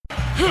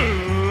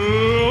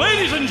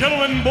Ladies and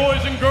gentlemen,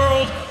 boys and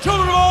girls,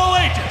 children of all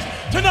ages,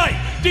 tonight,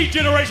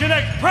 D-Generation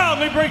X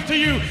proudly brings to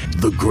you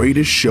the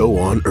greatest show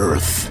on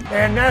earth.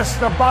 And that's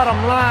the bottom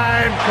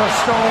line, because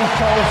Stone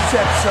Cold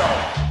said so.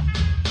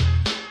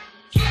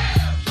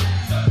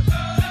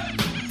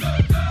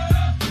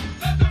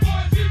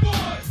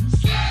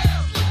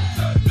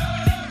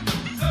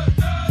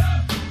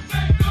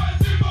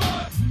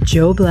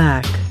 Joe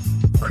Black,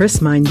 Chris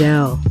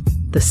Mindell,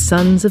 the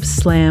Sons of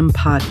Slam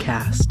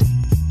podcast.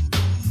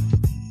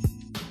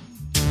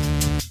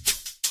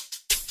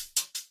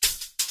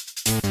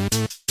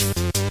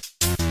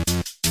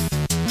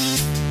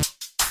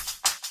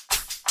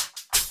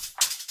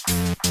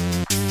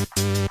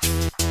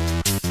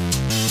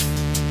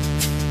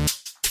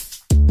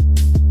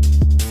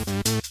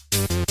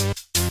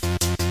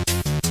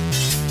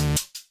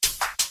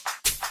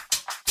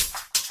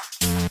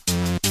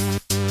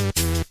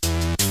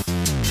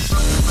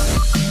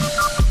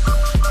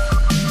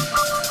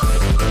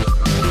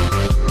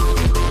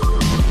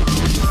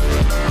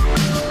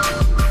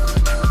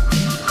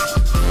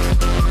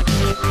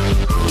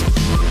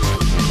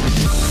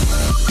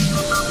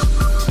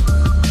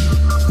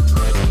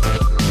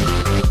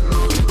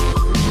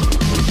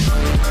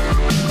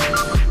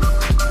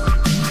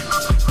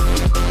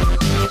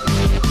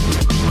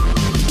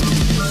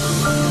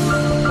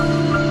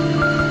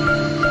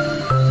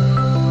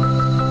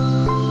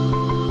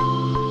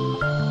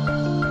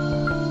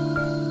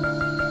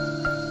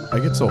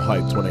 So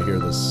hyped when I hear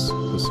this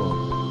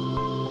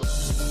song.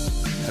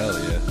 Hell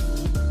yeah.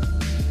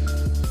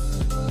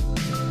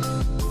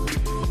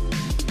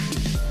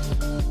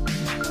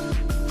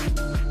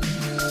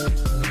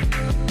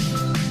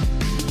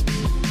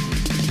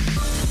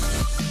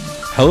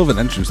 Hell of an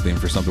entrance theme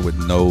for something with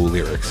no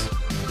lyrics.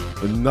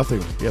 Nothing.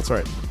 Yeah, that's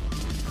right.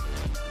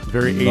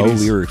 Very 80s. No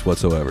lyrics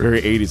whatsoever.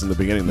 Very 80s in the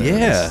beginning there.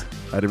 Yeah.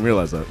 I didn't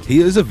realize that. He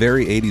is a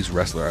very 80s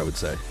wrestler, I would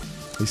say.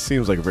 He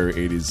seems like a very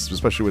 80s,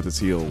 especially with his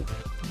heel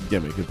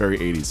gimmick. It's very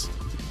 80s.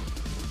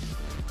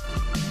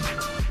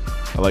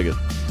 I like it.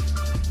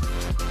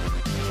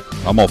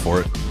 I'm all for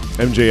it.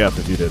 MJF,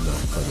 if you didn't know.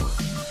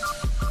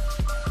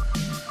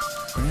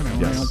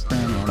 Yes.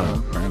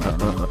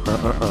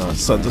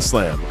 Sons of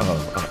Slam.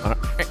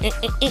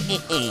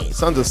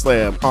 Sons of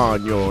Slam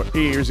on your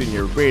ears and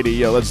your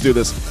radio. Let's do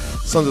this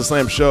Sons of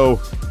Slam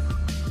show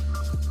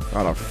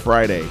on a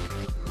Friday.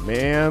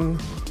 Man,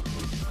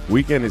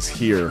 weekend is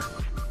here.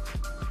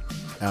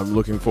 I'm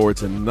looking forward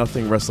to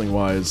nothing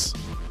wrestling-wise.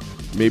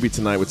 Maybe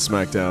tonight with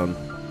SmackDown.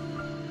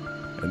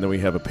 And then we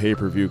have a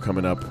pay-per-view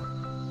coming up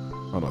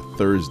on a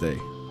Thursday.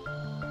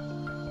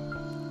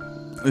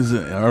 Is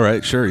it? All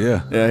right, sure,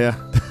 yeah. Yeah.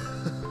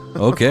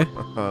 Okay.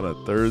 On a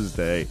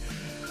Thursday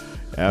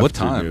afternoon. What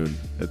time?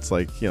 It's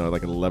like,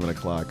 like at 11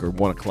 o'clock or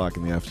 1 o'clock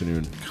in the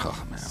afternoon.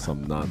 Oh, man.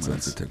 Some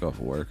nonsense. To take off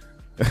of work.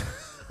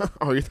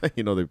 Oh, you think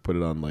they put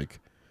it on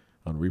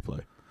on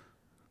replay?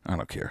 I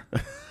don't care.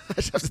 I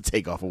just have to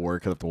take off of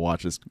work. I have to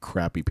watch this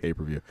crappy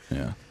pay-per-view.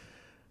 Yeah.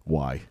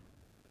 Why?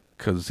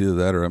 Because it's either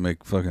that or I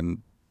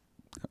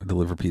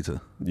deliver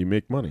pizza. You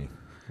make money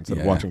instead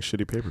of watching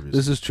shitty pay-per-views.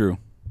 This is true.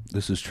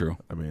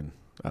 I mean,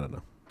 I don't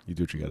know. You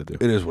do what you got to do.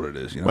 It is what it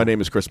is. My name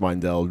is Chris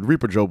Mindell.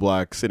 Reaper Joe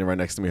Black sitting right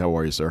next to me. How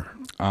are you, sir?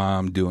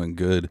 I'm doing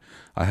good.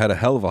 I had a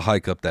hell of a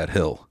hike up that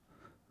hill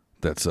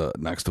that's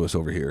next to us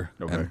over here.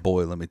 Okay. And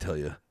boy, let me tell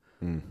you,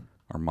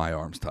 are my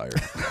arms tired.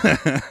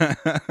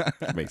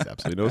 Makes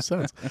absolutely no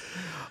sense.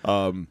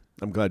 I'm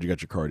glad you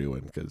got your cardio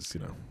in because,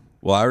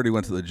 Well, I already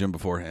went to the gym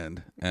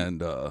beforehand,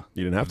 and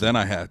you didn't have to. Then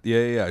I had,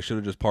 I should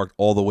have just parked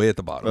all the way at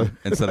the bottom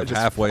instead of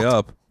halfway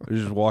up. I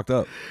just walked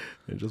up.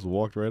 It just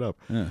walked right up.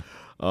 Yeah.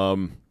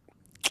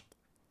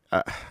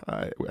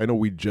 I know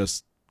we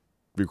just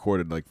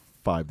recorded like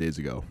 5 days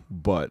ago,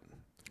 but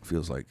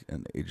feels like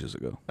ages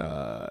ago.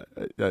 I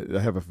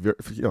have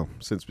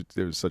since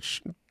there was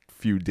such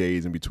few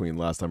days in between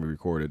last time we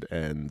recorded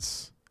and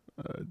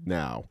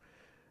now,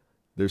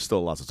 there's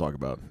still lots to talk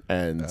about.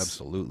 And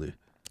absolutely.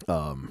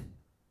 I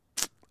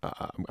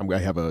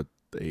have a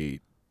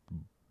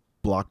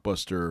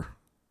blockbuster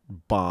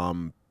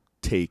bomb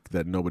take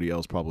that nobody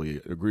else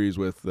probably agrees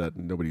with, that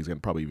nobody's going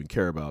to probably even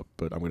care about,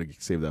 but I'm going to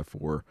save that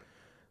for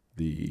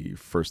the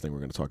first thing we're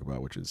going to talk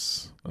about, which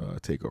is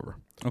TakeOver.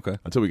 Okay.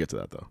 Until we get to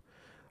that, though.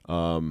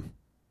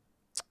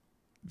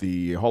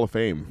 The Hall of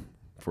Fame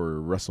for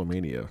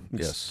WrestleMania.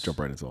 Let's jump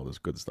right into all this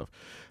good stuff.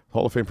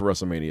 Hall of Fame for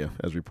WrestleMania,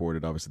 as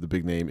reported. Obviously, the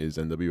big name is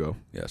NWO.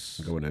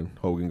 Yes. Going in.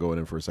 Hogan going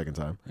in for a second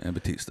time. And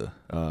Batista.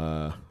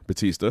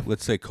 Batista.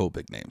 Let's say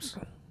co-big names.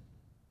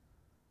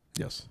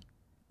 Yes.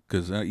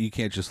 Because you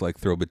can't just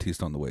throw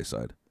Batista on the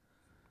wayside.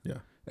 Yeah.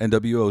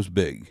 NWO's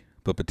big,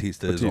 but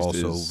Batista is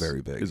also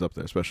very big. Is up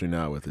there, especially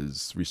now with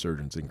his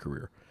resurgence in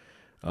career.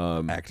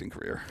 Acting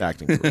career.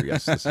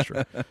 Yes, this is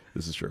true.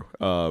 This is true.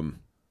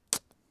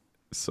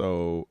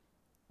 So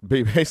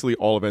basically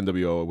all of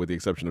NWO, with the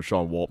exception of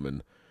Sean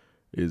Waltman,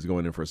 is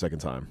going in for a second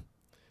time.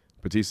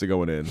 Batista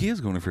going in. He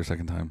is going in for a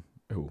second time.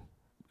 Who?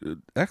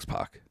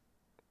 X-Pac.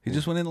 He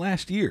just went in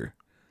last year.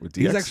 With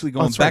He's DX? actually Oh,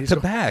 going that's right, back he's to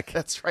going- back.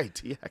 That's right,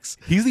 DX.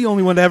 He's the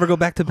only one to ever go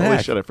back to Holy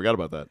back. shit, I forgot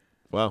about that.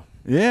 Wow.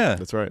 Yeah.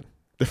 That's right.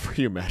 For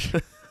you,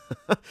 imagine.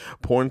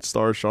 Porn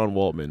star Sean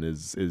Waltman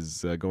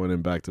is going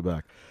in back to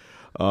back.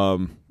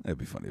 It'd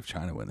be funny if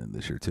China went in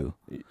this year too.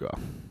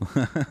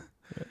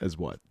 As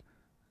what?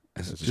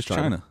 As As just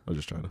China. Oh,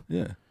 just China.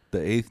 Yeah. The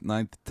 8th,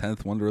 9th,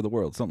 10th wonder of the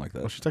world, something like that.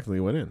 Well, she technically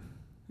went in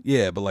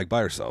Yeah, but like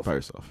by herself. by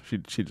herself. She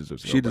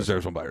deserves. To go She by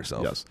deserves one by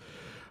herself. Yes.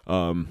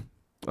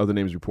 Other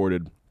names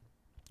reported,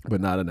 but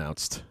not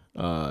announced.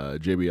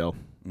 JBL,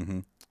 Mm-hmm.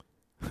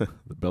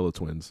 the Bella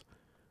twins.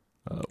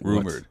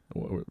 Rumored.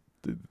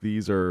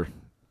 These are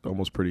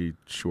almost pretty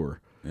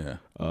sure. Yeah.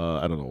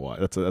 I don't know why.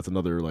 That's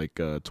another like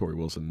Tori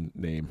Wilson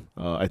name.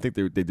 I think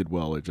they did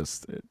well.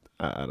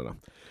 I don't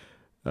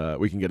know.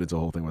 We can get into a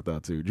whole thing with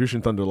that too.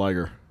 Jushin Thunder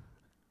Liger,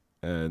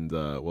 and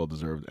well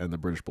deserved, and the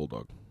British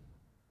Bulldog.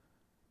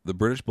 The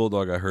British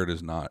Bulldog I heard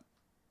is not.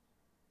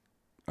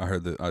 I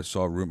heard that I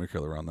saw a rumor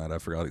kill around that. I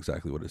forgot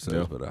exactly what it says,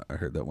 Yeah. but I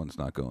heard that one's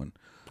not going.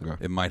 Okay.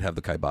 It might have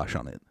the kibosh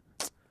on it,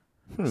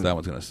 so that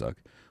one's gonna suck.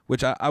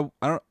 Which I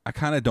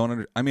kind of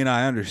don't. I mean,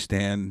 I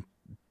understand.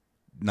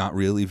 Not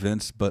really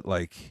Vince, but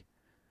like,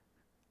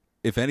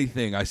 if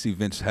anything, I see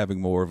Vince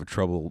having more of a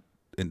trouble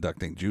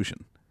inducting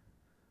Jushin.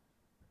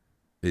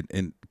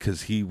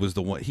 Because he was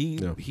the one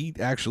he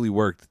actually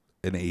worked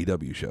an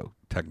AEW show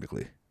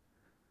technically,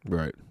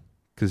 Right.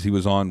 because he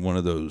was on one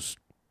of those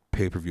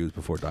pay-per-views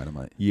before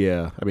Dynamite.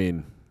 Yeah. I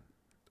mean,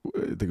 I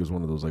think it was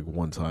one of those like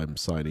one-time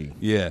signing.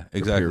 Yeah,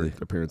 exactly.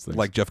 Appearance things.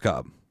 Like Jeff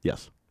Cobb,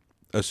 yes.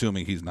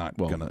 assuming he's not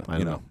Well, gonna. I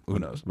don't know. Who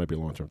knows? It might be a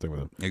long-term thing with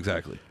him.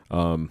 Exactly.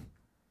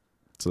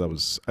 So that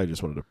was. I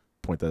just wanted to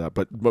point that out.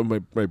 But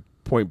my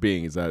point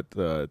being is that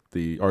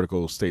the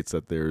article states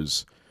that there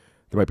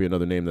might be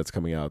another name that's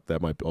coming out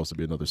that might also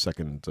be another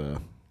second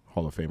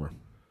Hall of Famer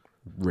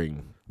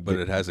ring. But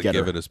it hasn't getter.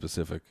 given a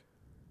specific.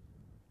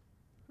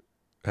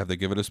 Have they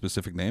given a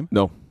specific name?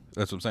 No,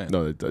 That's what I'm saying.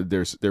 no.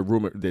 There's a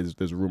rumor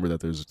that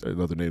there's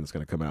another name that's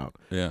going to come out.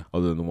 Yeah.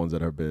 Other than the ones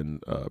that have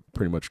been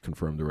pretty much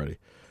confirmed already.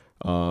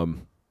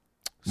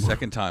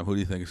 Second time. Who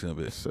do you think it's gonna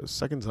be? So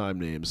second time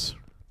names.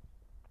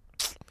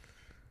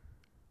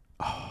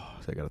 Oh,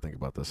 I got to think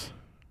about this.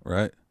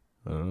 Right.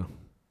 I don't know.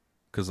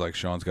 Because like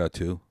Sean's got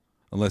two,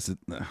 unless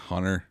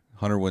Hunter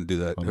wouldn't do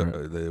that.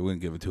 Hunter. They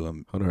wouldn't give it to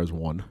him. Hunter has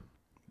one.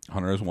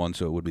 Hunter has one,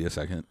 so it would be a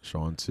second.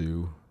 Sean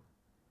two.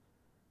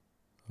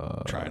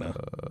 China.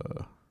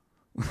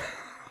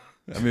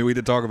 I mean, we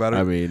did talk about it.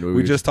 I mean,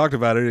 we just talked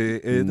about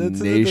it.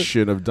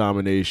 Nation of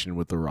Domination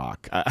with The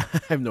Rock. I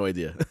have no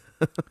idea.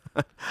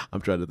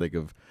 I'm trying to think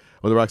of.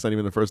 Well, The Rock's not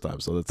even the first time,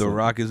 so that's The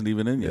Rock isn't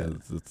even in Yeah, yet.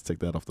 let's take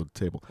that off the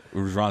table.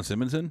 Was Ron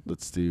Simmons in?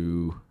 Let's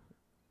do.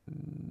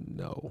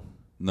 No.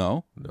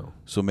 No. No.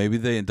 So maybe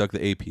they induct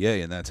the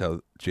APA, and that's how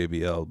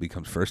JBL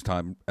becomes first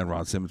time, and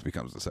Ron Simmons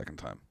becomes the second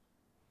time.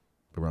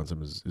 But Ron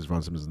Simmons is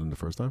Ron Simmons in the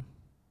first time?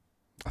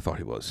 I thought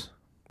he was.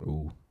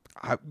 Ooh.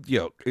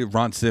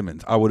 Ron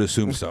Simmons. I would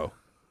assume so.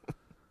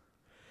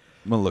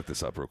 I'm gonna look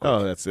this up real quick.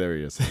 Oh, there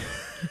he is.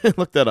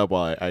 Look that up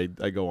while I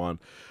go on.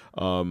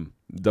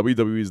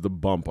 WWE's The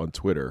Bump on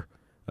Twitter.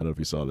 I don't know if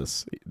you saw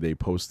this. They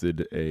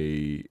posted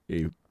a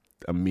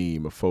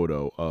meme, a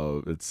photo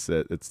of it's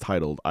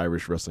titled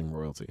Irish Wrestling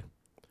Royalty,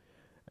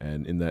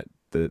 and in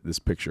this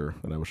picture,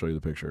 and I will show you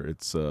the picture.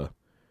 It's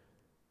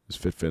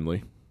Fit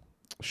Finlay,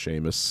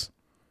 Sheamus,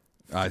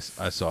 I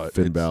saw it.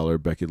 Finn Balor,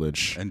 Becky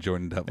Lynch, and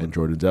Jordan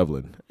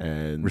Devlin,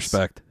 and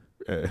Respect.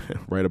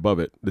 Right above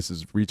it, this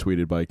is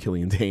retweeted by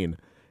Killian Dane.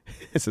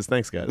 It says,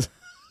 "Thanks, guys."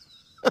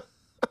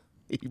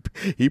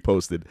 he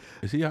posted,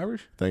 Is he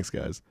Irish? "Thanks,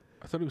 guys."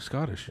 I thought he was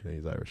Scottish. Yeah,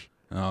 he's Irish.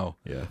 Oh.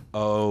 Yeah.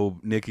 Oh,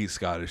 Nikki's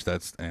Scottish.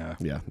 That's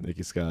Yeah,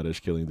 Nikki's Scottish,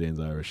 Killian Dane's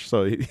Irish.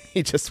 So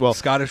he just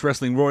Scottish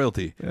wrestling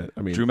royalty.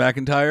 I mean, Drew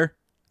McIntyre,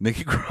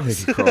 Nikki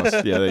Cross. Nikki Cross.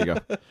 Yeah, there you go.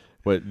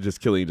 But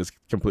just Killian just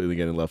completely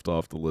getting left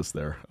off the list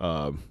there.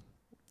 I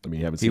mean,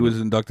 you haven't seen He was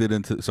inducted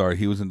into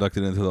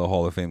the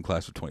Hall of Fame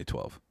class of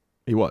 2012.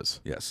 He was.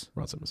 Yes.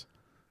 Ron Simmons.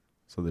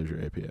 So there's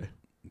your APA.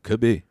 Could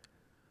be.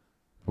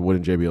 But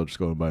wouldn't JBL just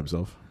go in by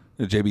himself?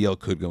 JBL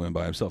could go in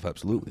by himself,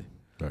 absolutely.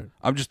 Right.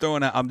 I'm just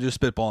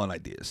spitballing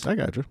ideas. I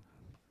got you.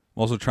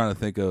 I'm also trying to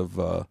think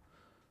of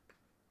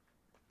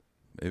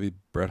maybe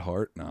Bret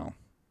Hart. No.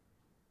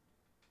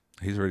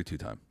 He's already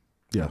two-time.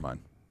 Yeah. Never mind.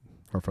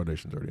 Our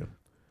foundation's already in.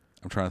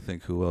 I'm trying to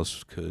think who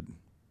else could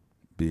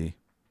be.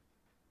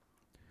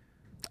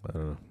 I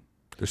don't know.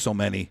 There's so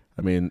many.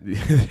 I mean,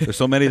 There's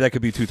so many that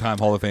could be two-time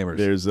Hall of Famers.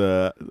 there's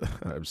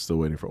I'm still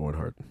waiting for Owen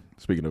Hart.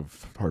 Speaking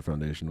of Hart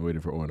Foundation, waiting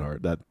for Owen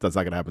Hart. That's not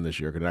going to happen this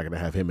year. They're not going to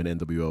have him and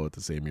NWO at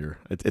the same year.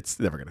 It's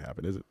never going to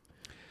happen, is it?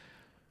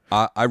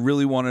 I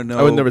really want to know.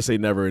 I would never say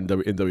never in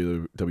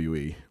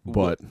WWE,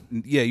 but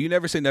Yeah, you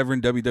never say never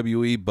in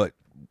WWE, but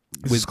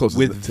It's as close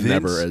with to Vince,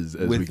 never as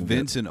we with can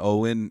Vince get. and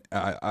Owen,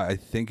 I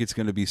think it's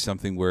going to be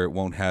something where it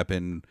won't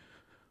happen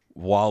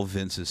while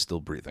Vince is still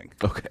breathing.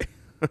 Okay.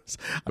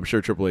 I'm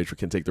sure Triple H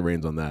can take the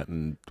reins on that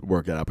and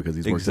work it out because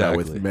he's worked it out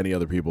Exactly. with many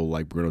other people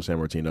like Bruno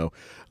Sammartino,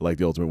 like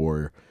the Ultimate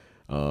Warrior.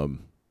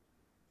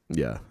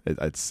 Yeah,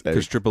 it's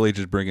Because Triple H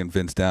is bringing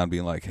Vince down,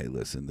 being like, "Hey,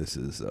 listen, this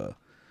is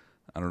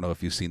I don't know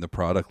if you've seen the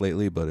product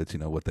lately, but it's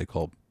what they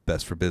call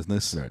best for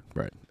business."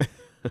 right.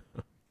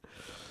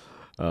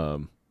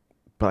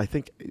 But I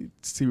think,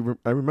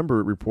 I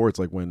remember reports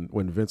like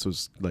when Vince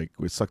was like,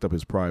 we sucked up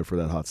his pride for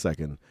that hot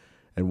second,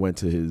 and went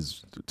to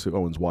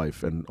Owen's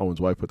wife, and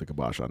Owen's wife put the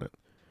kibosh on it.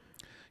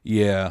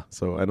 Yeah.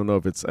 So I don't know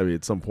if it's. I mean,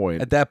 at some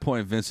point, At that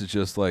point, Vince is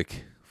just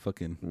like,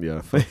 "Fucking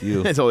yeah, fuck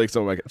you." it's only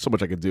so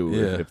much I could do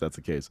Yeah. if that's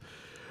the case.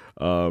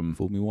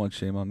 Fooled me once,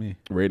 shame on me.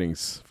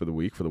 Ratings for the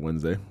week for the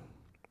Wednesday,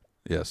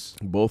 Yes.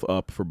 both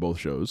up for both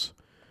shows,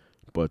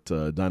 but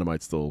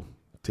Dynamite's still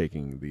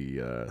taking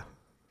the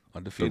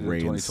Undefeated in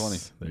reins. 2020.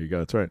 There you go.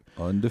 That's right.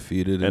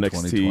 Undefeated in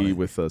NXT 2020.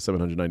 with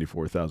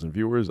 794,000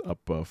 viewers, up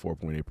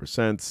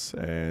 4.8%,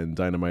 and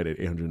Dynamite at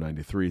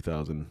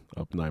 893,000,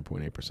 up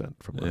 9.8%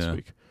 from last Yeah.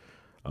 week.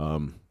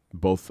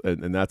 Both,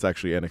 and that's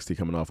actually NXT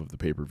coming off of the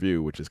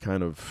pay-per-view, which is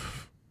kind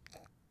of,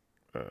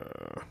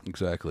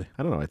 Exactly.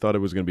 I don't know. I thought it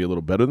was going to be a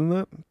little better than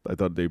that. I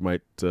thought they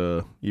might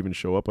even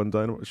show up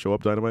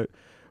Dynamite,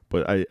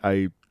 but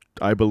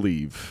I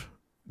believe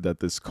that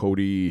this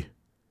Cody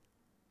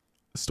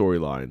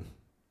storyline.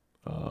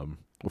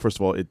 Well, first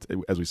of all, it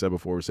as we said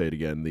before, we say it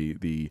again.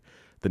 The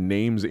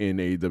names in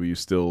AEW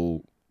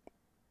still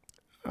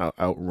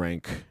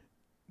outrank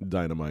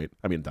Dynamite.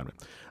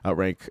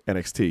 Outrank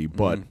NXT,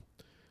 but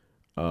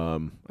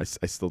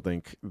I still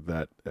think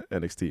that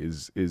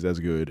NXT is as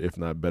good, if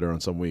not better, on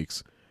some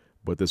weeks.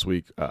 But this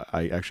week,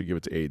 I actually give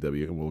it to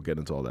AEW, and we'll get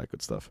into all that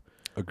good stuff.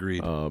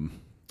 Agreed.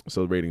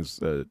 So the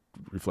ratings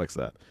reflects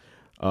that.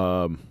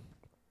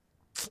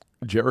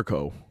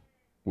 Jericho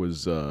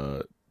was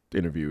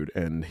interviewed,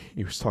 and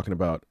he was talking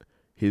about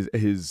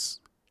his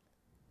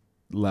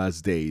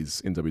last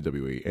days in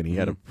WWE, and he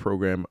had a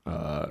program.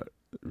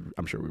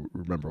 I'm sure we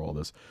remember all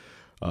this.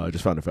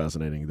 Just found it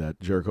fascinating that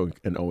Jericho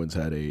and Owens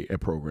had a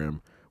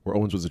program where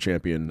Owens was the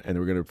champion, and they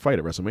were going to fight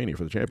at WrestleMania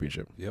for the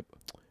championship. Yep.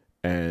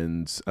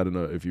 And I don't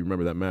know if you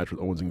remember that match with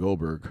Owens and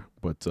Goldberg,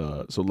 but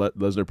so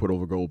Lesnar put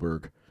over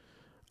Goldberg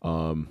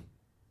in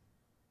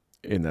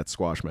that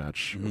squash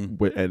match.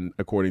 And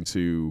according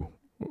to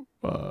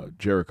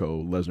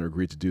Jericho, Lesnar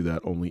agreed to do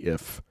that only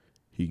if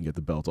he can get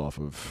the belt off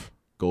of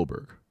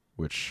Goldberg,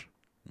 which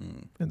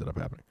ended up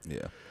happening.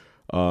 Yeah.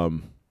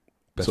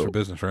 Best for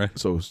business, right?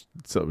 So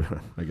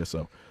I guess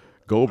so.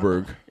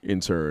 Goldberg in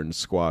turn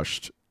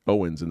squashed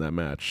Owens in that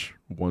match,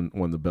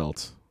 won the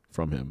belt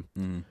from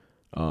him,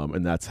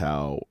 and that's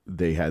how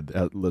they had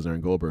Lesnar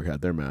and Goldberg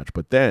had their match.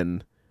 But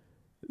then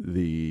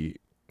the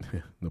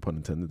no pun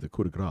intended, the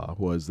coup de grace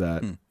was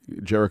that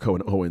Jericho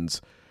and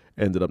Owens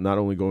ended up not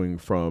only going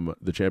from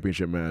the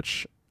championship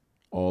match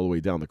all the way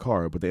down the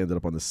card, but they ended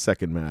up on the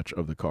second match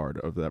of the card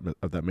of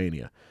that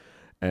Mania,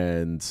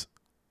 and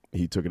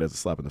he took it as a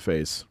slap in the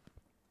face,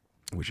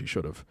 which he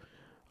should have.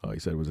 He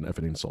said it was an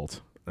effing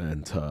insult,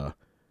 and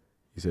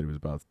he said it was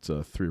about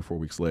 3 or 4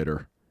 weeks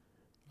later.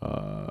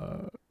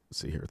 Let's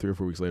see here, 3 or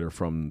 4 weeks later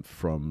from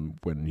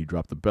when he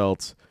dropped the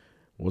belt.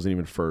 Wasn't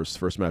even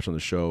first match on the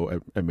show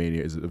at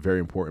Mania is a very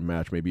important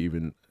match, maybe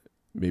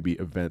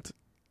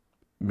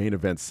main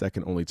event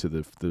second only to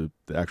the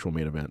actual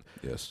main event.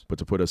 Yes. But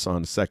to put us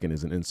on second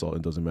is an insult.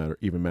 It doesn't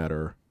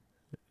matter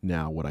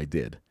now what I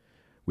did.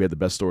 We had the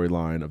best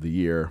storyline of the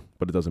year,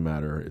 but it doesn't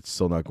matter. It's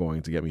still not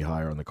going to get me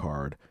higher on the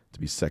card to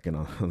be second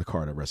on the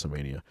card at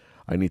WrestleMania.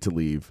 I need to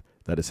leave.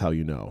 That is how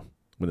you know.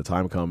 When the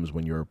time comes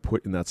when you're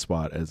put in that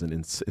spot as an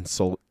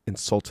insult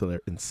to their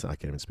I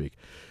can't even speak.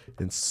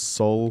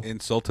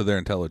 Insult to their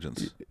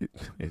intelligence.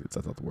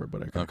 That's not the word,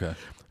 but I can. Okay.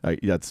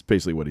 That's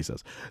basically what he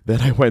says. Then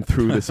I went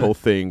through this whole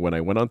thing when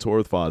I went on tour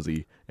with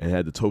Fozzy and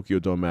had the Tokyo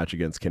Dome match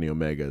against Kenny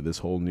Omega. This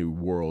whole new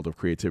world of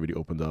creativity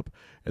opened up,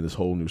 and this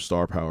whole new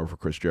star power for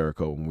Chris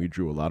Jericho. And we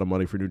drew a lot of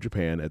money for New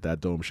Japan at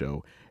that Dome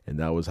show, and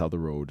that was how the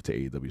road to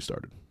AEW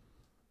started.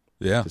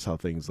 Yeah. Just how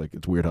things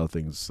it's weird how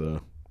things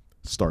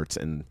start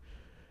and.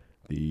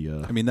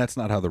 I mean, that's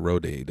not how the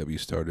road to AEW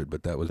started,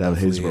 but that was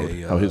his road.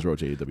 How his road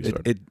to AEW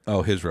started.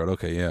 His road.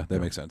 Okay, yeah,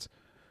 that makes sense.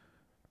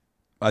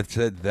 I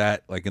said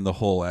that, like, in the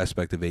whole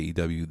aspect of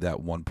AEW,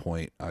 that one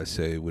point I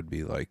say would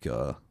be like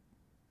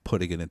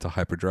putting it into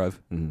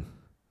hyperdrive.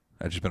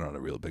 I've just been on a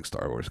real big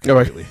Star Wars kick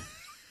lately.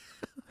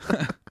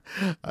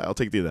 I'll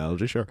take the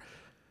analogy, sure.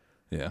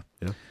 Yeah.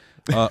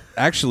 Yeah.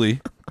 Actually,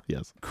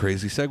 yes.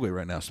 Crazy segue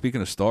right now.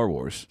 Speaking of Star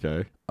Wars,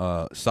 okay.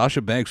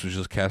 Sasha Banks was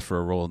just cast for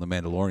a role in The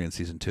Mandalorian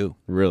season 2.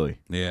 Really?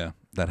 Yeah,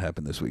 that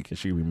happened this week. Is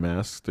she gonna be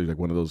masked? Like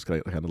one of those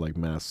kind of like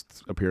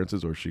masked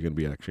appearances, or is she gonna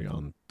be actually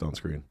on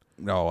screen?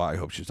 No, I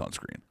hope she's on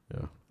screen.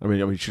 Yeah. I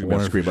mean she's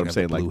on screen, but I'm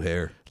saying blue like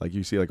hair. Like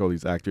you see like all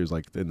these actors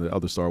like in the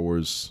other Star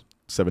Wars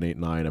 7, 8,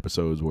 9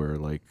 episodes where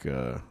like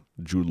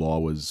Jude Law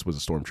was a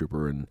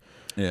stormtrooper, and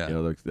yeah, you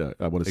know,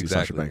 I want to see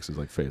Sasha Banks'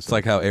 like face. It's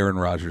like how Aaron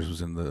Rodgers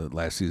was in the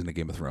last season of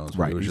Game of Thrones,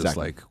 where right? He was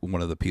exactly. just like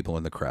one of the people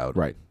in the crowd,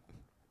 right?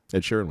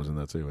 Ed Sheeran was in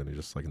that too, and he's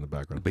just like in the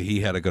background. But he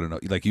had a good enough,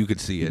 like you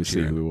could see Ed Sheeran.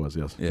 See who he was,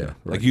 yes. Yeah, right.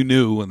 like you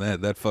knew when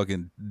that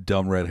fucking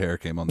dumb red hair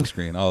came on the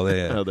screen. Oh,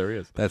 oh, there he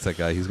is. That's that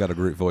guy. He's got a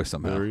great voice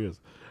somehow. There he is.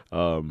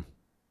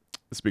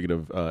 speaking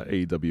of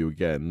AEW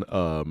again,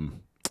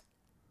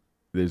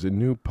 there's a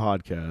new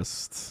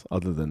podcast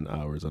other than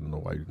ours. I don't know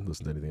why you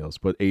listen to anything else,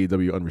 but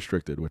AEW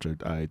Unrestricted, which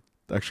I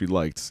actually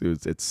liked.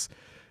 It's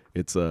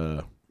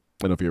I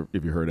don't know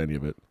if you heard any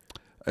of it.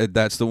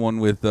 That's the one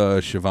with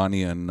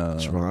Shivani and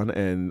Siobhan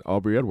and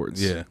Aubrey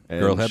Edwards. Yeah,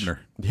 And Girl Hebner.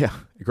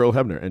 Girl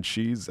Hebner, and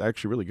she's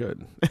actually really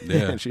good.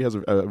 Yeah. And she has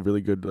a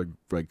really good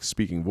like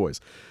speaking voice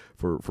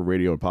for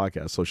radio and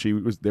podcast. So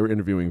they were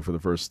interviewing for the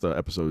first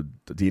episode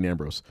Dean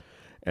Ambrose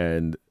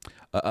and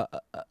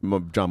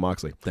John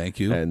Moxley. Thank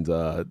you. And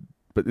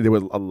but there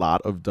was a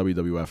lot of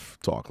WWF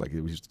talk. Like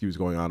he was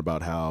going on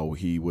about how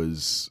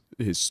his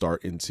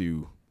start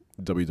into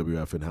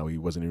WWF and how it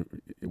wasn't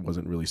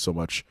really so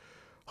much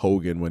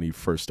Hogan when he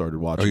first started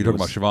watching. Are you talking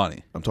about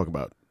Shivani? I'm talking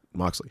about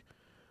Moxley.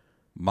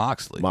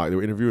 They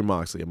were interviewing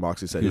Moxley, and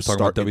Moxley said he was his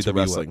talking start about into WWE.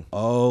 wrestling.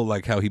 Oh,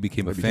 like how he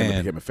became a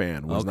fan. Became a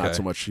fan. Was not Okay.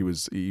 so much he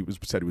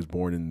said he was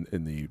born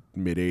in the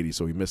mid '80s,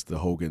 so he missed the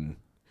Hogan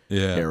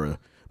Yeah. era.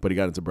 But he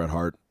got into Bret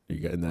Hart.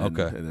 And then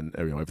Okay.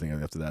 everything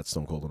after that,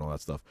 Stone Cold and all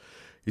that stuff.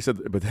 He said,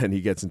 but then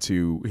he gets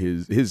into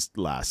his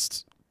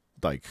last,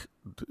 like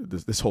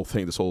this whole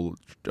thing, this whole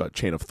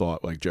chain of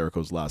thought, like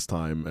Jericho's last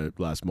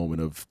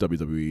moment of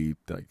WWE,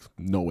 like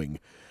knowing,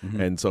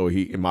 and so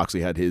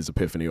Moxley had his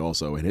epiphany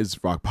also, and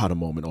his rock bottom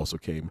moment also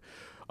came.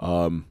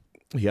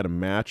 He had a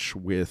match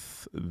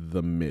with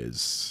The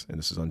Miz, and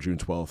this is on June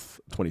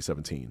 12th,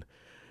 2017.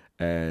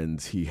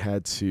 And he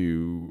had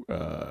to,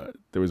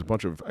 there was a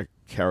bunch of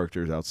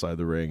characters outside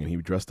the ring, and he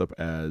dressed up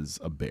as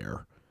a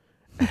bear.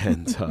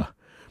 And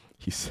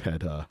he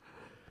said,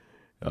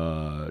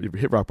 he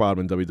hit rock bottom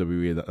in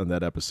WWE on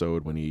that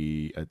episode when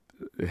he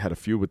had a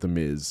feud with The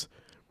Miz,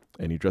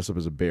 and he dressed up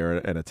as a bear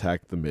and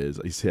attacked The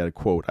Miz. He said,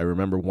 quote, "I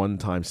remember one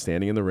time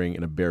standing in the ring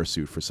in a bear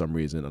suit for some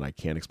reason, and I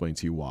can't explain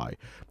to you why.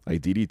 I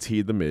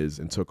DDT'd The Miz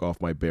and took off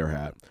my bear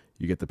hat.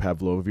 You get the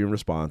Pavlovian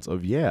response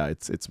of, yeah,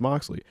 it's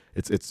Moxley.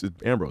 It's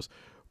Ambrose.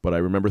 But I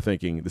remember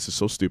thinking, this is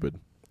so stupid.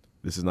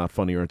 This is not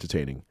funny or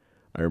entertaining.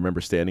 I remember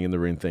standing in the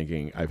ring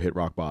thinking, I've hit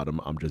rock bottom.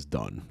 I'm just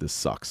done. This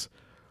sucks.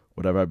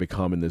 Whatever I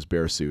become in this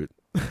bear suit."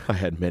 I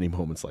had many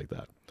moments like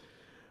that.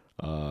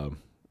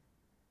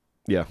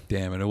 Yeah.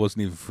 Damn, and it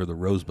wasn't even for the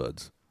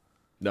Rosebuds.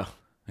 No.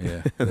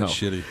 Yeah, that's No.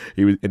 shitty.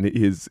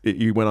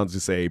 He went on to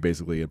say,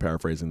 basically, in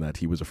paraphrasing, that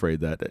he was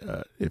afraid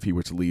that if he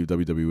were to leave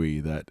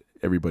WWE, that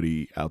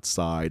everybody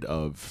outside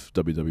of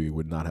WWE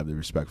would not have the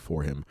respect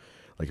for him.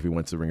 Like if he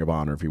went to Ring of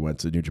Honor, if he went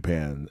to New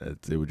Japan,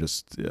 it would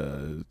just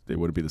it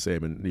wouldn't be the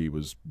same. And he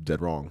was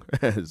dead wrong,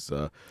 as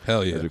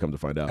Hell yeah, as we come to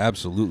find out.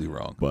 Absolutely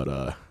wrong.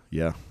 But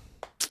yeah,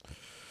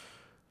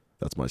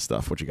 that's my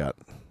stuff. What you got?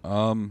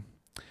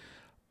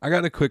 I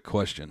got a quick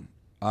question.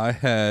 I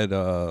had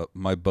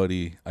my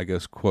buddy, I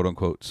guess, quote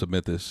unquote,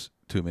 submit this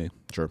to me.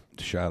 Sure.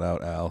 Shout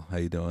out, Al. How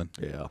you doing?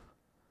 Yeah.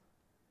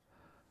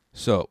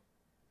 So,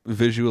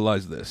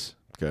 visualize this: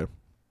 Okay.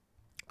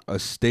 a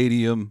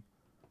stadium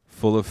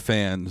full of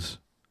fans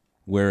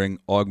wearing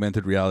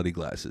augmented reality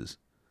glasses,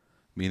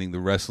 meaning the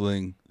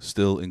wrestling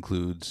still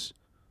includes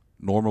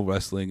normal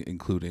wrestling,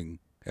 including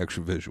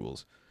extra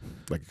visuals.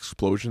 Like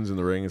explosions in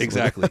the ring. And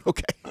Exactly. Stuff like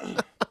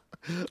that?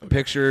 Okay.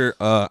 Picture,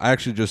 I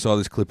actually just saw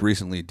this clip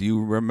recently. Do you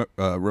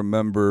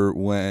remember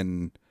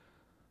when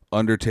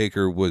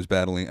Undertaker was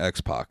battling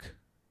X-Pac,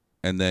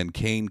 and then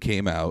Kane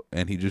came out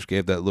and he just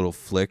gave that little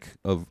flick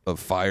of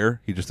fire?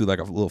 He just threw like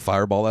a little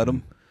fireball at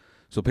him.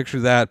 So picture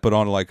that, but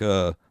on like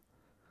a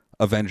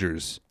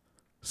Avengers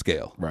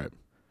scale. Right.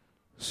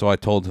 So I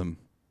told him,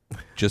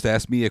 just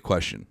ask me a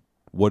question.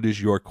 What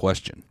is your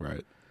question?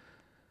 Right.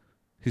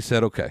 He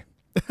said, okay.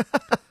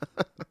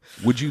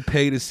 Would you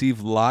pay to see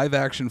live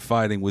action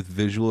fighting with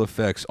visual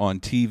effects on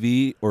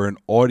TV or an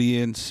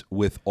audience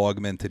with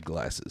augmented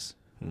glasses?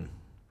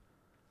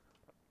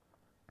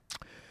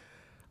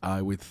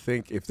 I would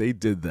think if they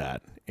did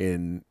that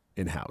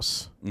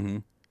in-house. Mm-hmm.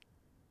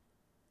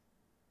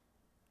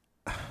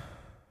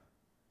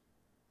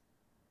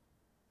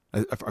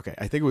 Okay,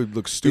 I think it would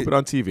look stupid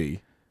on TV.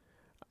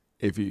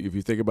 If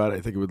you think about it,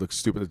 I think it would look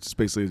stupid. It's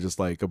basically just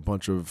like a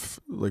bunch of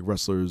like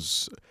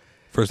wrestlers.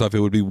 First off, it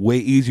would be way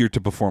easier to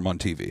perform on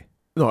TV.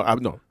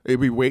 No, it'd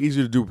be way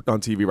easier to do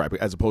on TV, right?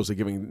 As opposed to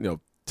giving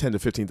 10 to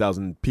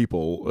 15,000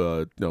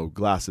 people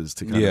glasses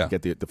to kind of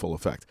get the full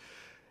effect.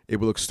 It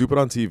would look stupid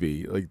on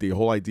TV. Like the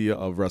whole idea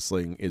of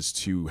wrestling is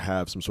to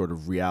have some sort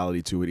of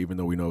reality to it, even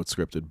though we know it's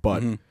scripted.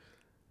 But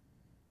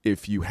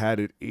if you had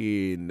it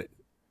in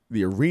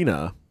the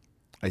arena,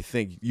 I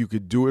think you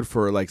could do it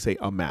for like say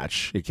a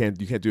match. You can't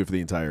do it for the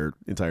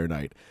entire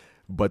night.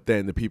 But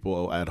then the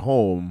people at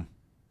home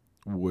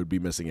would be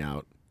missing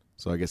out.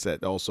 So I guess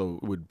that also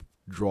would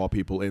draw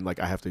people in. Like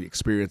I have to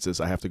experience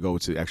this. I have to go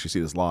to actually see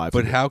this live.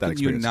 But how could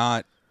you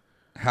not?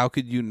 How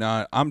could you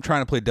not? I'm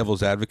trying to play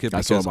devil's advocate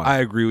because I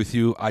agree with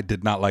you. I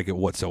did not like it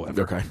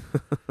whatsoever. Okay.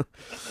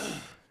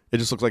 It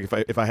just looks like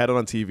if I had it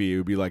on TV, it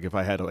would be like if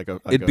I had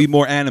it'd be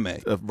more anime.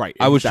 Right.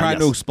 I was trying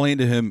to explain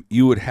to him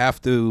you would have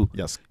to.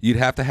 Yes. You'd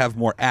have to have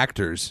more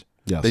actors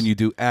than you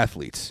do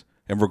athletes,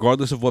 and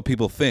regardless of what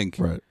people think,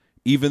 right.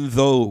 even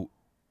though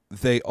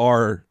they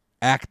are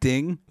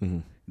acting,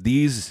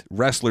 These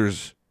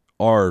wrestlers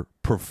are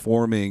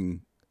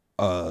performing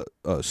a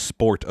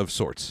sport of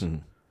sorts. Mm-hmm.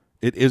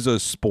 It is a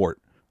sport.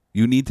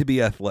 You need to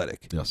be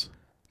athletic. Yes.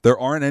 There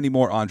aren't any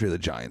more Andre the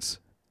Giants.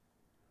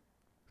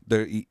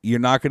 You're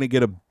not going to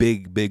get a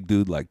big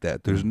dude like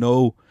that. There's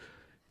no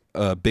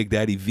Big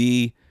Daddy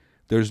V.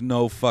 There's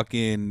no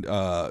fucking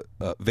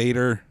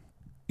Vader.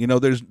 You know,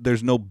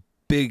 there's no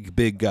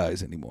big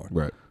guys anymore.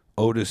 Right.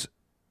 Otis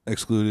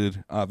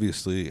excluded,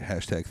 obviously. #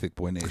 Thick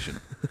Boy Nation.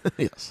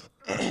 Yes.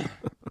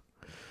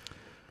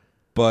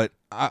 But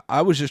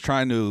I was just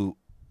trying to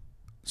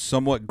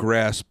somewhat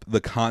grasp the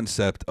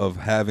concept of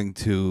having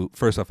to.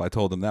 First off, I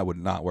told them that would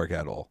not work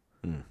at all.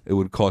 It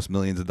would cost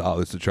millions of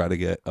dollars to try to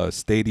get a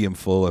stadium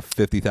full of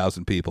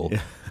 50,000 people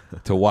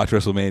to watch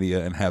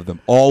WrestleMania and have them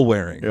all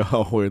wearing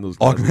Wearing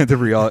those augmented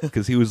reality.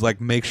 Because he was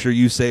like, make sure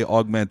you say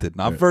augmented,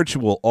 not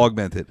virtual,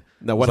 augmented.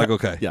 Now, what? Like,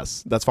 okay,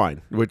 yes, that's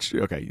fine. Which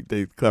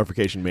the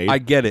clarification made. I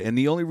get it, and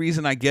the only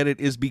reason I get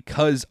it is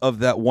because of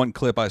that one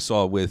clip I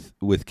saw with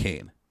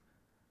Kane.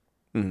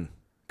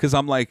 Because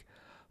I'm like,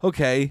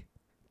 okay,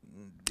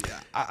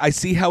 I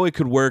see how it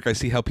could work. I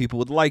see how people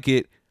would like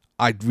it.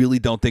 I really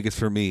don't think it's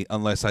for me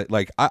unless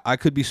I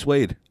could be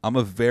swayed. I'm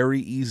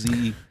very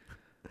easy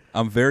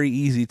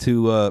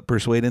to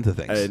persuade into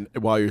things. And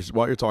while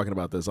you're talking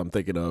about this, I'm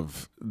thinking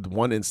of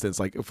one instance.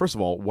 Like, first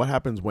of all, what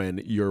happens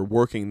when you're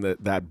working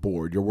that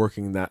board, you're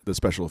working the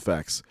special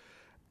effects,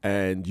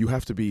 and you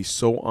have to be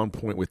so on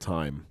point with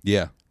time.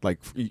 Yeah. Like,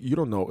 you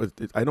don't know.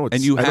 I know it's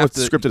and you I know have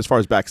it's scripted as far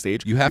as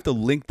backstage. You have to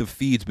link the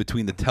feeds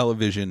between the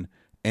television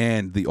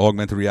and the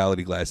augmented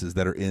reality glasses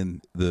that are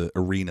in the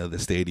arena, the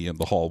stadium,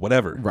 the hall,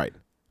 whatever. Right.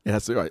 It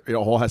has to. Right. It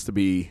all has to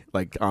be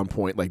like on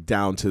point, like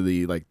down to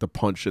the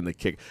punch and the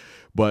kick.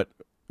 But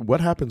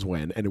what happens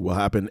when, and it will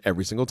happen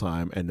every single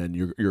time, and then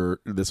you're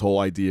this whole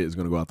idea is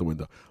going to go out the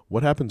window.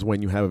 What happens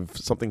when you have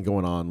something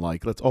going on,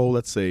 like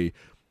let's say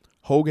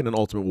Hogan and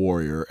Ultimate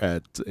Warrior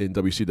in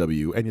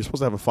WCW, and you're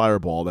supposed to have a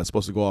fireball that's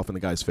supposed to go off in the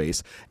guy's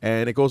face,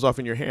 and it goes off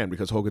in your hand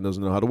because Hogan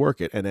doesn't know how to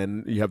work it, and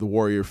then you have the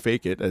Warrior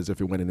fake it as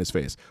if it went in his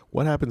face.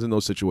 What happens in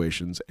those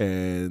situations,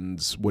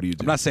 and what do you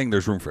do? I'm not saying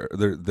there's room for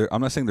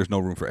I'm not saying the's no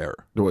room for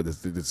error. No,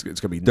 it's going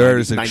to be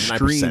there's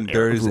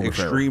 99%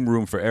 extreme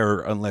room for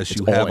error unless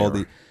you all have all error.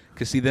 the.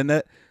 Because see, then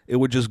it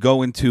would just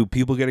go into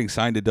people getting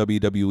signed to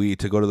WWE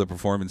to go to the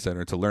Performance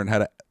Center to learn how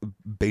to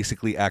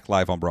basically act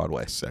live on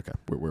Broadway. Okay,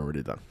 we're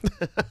already done.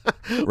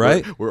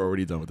 Right? We're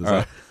already done with this. All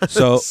right.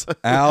 So,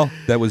 Al,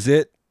 that was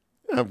it.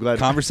 I'm glad.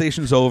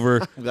 Conversation's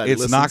over. glad he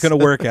It's not listens. going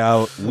to work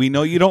out. We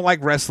know you don't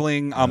like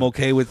wrestling. I'm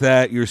okay with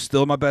that. You're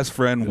still my best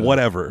friend,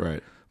 whatever.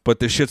 Right. But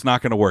this shit's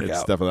not going to work It's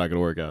out. definitely not going to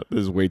work out.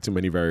 There's way too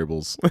many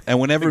variables. And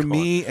whenever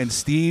me and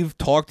Steve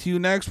talk to you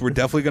next, we're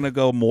definitely going to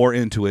go more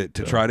into it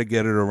to try to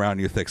get it around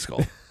your thick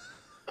skull.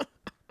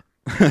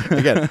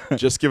 Again,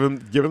 just give him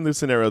the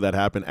scenario that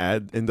happened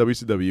in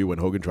WCW when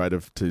Hogan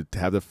tried to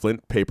have the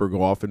Flint paper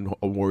go off in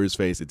Warrior's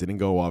face. It didn't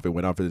go off. It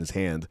went off in his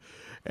hand,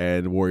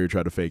 and Warrior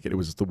tried to fake it. It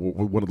was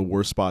one of the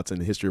worst spots in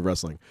the history of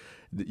wrestling.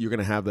 You're going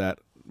to have that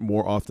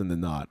more often than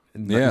not.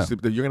 Yeah.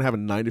 You're going to have a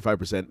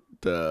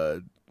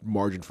 95%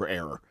 margin for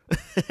error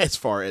as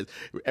far as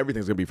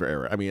everything's going to be for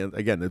error. I mean,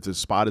 again, if the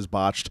spot is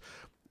botched,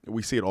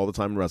 we see it all the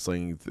time in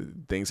wrestling.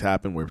 Things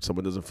happen where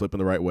someone doesn't flip in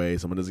the right way,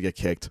 someone doesn't get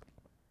kicked.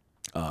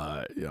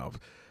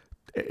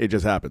 It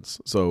just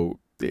happens. So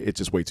it's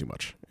just way too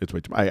much. It's way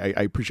too. I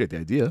appreciate the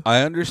idea.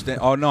 I understand.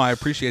 Oh, no, I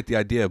appreciate the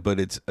idea,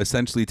 but it's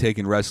essentially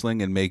taking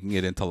wrestling and making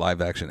it into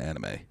live-action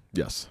anime,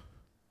 Yes,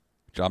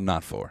 which I'm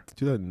not for.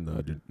 do that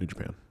in New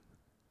Japan.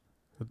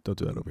 Don't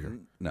do that over here.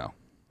 No,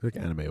 Like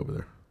anime over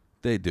there.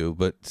 they do,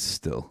 but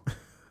still.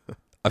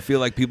 I feel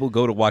like people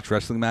go to watch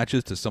wrestling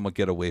matches to somewhat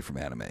get away from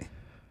anime.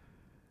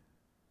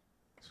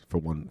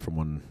 From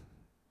one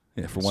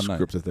Yeah, for one night.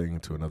 scripted thing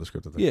to another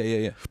scripted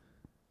thing. Yeah.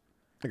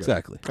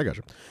 Exactly. I got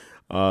you.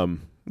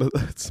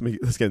 Let's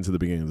get into the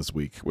beginning of this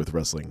week with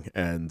wrestling,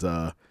 and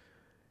I'm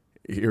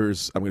going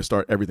to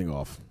start everything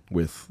off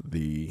with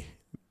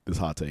this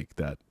hot take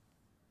that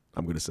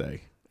I'm going to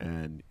say,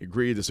 and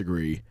agree,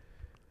 disagree.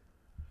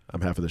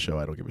 I'm half of the show.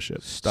 I don't give a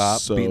shit.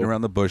 Stop beating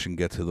around the bush and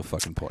get to the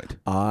fucking point.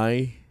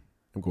 I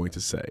am going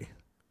to say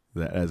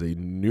that as a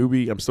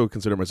newbie, I'm still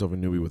considering myself a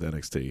newbie with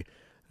NXT.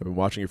 I've been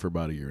watching it for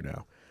about a year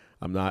now.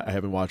 I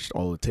haven't watched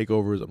all the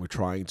takeovers. I'm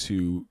trying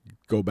to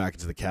go back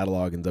into the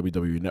catalog and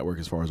WWE Network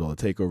as far as all the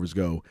takeovers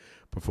go.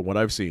 But from what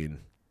I've seen,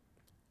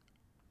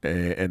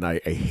 and I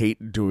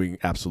hate doing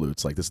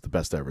absolutes, like this is the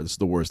best ever, this is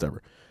the worst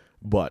ever.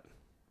 But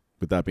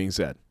with that being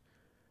said,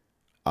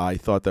 I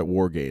thought that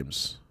War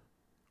Games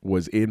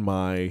was in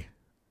my,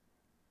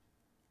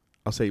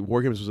 I'll say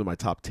War Games was in my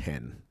top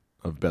 10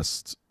 of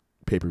best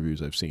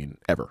pay-per-views I've seen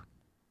ever.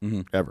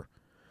 Mm-hmm. Ever.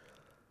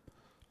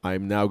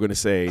 I'm now going to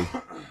say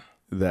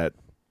that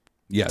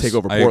Yes,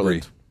 Takeover I Portland,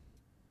 agree.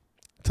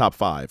 top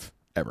 5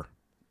 ever.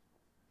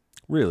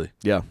 Really?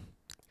 Yeah.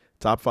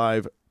 Top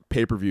 5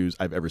 pay-per-views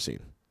I've ever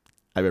seen.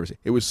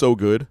 It was so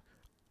good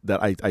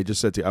that I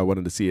just said to you, I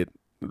wanted to see it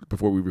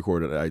before we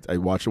recorded. I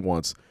watched it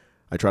once.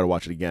 I tried to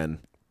watch it again.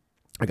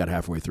 I got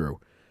halfway through.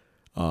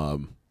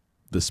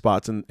 The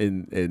spots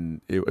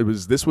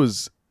this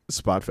was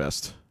Spot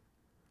Fest.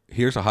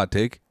 Here's a hot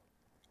take.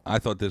 I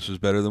thought this was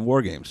better than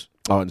War Games.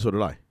 Oh, and so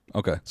did I.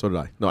 Okay. So did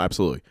I. No,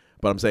 absolutely.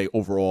 But I'm saying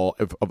overall,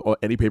 of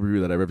any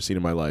pay-per-view that I've ever seen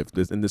in my life,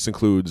 and this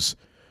includes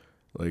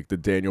like the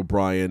Daniel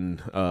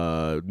Bryan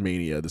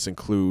Mania. This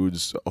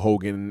includes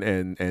Hogan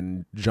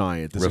and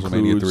Giant. This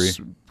WrestleMania includes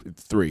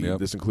 3. Yep.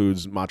 This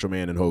includes Macho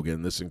Man and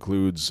Hogan. This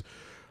includes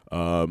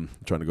trying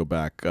to go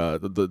back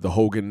the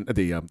Hogan,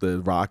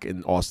 the Rock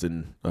and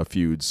Austin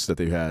feuds that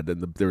they've had,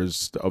 and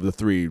there's of the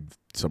 3,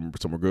 some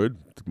were good,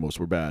 most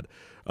were bad.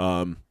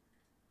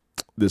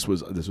 This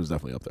was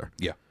definitely up there.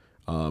 Yeah.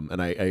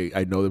 And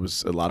I know there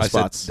was a lot of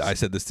spots. I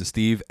said this to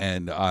Steve,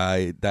 and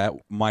that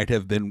might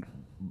have been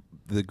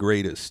the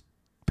greatest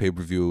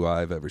pay-per-view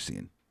I've ever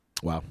seen.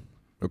 Wow.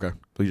 Okay.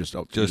 You just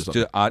you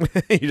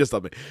just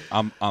told me.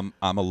 I'm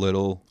a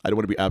little. I don't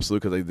want to be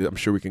absolute because I'm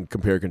sure we can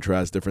compare and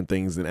contrast different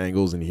things and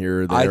angles and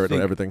here, there, and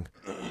everything.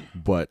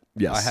 But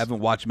yes, I haven't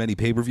watched many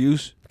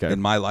pay-per-views Okay. in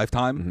my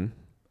lifetime,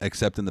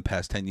 except in the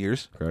past 10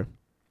 years. Okay.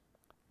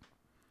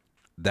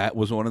 That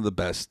was one of the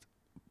best.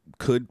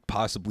 Could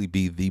possibly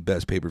be the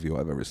best pay-per-view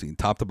I've ever seen,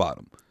 top to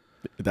bottom.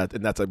 That's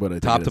what I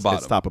think. Top it to is. bottom.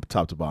 It's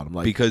top to bottom.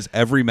 Like, Because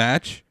every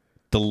match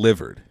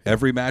delivered.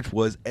 Every match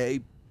was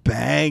a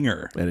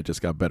banger. and it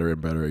just got better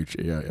and better each.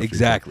 Yeah, after each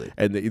Exactly. time.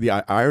 And the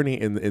irony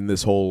in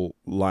this whole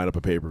lineup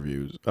of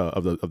pay-per-views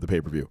of the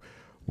pay-per-view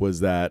was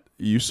that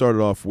you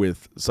started off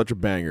with such a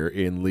banger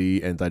in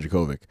Lee and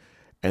Dijakovic,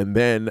 and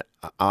then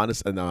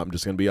and I'm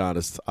just gonna be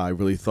honest, I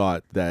really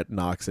thought that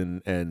Knox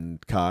and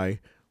Kai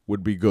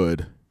would be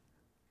good,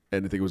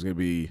 and I think it was gonna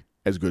be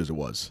as good as it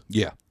was.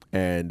 Yeah.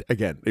 And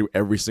again,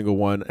 every single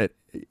one,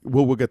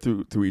 we'll get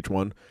through each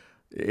one.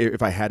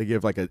 If I had to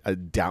give like a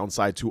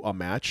downside to a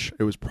match,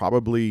 it was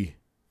probably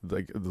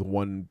like the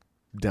one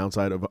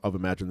downside of a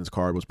match in this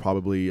card was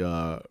probably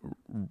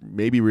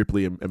maybe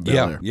Ripley and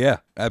Belair. Yeah,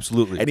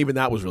 absolutely. And even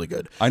that was really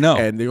good. I know.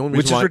 And the only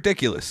which reason is why,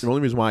 ridiculous. The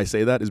only reason why I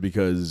say that is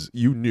because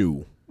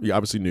you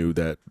obviously knew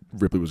that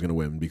Ripley was going to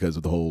win because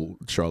of the whole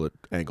Charlotte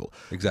angle.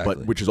 Exactly.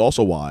 But which is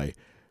also why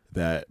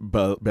that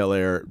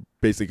Belair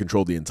basically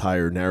controlled the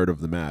entire narrative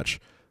of the match,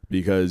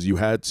 because you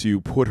had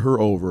to put her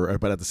over,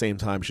 but at the same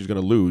time she's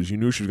going to lose. You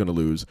knew she was going to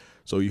lose,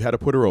 so you had to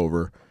put her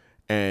over,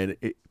 and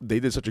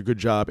they did such a good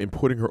job in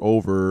putting her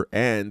over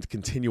and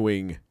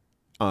continuing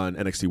on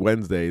NXT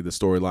Wednesday the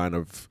storyline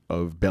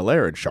of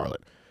Belair and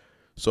Charlotte.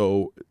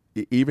 So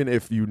even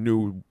if you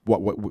knew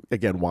what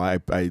again why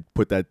I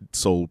put that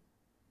so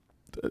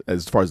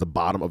as far as the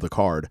bottom of the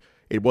card,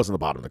 it wasn't the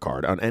bottom of the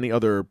card. On any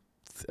other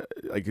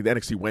like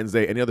NXT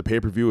Wednesday, any other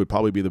pay-per-view would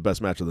probably be the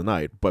best match of the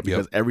night. But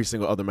because every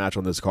single other match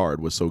on this card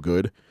was so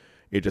good,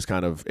 it just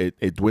kind of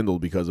it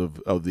dwindled because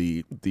of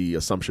the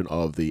assumption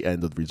of the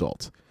end of the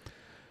results.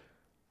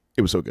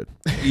 It was so good.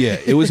 Yeah,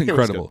 it was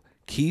incredible. It was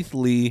Keith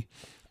Lee.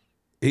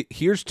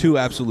 Here's 2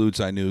 absolutes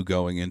I knew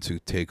going into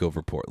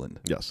TakeOver Portland.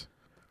 Yes.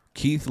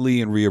 Keith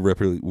Lee and Rhea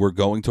Ripley were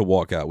going to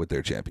walk out with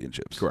their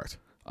championships. Correct.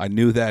 I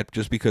knew that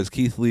just because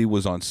Keith Lee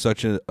was on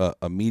such a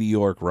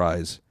meteoric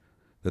rise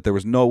that there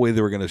was no way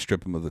they were going to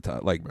strip him of the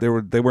title. Like, they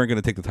weren't going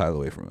to take the title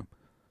away from him.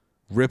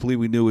 Ripley,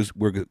 we knew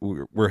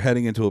we're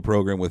heading into a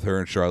program with her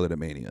and Charlotte at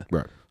Mania.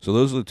 Right. So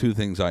those are the 2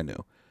 things I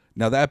knew.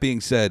 Now, that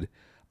being said,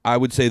 I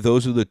would say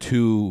those are the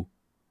 2.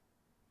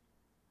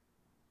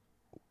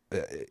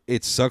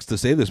 It sucks to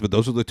say this, but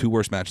those are the 2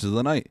 worst matches of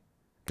the night.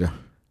 Yeah.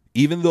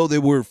 Even though they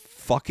were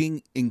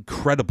fucking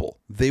incredible,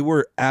 they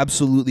were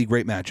absolutely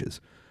great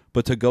matches.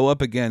 But to go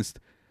up against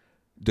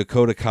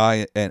Dakota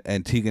Kai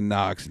and Tegan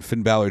Nox and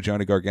Finn Balor,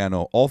 Johnny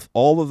Gargano,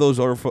 all of those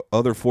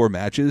other 4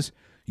 matches,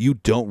 you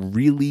don't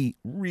really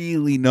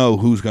know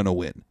who's going to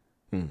win.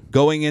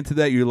 Going into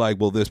that, you're like,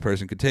 well, this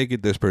person could take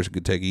it, this person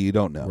could take it. You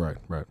don't know.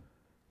 Right.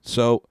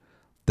 So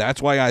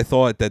that's why I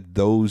thought that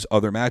those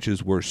other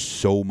matches were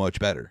so much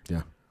better.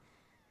 Yeah.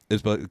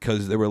 Is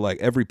because they were like,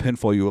 every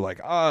pinfall, you were like,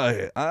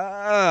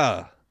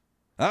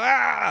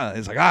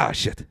 it's like,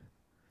 shit.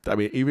 I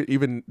mean,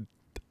 even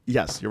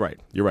yes, you're right.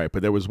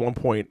 But there was one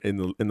point in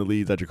the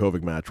Lee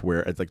Dijakovic match where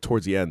it's like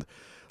towards the end,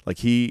 like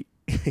he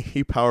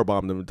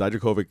powerbombed him.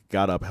 Dijakovic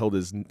got up, held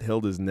his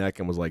neck,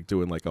 and was like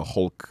doing like a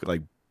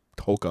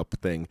Hulk up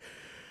thing,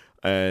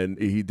 and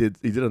he did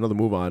another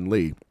move on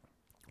Lee,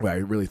 where I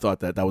really thought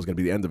that was going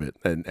to be the end of it,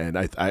 and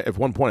I at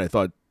one point I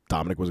thought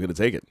Dominic was going to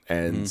take it,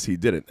 and he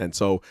didn't, and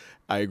so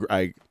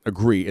I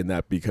agree in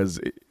that because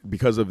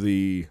of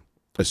the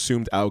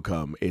assumed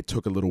outcome, it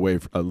took a little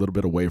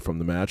bit away from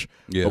the match.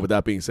 Yeah. But with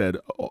that being said,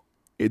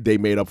 they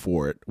made up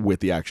for it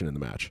with the action in the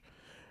match,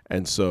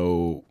 and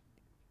so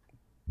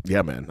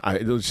yeah, man,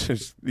 let's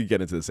just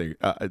get into this thing.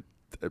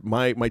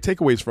 My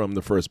takeaways from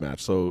the first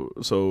match.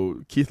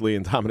 So Keith Lee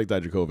and Dominic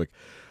Dijakovic,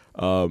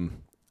 out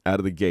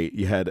of the gate,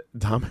 you had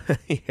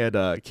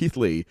Keith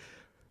Lee,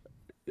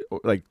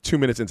 like 2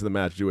 minutes into the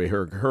match, do a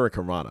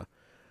Hurricane Rana.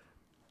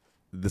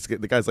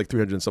 The guy's like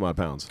 300 and some odd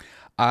pounds.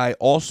 I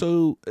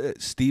also,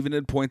 Steven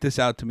had pointed this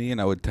out to me,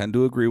 and I would tend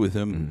to agree with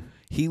him.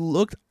 He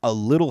looked a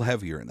little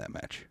heavier in that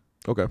match.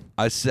 Okay.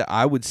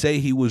 I would say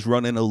he was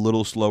running a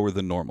little slower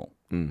than normal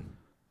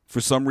For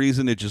some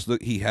reason, it just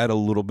looked, he had a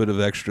little bit of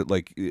extra,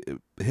 like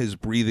his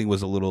breathing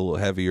was a little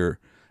heavier.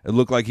 It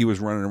looked like he was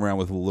running around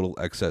with a little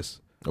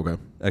excess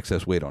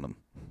weight on him.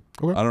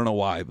 Okay. I don't know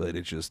why, but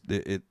it just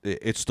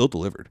it still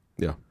delivered.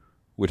 Yeah.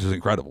 Which is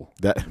incredible.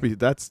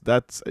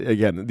 That's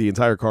again, the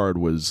entire card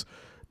was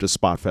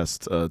just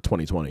Spotfest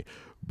 2020.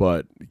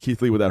 But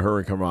Keith Lee with that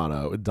Hurricane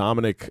Rana,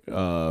 Dominic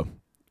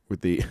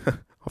with the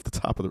off the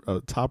top of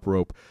the top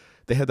rope.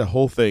 They had the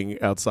whole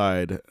thing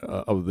outside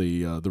of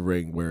the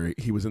ring where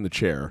he was in the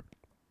chair.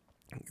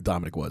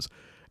 Dominic was,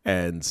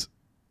 and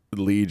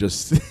Lee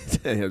just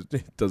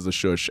does the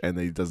shush and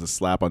then he does the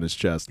slap on his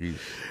chest,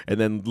 and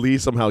then Lee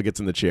somehow gets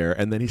in the chair,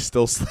 and then he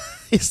still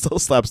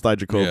slaps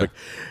Dijakovic,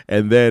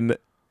 and then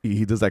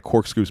he does that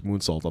corkscrew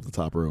moonsault off the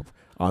top rope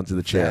onto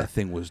the chair. That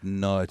thing was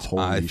nuts.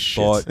 Holy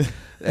shit. Thought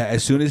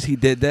as soon as he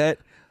did that,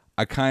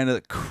 I kind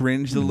of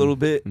cringed a little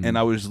bit, and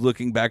I was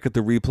looking back at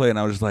the replay, and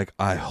I was like,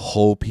 I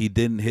hope he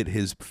didn't hit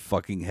his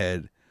fucking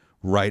head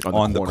right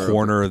on the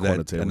corner of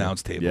that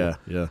announce table. Yeah,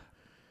 yeah.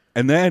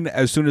 And then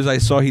as soon as I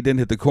saw he didn't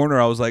hit the corner,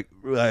 I was like,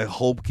 I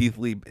hope Keith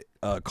Lee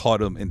caught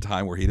him in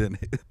time where he didn't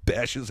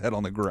bash his head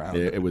on the ground.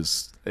 It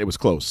was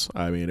close.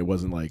 I mean, it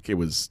wasn't like it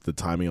was, the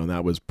timing on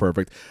that was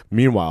perfect.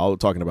 Meanwhile,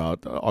 talking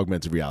about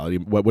augmented reality,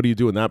 what do you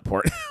do in that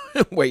part?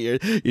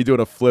 Wait, you're doing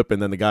a flip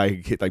and then the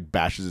guy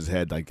bashes his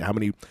head. Like how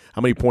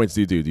many points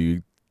do you do? Do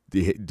you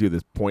do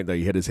the point that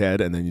you hit his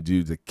head and then you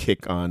do the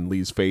kick on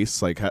Lee's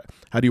face? Like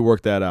how do you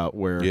work that out?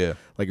 Where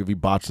like if he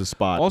botched the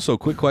spot. Also,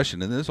 quick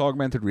question: in this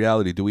augmented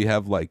reality, do we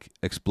have like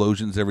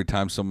explosions every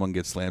time someone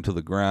gets slammed to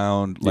the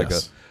ground, like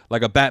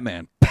a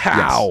Batman?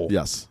 Pow!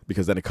 Yes,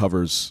 because then it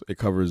covers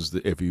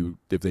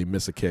if they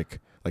miss a kick,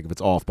 like if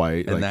it's off by,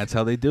 and that's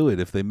how they do it.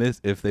 If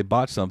they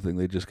botch something,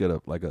 they just get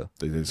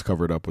they just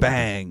cover it up with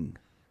bang.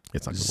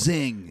 It's not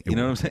zing. Work. You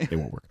know what I'm saying? It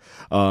won't work.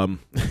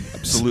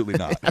 Absolutely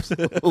not.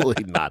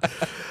 Absolutely not.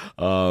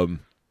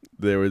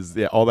 There was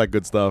all that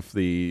good stuff.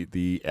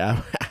 The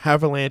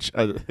avalanche.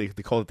 They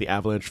call it the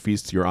avalanche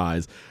feast to your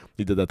eyes.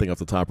 He did that thing off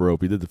the top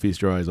rope. He did the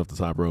feast your eyes off the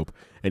top rope,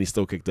 and he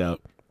still kicked out.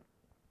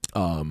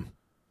 And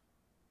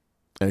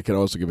I can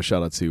also give a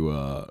shout out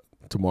to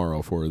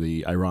Tomorrow for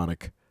the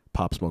ironic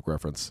Pop Smoke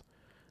reference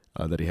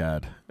that he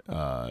had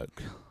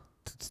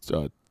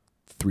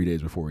 3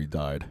 days before he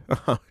died.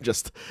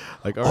 Just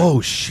like, all right.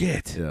 Oh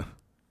shit! Yeah,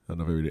 I don't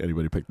know if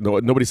anybody picked. No,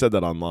 nobody said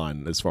that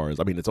online. As far as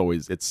it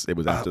was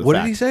after the what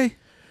fact. did he say?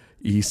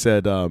 He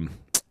said, I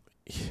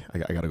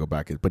got to go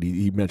back, but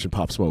he mentioned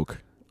Pop Smoke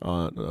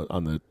on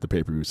the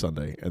pay-per-view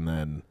Sunday, and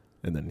then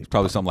he's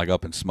probably something like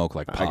Up in Smoke,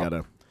 like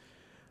Pop.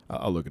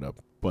 I'll look it up,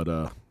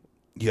 but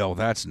yo,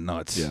 that's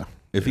nuts. Yeah,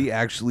 if he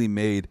actually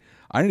made,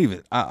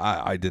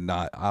 I did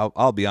not.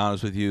 I'll be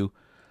honest with you.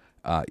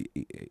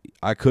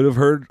 I could have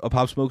heard a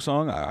Pop Smoke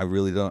song. I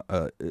really don't.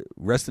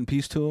 Rest in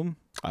peace to him.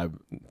 I've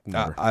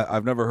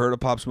never heard a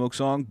Pop Smoke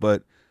song,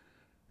 but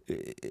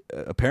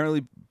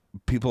apparently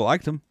people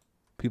liked him.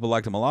 People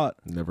liked him a lot.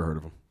 Never heard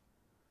of him.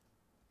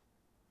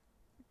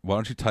 Why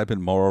don't you type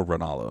in Mauro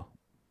Ranallo?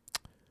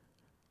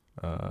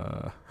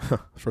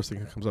 First thing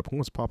that comes up. When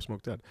was Pop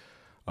Smoke dead?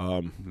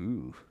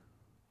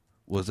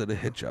 Was it a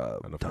hit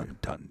job? Dun,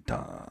 dun,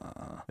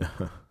 dun.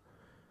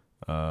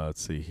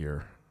 Let's see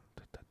here.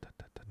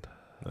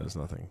 There's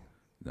nothing.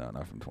 No,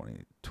 not from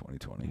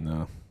 2020.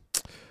 No.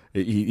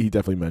 He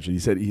definitely mentioned. He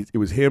said it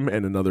was him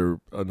and another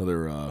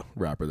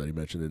rapper that he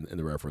mentioned in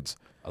the reference.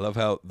 I love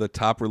how the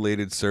top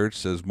related search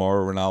says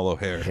Mauro Ranallo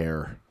hair.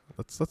 Hair.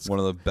 Let's one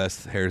of the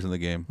best hairs in the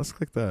game. Let's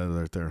click that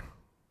right there.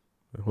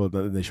 Well,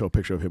 then they show a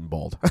picture of him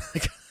bald.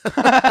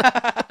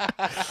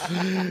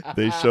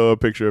 They show a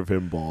picture of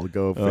him bald.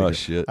 Go figure. Oh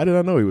shit! I did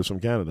not know he was from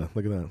Canada.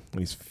 Look at that. And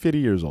he's 50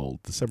 years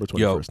old. December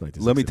 21st,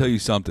 1960. Let me tell you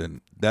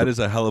something. That is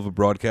a hell of a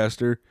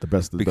broadcaster. The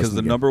best. Because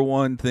the number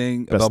one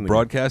thing about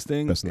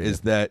broadcasting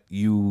is that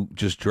you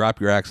just drop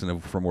your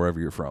accent from wherever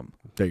you're from.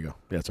 There you go.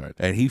 Yeah, that's right.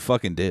 And he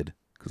fucking did.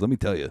 Because let me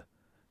tell you,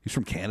 he's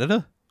from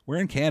Canada. We're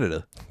in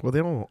Canada. Well, they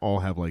don't all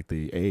have like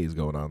the A's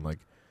going on. Like,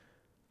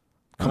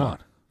 come on,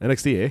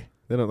 NXT, eh?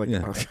 They don't like.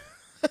 Yeah.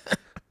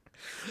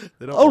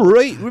 They don't all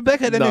right, we're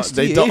back at NXT.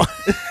 They don't.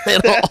 They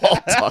don't all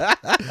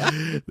talk.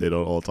 They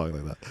don't all talk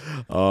like that.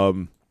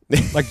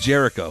 Like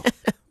Jericho.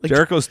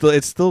 Jericho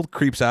still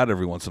creeps out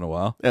every once in a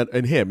while.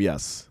 And him,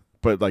 yes,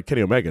 but like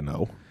Kenny Omega,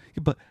 no.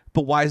 But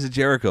why is it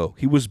Jericho?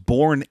 He was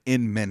born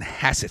in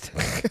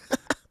Manhasset.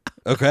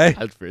 Okay,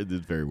 it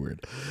is very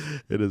weird.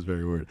 It is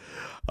very weird.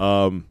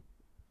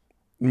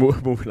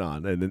 Moving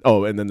on, and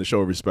then the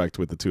show of respect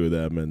with the two of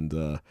them,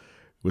 and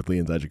with Lee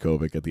and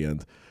Dijakovic at the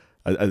end.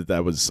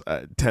 That was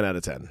 10 out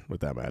of 10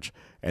 with that match.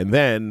 And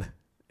then,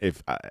 and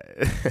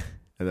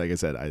like I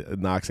said,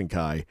 Knox and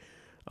Kai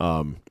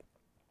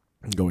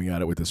going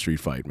at it with the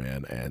street fight,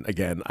 man. And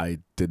again, I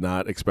did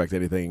not expect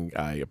anything.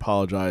 I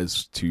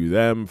apologize to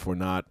them for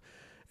not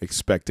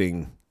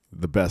expecting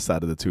the best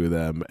out of the two of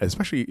them,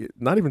 especially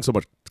not even so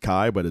much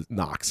Kai, but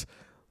Knox.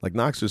 Like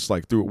Knox just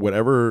like through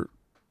whatever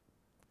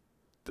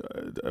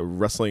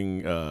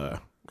wrestling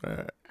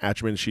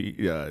acumen she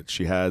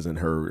has and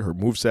her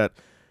moveset.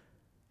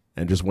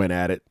 and just went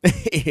at it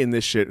in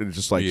this shit. And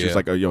just like,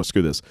 oh, yo,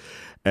 screw this.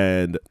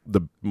 And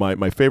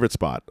my favorite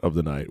spot of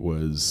the night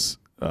was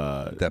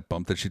that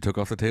bump that she took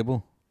off the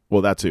table.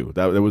 Well, that too.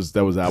 That was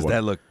that one.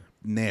 That looked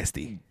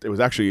nasty. It was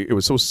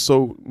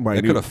so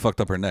minute. It could have fucked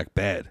up her neck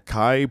bad.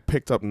 Kai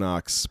picked up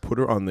Nox, put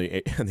her on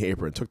the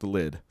apron, took the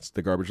lid,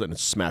 the garbage lid, and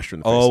smashed her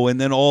in the face. Oh, and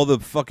then all the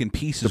fucking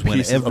pieces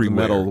went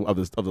everywhere. Of the metal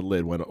of the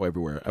lid went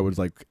everywhere. I was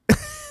like,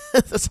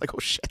 that's like, oh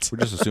shit. We're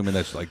just assuming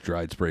that's like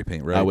dried spray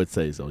paint, right? I would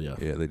say so. Yeah.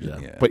 Yeah.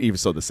 Yeah. But even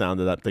so, the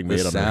sound of that thing made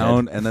the on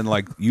sound, her head. and then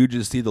like you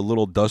just see the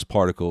little dust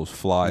particles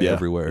fly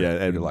everywhere. Yeah,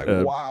 and you're like,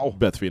 wow.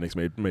 Beth Phoenix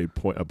made a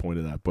point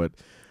of that, but.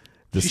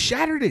 She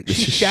shattered it.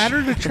 She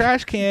shattered a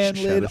trash can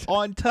lid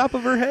on top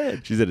of her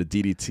head. She did a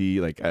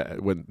DDT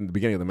when in the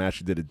beginning of the match.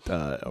 She did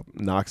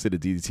Nox did a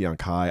DDT on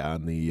Kai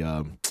on the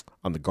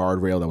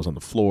guardrail that was on the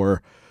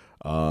floor.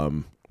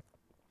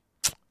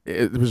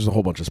 It was just a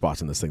whole bunch of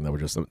spots in this thing that were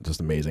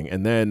just amazing.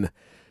 And then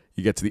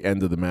you get to the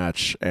end of the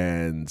match,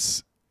 and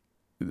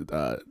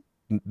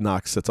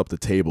Nox sets up the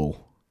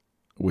table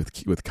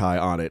with Kai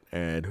on it,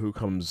 and who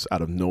comes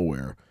out of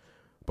nowhere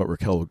but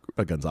Raquel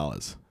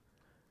Gonzalez.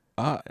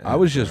 I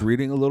was just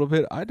reading a little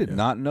bit. I did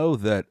not know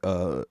that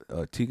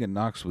Tegan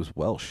Nox was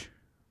Welsh.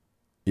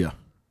 Yeah.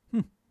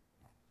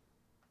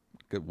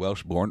 Good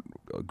Welsh born,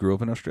 grew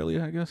up in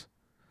Australia, I guess.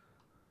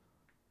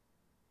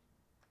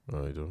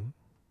 I don't.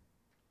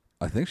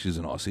 I think she's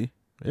an Aussie.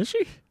 Is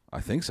she? I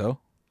think so.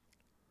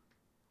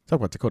 Talk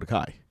about Dakota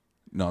Kai.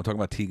 No, I'm talking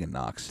about Tegan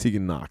Nox.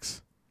 Tegan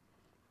Nox.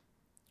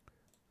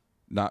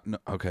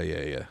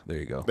 Okay, yeah. There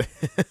you go.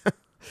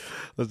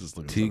 Let's just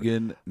look at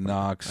Tegan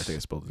Nox. I think I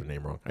spelled her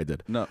name wrong. I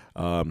did. No.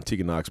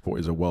 Tegan Nox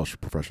is a Welsh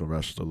professional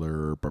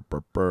wrestler.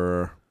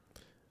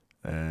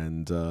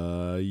 And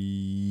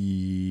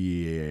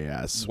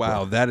yes.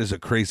 Wow, that is a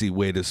crazy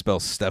way to spell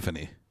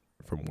Stephanie.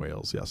 From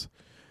Wales, yes.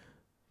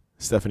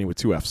 Stephanie with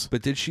 2 Fs.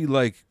 But did she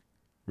like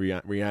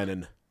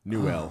Rhiannon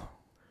Newell?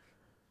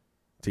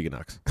 Tegan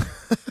Nox. I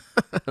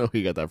don't know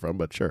where you got that from,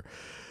 but sure.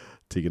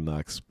 Tegan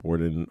Nox,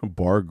 born in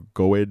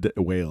Bargoed,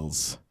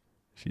 Wales.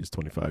 She's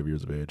 25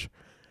 years of age.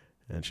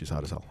 And she's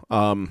hot as hell.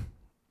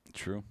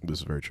 True. This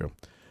is very true.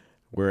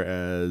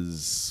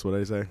 Whereas, what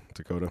did I say?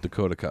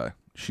 Dakota Kai.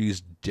 She's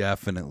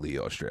definitely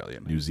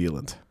Australian. New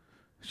Zealand.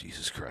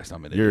 Jesus Christ,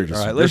 I'm an You're idiot. just,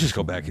 all right, let's just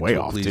go back way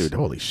into off, it, please. dude.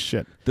 Holy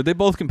shit. Did they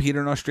both compete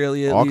in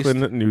Australia at Auckland,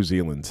 least? New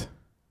Zealand.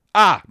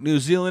 New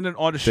Zealand and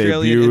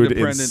Australia Debuted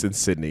independent. in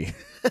Sydney.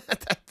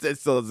 That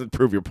still doesn't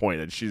prove your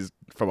point that she's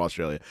from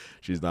Australia.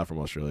 She's not from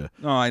Australia.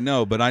 No, I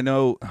know, but I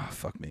know. Oh,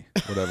 fuck me.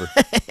 Whatever.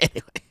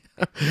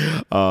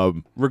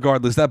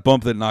 Regardless, that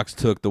bump that Nox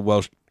took, the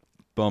Welsh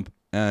bump,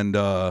 and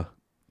that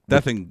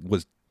thing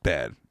was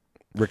bad.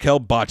 Raquel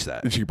botched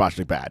that. She botched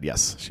it bad,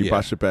 yes. She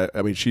botched it bad.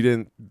 I mean, she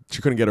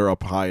couldn't get her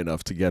up high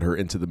enough to get her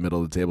into the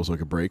middle of the table so it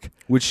could break.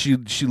 Which she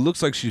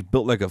looks like she's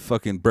built like a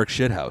fucking brick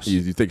shit house.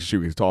 You think she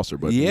could toss her,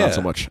 but not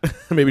so much.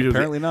 Maybe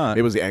apparently not. Maybe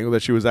it was the angle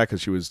that she was at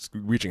because she was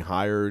reaching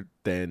higher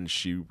than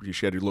she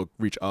had to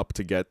reach up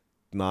to get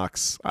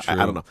Nox. I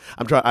don't know.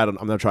 I'm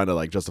not trying to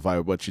like justify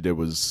what she did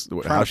was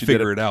how she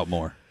figure it out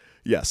more.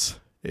 Yes,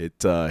 it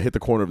hit the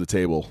corner of the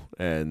table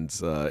and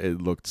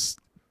it looked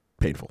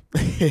painful.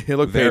 It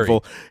looked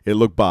painful. It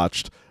looked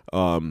botched.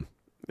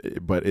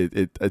 But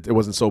it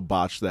wasn't so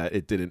botched that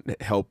it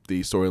didn't help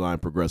the storyline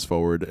progress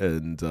forward.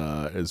 And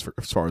as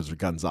far as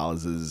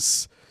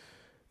Gonzalez's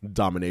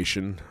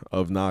domination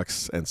of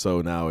Nox, and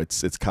so now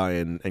it's Kai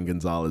and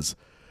Gonzalez,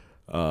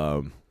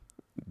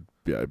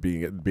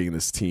 being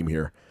this team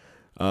here.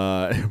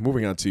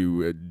 Moving on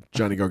to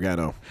Johnny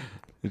Gargano.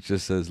 It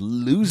just says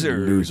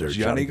loser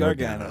Johnny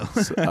Gargano.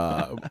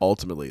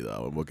 Ultimately,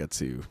 though, and we'll get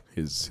to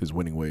his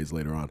winning ways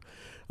later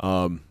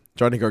on.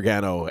 Johnny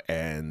Gargano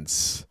and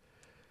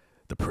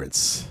the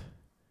Prince.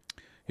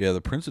 Yeah,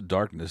 the Prince of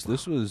Darkness.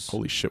 This was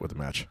holy shit with the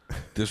match.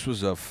 This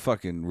was a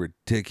fucking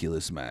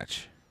ridiculous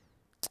match.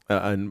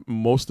 And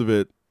most of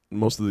the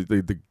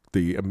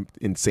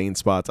insane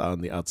spots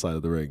on the outside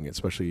of the ring,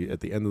 especially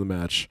at the end of the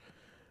match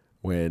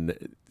when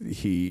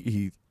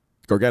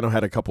Gargano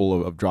had a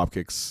couple of drop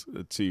kicks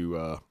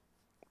to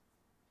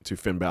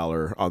Finn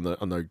Balor on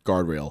the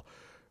guardrail,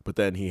 but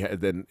then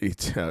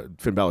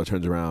Finn Balor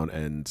turns around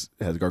and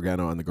has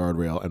Gargano on the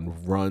guardrail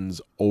and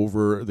runs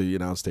over the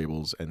announce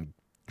tables and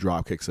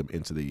drop kicks him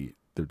into the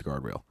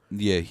guardrail.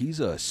 Yeah, he's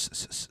a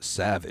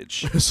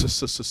savage.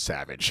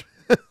 Savage.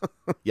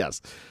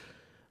 Yes.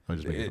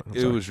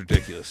 It was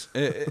ridiculous.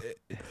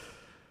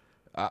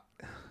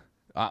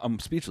 I'm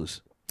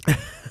speechless.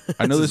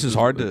 I know this is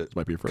hard to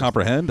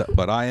comprehend,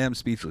 but I am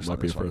speechless. Might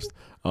be a first.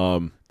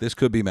 This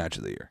could be match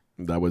of the year.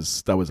 That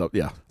was up.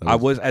 Yeah, I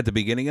was at the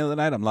beginning of the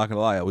night. I'm not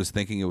gonna lie. I was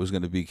thinking it was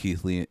going to be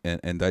Keith Lee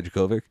and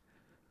Dijakovic,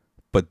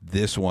 but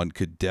this one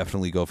could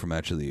definitely go for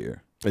match of the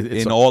year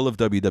in all of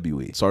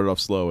WWE. It started off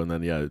slow and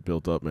then it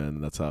built up,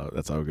 man. That's how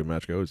a good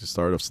match goes. You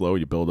start off slow,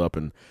 you build up,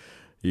 and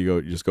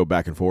you just go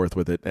back and forth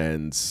with it.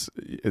 And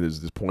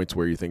there's points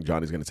where you think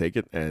Johnny's going to take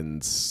it,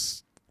 and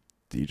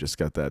he just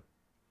got that.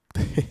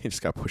 He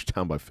just got pushed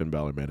down by Finn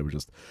Balor, man.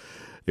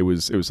 It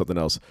was something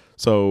else.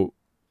 So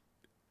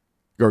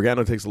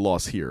Gargano takes the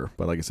loss here,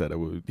 but like I said,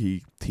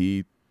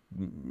 he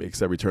makes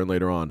that return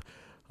later on.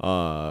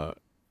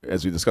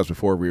 As we discussed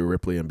before, Rhea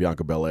Ripley and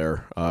Bianca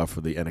Belair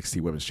for the NXT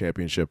Women's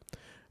Championship.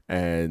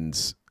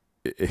 And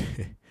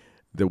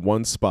the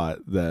one spot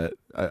that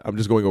I'm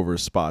just going over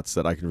spots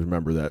that I can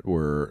remember that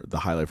were the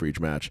highlight for each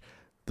match.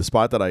 The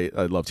spot that I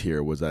loved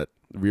here was that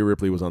Rhea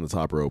Ripley was on the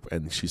top rope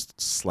and she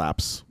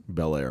slaps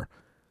Belair.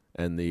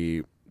 And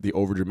the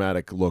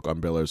overdramatic look on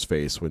Belair's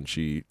face when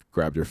she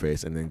grabbed her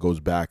face and then goes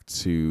back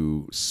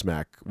to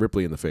smack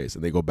Ripley in the face.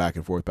 And they go back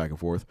and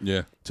forth.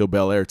 Yeah. Till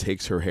Belair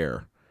takes her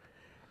hair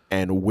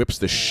and whips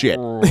the shit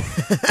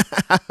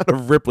out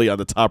of Ripley on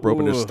the top rope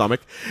in her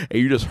stomach.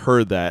 And you just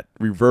heard that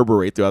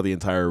reverberate throughout the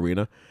entire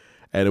arena.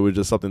 And it was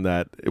just something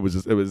that it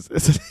was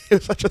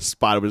such a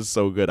spot. It was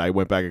so good. I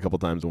went back a couple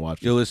times and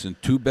watched it. Yo, listen,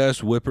 two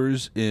best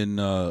whippers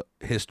in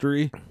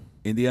history.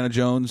 Indiana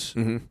Jones,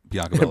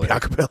 Bianca Belair.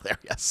 Bianca Belair,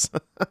 yes.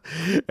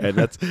 and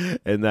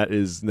that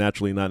is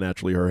naturally not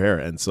naturally her hair.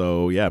 And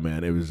so, yeah,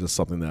 man, it was just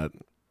something that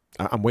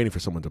I'm waiting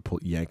for someone to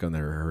yank on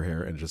her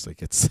hair and just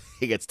like it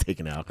gets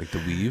taken out. Like the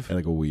weave?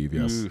 Like a weave,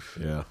 yes. Oof.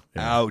 Yeah.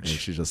 Ouch. And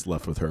she's just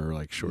left with her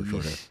like short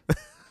hair.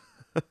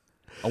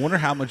 I wonder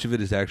how much of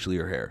it is actually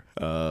her hair.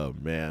 Oh,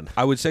 man.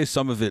 I would say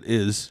some of it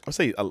is. I'll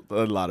say a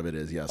lot of it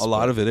is, yes. A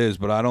lot of it is,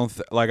 but I don't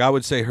I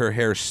would say her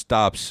hair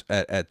stops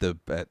at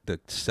the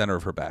center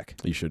of her back.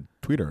 You should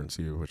tweet her and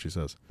see what she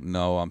says.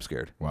 No, I'm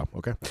scared. Wow.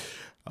 Okay.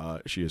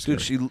 She is. Dude,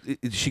 scary.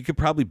 she could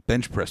probably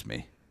bench press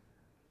me.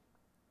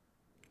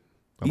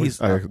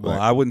 I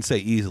I wouldn't say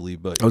easily,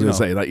 but was going to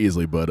say not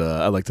easily, but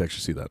I'd like to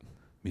actually see that.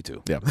 Me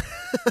too. Yeah.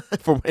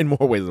 In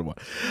more ways than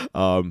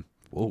one.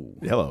 Whoa.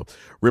 Hello,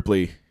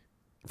 Ripley.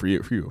 For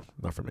you,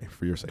 not for me.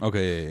 For your sake.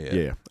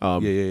 Okay. Yeah.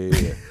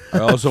 Yeah.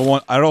 I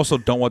also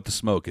don't want the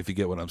smoke. If you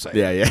get what I'm saying.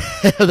 Yeah.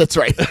 That's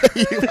right.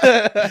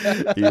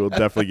 He will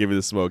definitely give me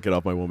the smoke. Get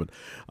off my woman.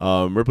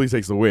 Ripley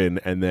takes the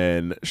win, and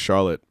then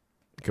Charlotte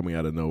coming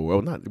out of nowhere.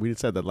 Well, we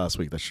said that last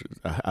week. That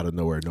out of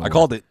nowhere. I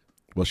called it.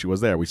 Well, she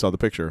was there. We saw the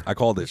picture. I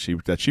called it.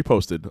 That she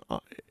posted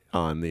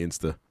on the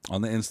Insta.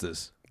 On the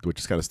Instas. Which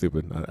is kind of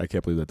stupid. I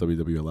can't believe that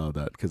WWE allowed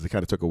that because it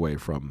kind of took away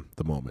from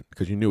the moment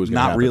because you knew it was going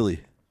to happen. Not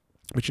really.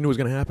 But you knew it was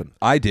going to happen.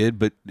 I did,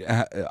 but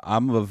I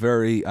have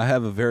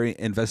a very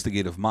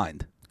investigative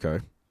mind.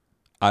 Okay.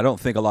 I don't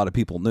think a lot of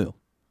people knew.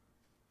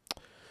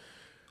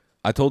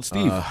 I told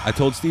Steve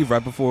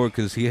right before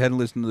because he hadn't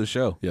listened to the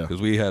show. Yeah. Because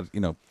we had,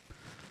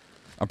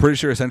 I'm pretty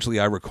sure essentially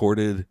I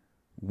recorded,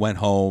 went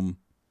home,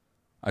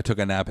 I took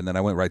a nap, and then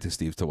I went right to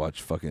Steve to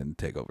watch fucking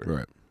TakeOver.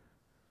 Right.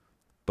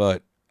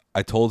 But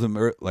I told him,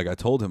 I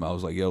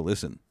was like, yo,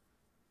 listen,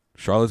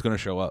 Charlotte's going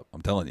to show up.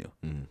 I'm telling you.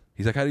 Mm.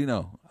 He's like, how do you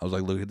know? I was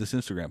like, look at this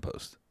Instagram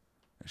post.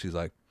 And she's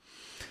like,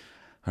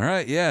 all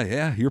right,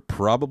 yeah, you're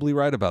probably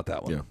right about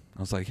that one. Yeah. I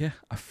was like, yeah,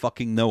 I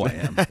fucking know I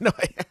am.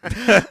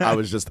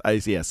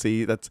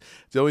 See, that's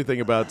the only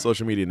thing about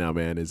social media now,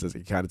 man, is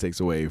it kind of takes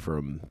away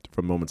from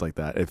moments like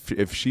that.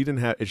 If she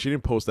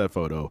didn't post that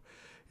photo,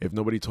 if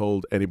nobody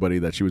told anybody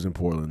that she was in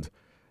Portland,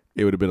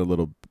 it would have been a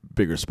little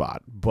bigger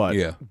spot. But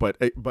yeah. but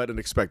an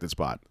expected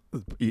spot.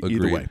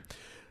 Either way.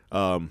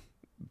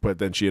 But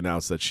then she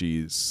announced that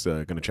she's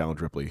going to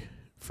challenge Ripley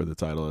for the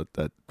title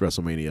at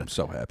WrestleMania. I'm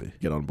so happy.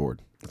 Get on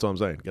board. That's all I'm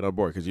saying. Get on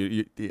board because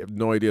you have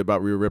no idea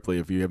about Rhea Ripley.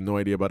 If you have no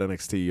idea about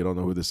NXT, you don't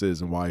know who this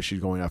is and why she's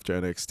going after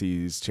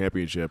NXT's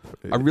championship.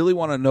 I really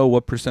want to know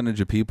what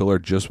percentage of people are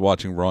just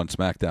watching Raw and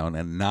SmackDown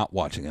and not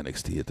watching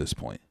NXT at this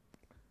point.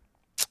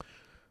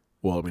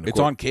 Well, I mean, it's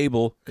on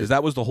cable because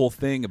that was the whole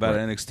thing about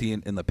Right.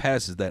 NXT in the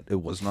past is that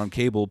it wasn't on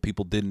cable.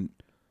 People didn't,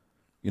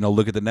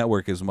 look at the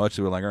network as much.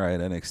 They were like, all right,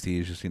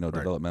 NXT is just,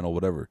 developmental,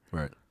 whatever.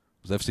 Right.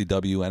 It was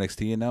FCW,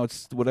 NXT, and now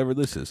it's whatever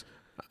this is.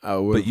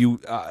 But you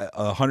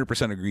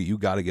 100% agree. You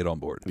got to get on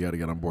board. You got to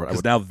get on board.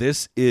 Because now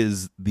this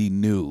is the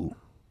new.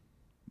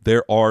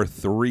 There are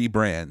 3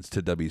 brands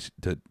to WCW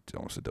to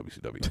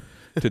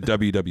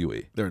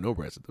WWE. There are no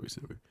brands at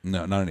WCW.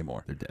 No, not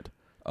anymore. They're dead.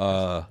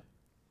 But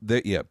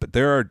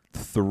there are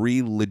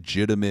 3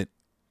 legitimate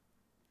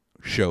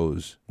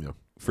shows Yeah.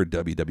 for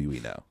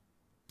WWE now.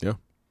 Yeah.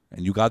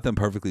 And you got them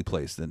perfectly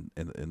placed in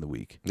the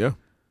week. Yeah.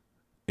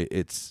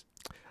 It's.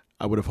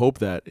 I would have hoped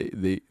that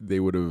they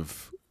would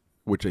have,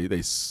 which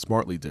they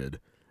smartly did,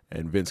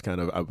 and Vince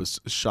I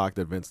was shocked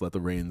that Vince let the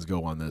reins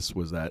go on this,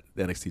 was that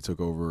NXT took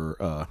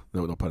over,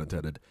 no pun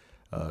intended,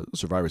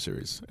 Survivor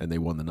Series, and they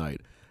won the night.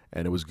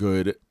 And it was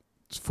good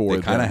for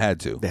They kind of had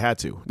to. They had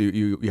to.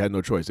 You had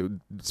no choice.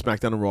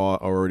 SmackDown and Raw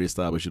are already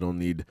established. You don't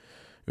need,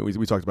 we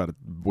talked about it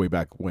way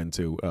back when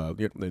too,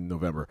 in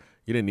November.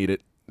 You didn't need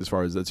it as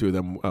far as the two of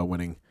them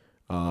winning.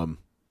 You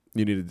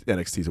needed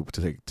NXT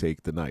to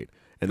take the night.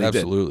 And they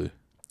Absolutely. did.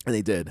 And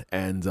they did.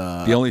 And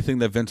the only thing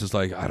that Vince is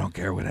like, I don't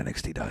care what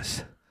NXT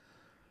does.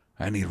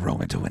 I need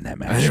Roman to win that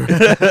match.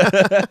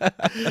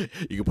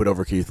 You can put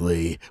over Keith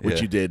Lee, which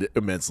Yeah. you did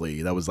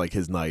immensely. That was like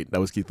his night. That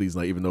was Keith Lee's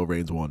night, even though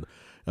Reigns won.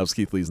 That was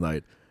Keith Lee's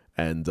night.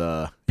 And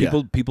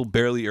People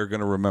barely are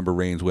going to remember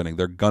Reigns winning.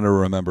 They're going to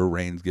remember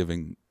Reigns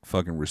giving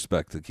fucking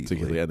respect to Keith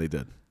Lee. and they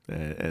did.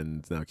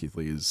 And now Keith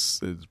Lee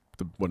is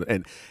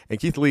and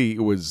Keith Lee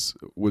was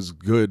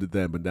good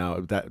then, but now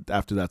that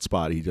after that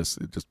spot, it just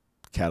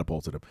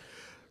catapulted him.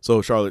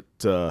 So Charlotte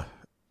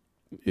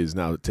is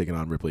now taking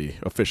on Ripley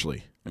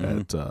officially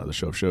at the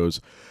show of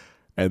shows,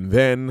 and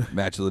then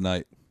Match of the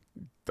night.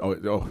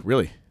 Oh,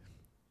 really?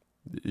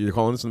 You're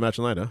calling this the match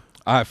of the night, huh?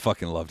 I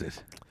fucking loved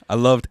it. I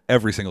loved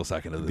every single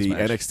second of this The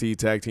match. NXT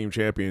Tag Team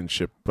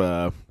Championship,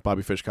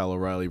 Bobby Fish, Kyle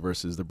O'Reilly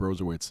versus the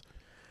Broserweights,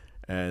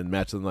 and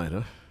match of the night,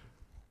 huh?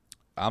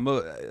 I'm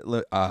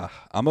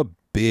a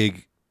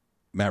big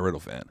Matt Riddle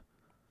fan,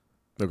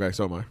 Okay,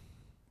 so am I.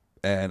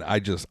 and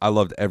I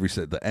loved every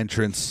set. The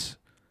entrance,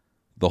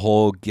 the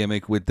whole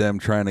gimmick with them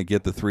trying to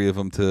get the three of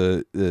them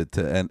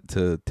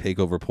to take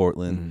over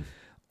Portland.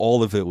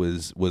 All of it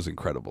was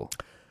incredible.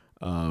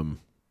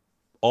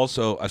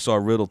 Also, I saw a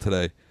riddle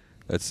today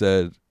that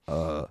said,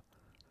 I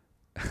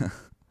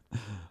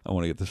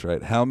want to get this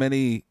right. How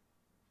many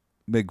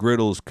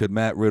McGriddles could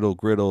Matt Riddle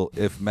griddle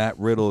if Matt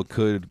Riddle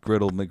could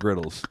griddle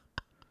McGriddles?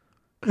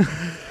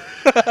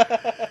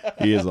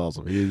 He is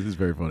awesome. He is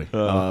very funny.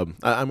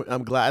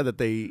 I'm glad that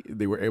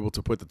they were able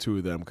to put the two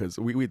of them, because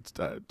we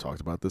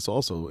talked about this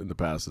also in the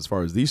past as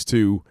far as these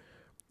two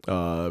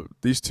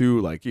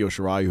like Io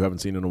Shirai, who haven't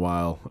seen in a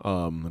while,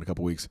 in a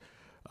couple weeks.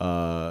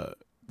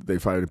 They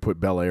finally put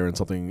Belair in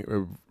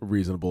something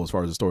reasonable as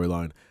far as the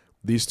storyline.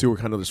 These two were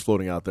kind of just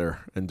floating out there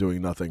and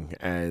doing nothing,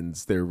 and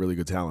they're really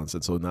good talents.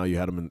 And so now you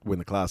had them win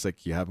the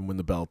Classic, you have them win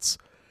the belts.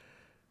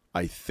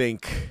 I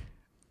think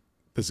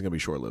this is going to be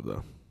short-lived,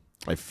 though.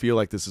 I feel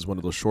like this is one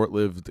of those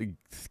short-lived,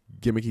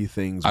 gimmicky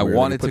things. I where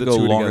want they it put to the go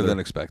two longer together. than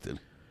expected.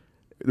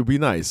 It would be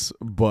nice,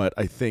 but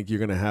I think you're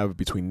going to have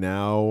between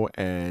now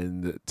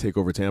and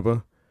TakeOver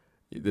Tampa,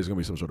 there's going to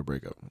be some sort of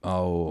breakup.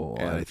 Oh,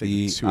 And I think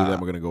the two of them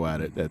are going to go at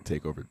it at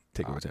TakeOver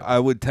Tampa. I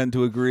would tend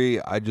to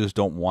agree. I just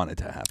don't want it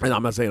to happen. And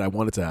I'm not saying I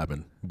want it to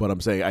happen, but I'm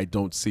saying I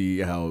don't see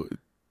how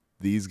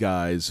these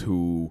guys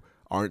who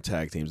aren't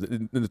tag teams,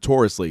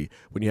 notoriously,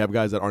 when you have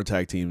guys that aren't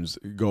tag teams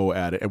go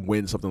at it and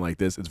win something like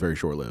this, it's very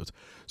short-lived.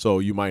 So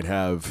you might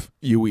have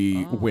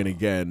Yui win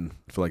again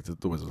for like the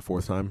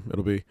fourth time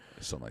it'll be?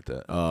 Something like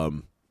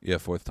that. Yeah,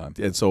 fourth time.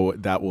 And so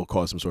that will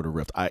cause some sort of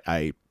rift.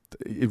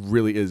 It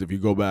really is. If you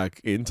go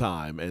back in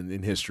time and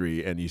in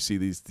history, and you see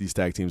these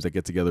tag teams that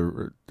get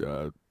together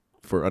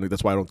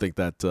that's why I don't think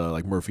that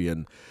like Murphy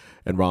and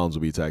Rollins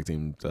will be tag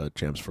team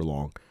champs for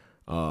long.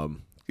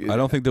 I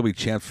don't think they'll be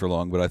champs for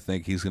long, but I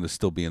think he's going to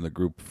still be in the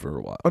group for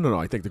a while. Oh no,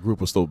 I think the group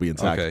will still be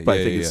intact, Okay, but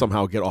yeah, I think yeah, it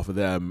somehow get off of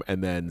them,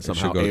 and then It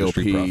somehow should go to AOP.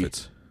 Street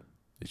Profits.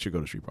 It should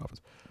go to Street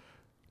Profits.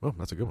 Oh,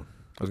 that's a good one.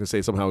 I was gonna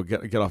say somehow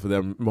get off of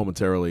them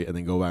momentarily, and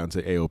then go out and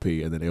say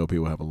AOP, and then AOP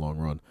will have a long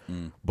run.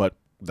 But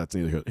that's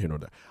neither here nor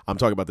there. I'm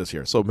talking about this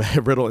here. So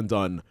Riddle and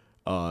Dunn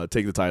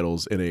take the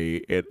titles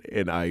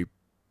and I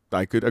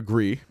could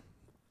agree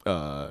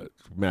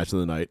match of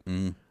the night.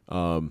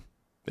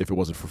 If it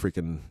wasn't for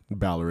freaking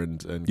Balor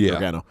and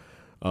Gargano.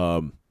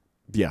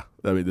 Yeah,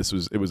 I mean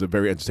it was a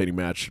very entertaining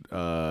match.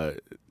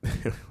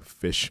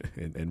 Fish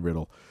and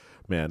Riddle,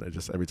 man,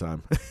 just every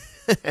time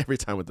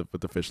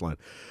with the Fish line.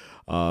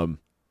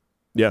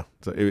 Yeah,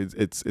 so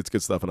it's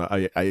good stuff, and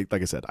I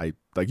like I said,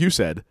 like you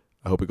said,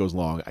 I hope it goes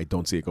long. I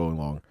don't see it going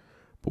long,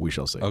 but we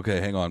shall see.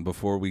 Okay, hang on.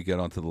 Before we get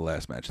on to the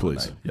last match of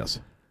Please, the night, yes.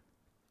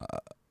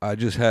 I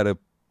just had a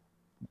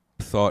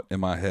thought in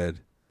my head.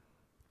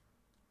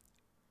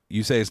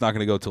 You say it's not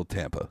going to go till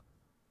Tampa.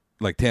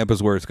 Like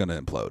Tampa's where it's going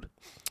to implode.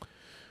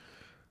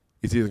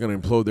 It's either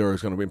going to implode there or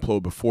it's going to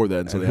implode before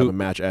then, so And they have a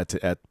match at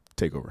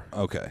TakeOver.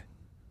 Okay.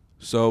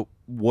 So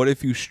what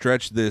if you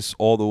stretch this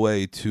all the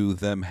way to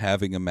them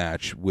having a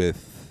match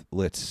with,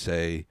 let's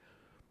say,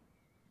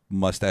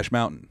 Mustache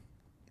Mountain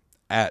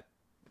at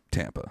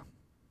Tampa?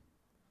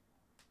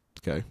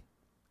 Okay.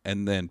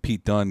 And then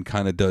Pete Dunne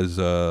kind of does,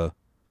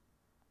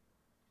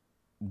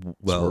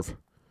 Swerve.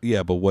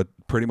 yeah, but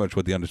pretty much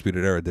what the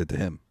Undisputed Era did to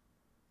him.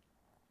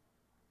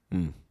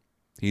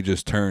 He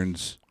just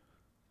turns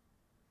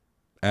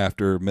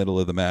after middle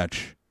of the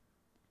match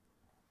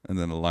and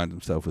then aligns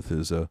himself with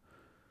his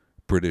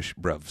British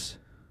brevs.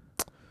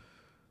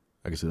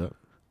 I can see that.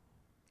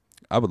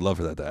 I would love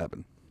for that to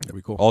happen. That'd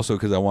be cool. Also,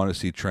 because I want to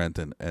see Trent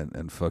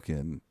and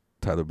fucking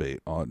Tyler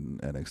Bate on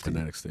NXT. And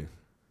NXT.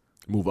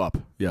 Move up.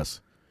 Yes.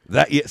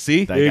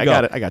 See? I There you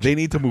got go. it. I got you. They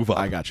need to move up.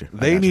 I got you.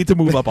 They need to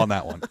move up on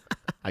that one.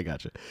 I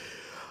got you.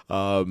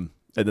 And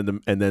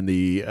then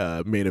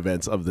the main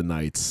events of the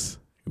nights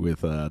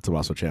with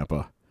Tommaso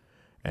Ciampa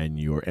and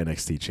your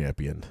NXT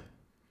champion.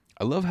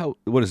 I love how,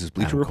 what is this,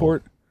 Bleacher Adam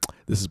Report? Cole.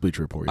 This is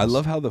Bleacher Report. I Yes.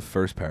 love how the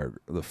first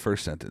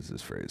sentence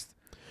is phrased.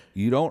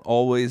 You don't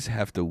always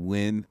have to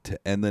win to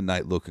end the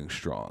night looking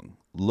strong.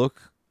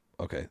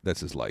 Okay, that's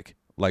his like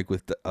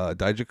with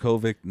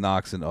Dijakovic,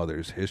 Knox, and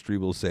others. History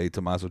will say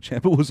Tommaso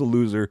Ciampa was a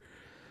loser,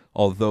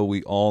 although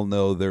we all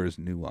know there is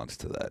nuance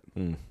to that.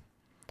 It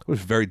was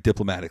very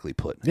diplomatically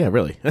put. Yeah,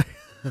 really.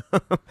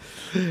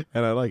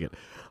 And I like it.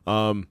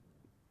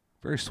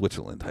 Very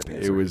Switzerland type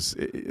answer. It was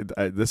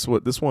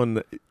this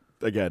one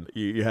again.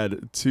 You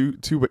had two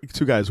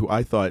guys who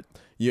I thought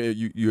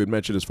you had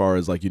mentioned as far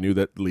as like you knew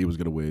that Lee was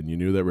going to win, you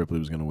knew that Ripley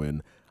was going to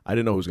win. I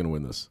didn't know who was going to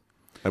win this.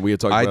 And we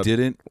had talked I about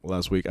didn't.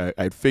 last week.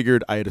 I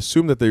figured, I had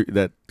assumed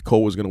that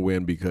Cole was going to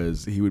win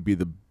because he would be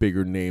the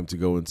bigger name to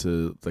go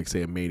into, like,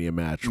 say, a Mania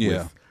match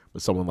with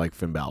someone like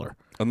Finn Balor.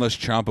 Unless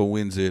Ciampa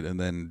wins it and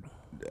then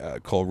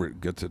Cole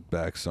gets it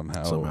back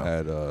somehow.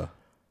 At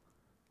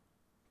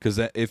because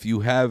if you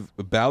have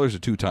Balor's a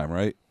 2-time,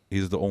 right?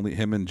 He's the only,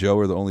 him and Joe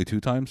are the only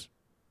 2 times.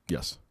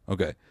 Yes.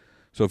 Okay,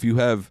 so if you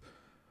had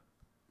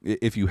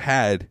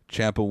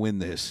Ciampa win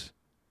this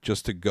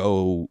just to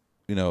go,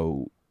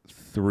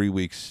 3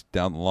 weeks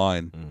down the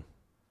line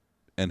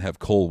and have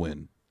Cole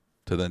win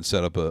to then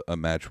set up a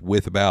match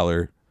with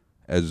Balor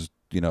as,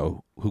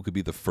 who could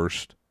be the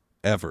first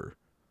ever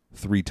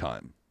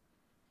 3-time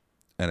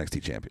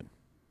NXT champion.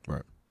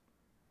 Right.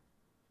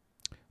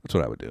 That's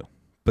what I would do.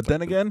 But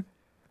then again,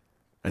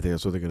 I think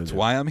that's what they're going to do. that's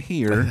why I'm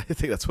here. I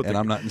think that's what and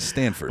I'm not in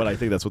Stanford. But I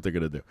think that's what they're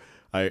going to do.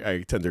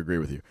 I tend to agree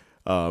with you.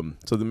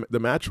 So the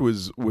match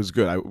was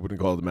good. I wouldn't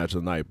call it the match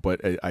of the night, but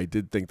I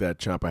did think that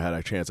Ciampa had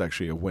a chance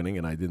actually of winning,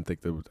 and I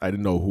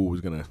didn't know who was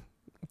going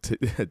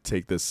to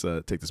take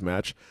this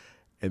match,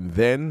 and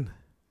then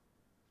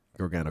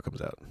Gargano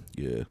comes out.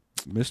 Yeah,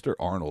 Mr.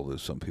 Arnold,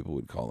 as some people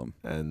would call him,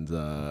 and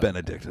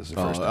Benedict is the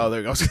first. Oh,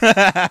 there you go.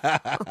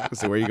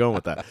 So where are you going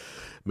with that?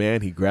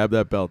 Man, he grabbed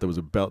that belt. There was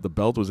a belt. The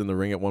belt was in the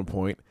ring at one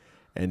point,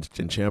 and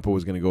Ciampa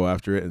was going to go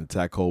after it and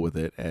attack Cole with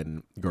it,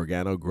 and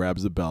Gargano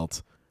grabs the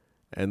belt.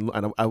 And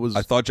I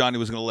thought Johnny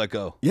was going to let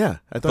go. Yeah,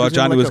 I thought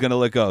Johnny was going to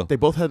let go. They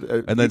both had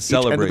and then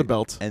celebrate end of the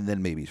belt, and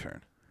then maybe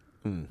turn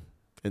in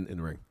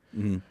the ring.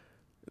 Mm-hmm.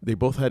 They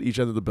both had each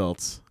end of the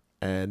belts,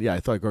 and I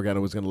thought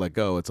Gargano was going to let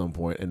go at some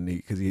point, and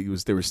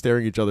they were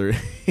staring each other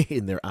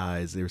in their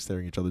eyes. They were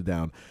staring each other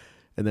down,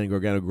 and then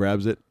Gargano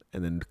grabs it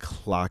and then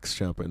clocks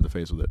Ciampa in the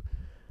face with it,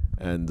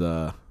 and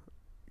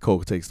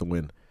Cole takes the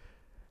win.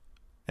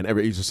 And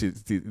you just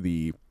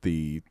see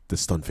the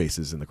stunned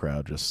faces in the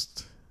crowd.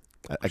 Just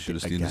I should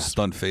have seen the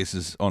stunned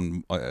faces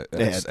on at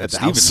the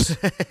Stevens.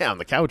 house on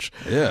the couch.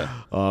 Yeah,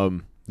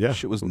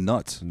 shit was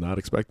nuts. Not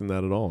expecting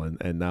that at all,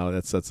 and now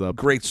that sets up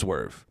great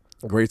swerve.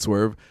 Great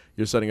swerve.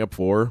 You're setting up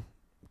for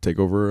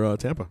TakeOver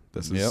Tampa.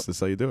 This is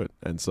how you do it.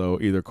 And so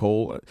either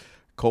Cole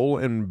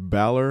and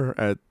Balor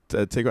at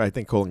TakeOver. I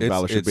think Cole and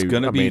Balor should be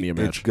a Mania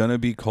match. It's gonna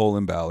be Cole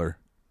and Balor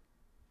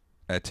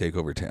at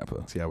TakeOver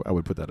Tampa. See, I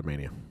would put that at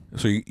Mania.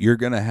 So you're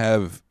gonna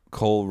have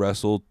Cole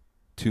wrestle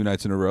 2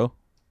 nights in a row, or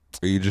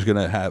are you just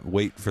gonna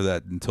wait for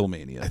that until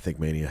Mania? I think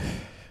Mania.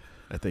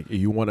 I think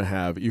you want to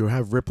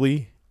have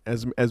Ripley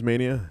as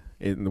Mania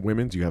in the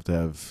women's. You have to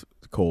have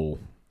Cole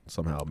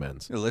somehow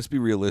men's. Let's be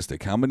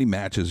realistic. How many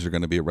matches are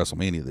going to be at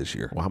WrestleMania this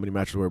year? Well, how many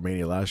matches were at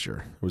Mania last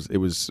year? It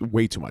was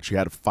way too much. You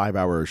had a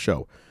 5-hour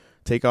show.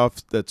 Take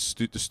off that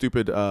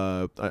stupid. I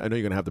know you're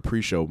going to have the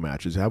pre-show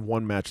matches. Have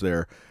one match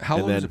there. How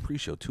long is the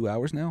pre-show? 2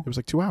 hours now? It was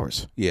like 2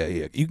 hours. Yeah.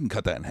 You can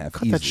cut that in half.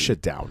 Cut easily. that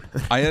shit down.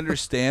 I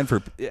understand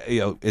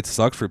it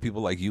sucks for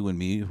people like you and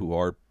me who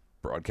are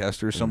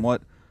broadcasters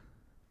somewhat.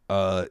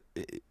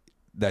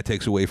 That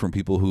takes away from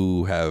people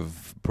who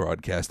have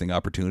broadcasting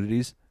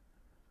opportunities.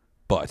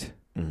 But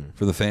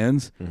for the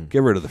fans,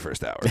 get rid of the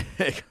first hour.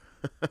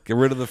 Get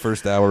rid of the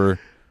first hour.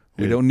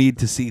 We don't need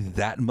to see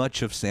that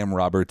much of Sam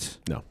Roberts.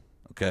 No.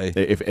 Okay.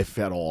 If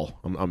at all,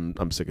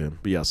 I'm sick of him.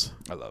 But yes,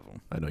 I love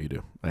him. I know you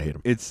do. I hate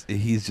him.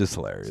 He's just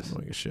hilarious. It's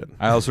annoying as shit.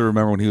 I also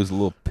remember when he was a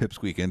little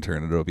pipsqueak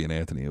intern at Opie and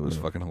Anthony. It was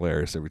fucking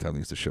hilarious every time they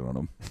used to shit on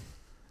him.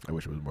 I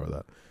wish it was more of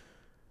that.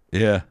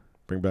 Yeah.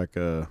 Bring back.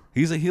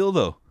 He's a heel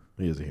though.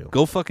 He is a heel.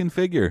 Go fucking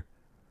figure.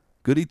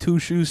 Goody Two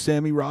Shoes,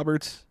 Sammy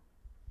Roberts.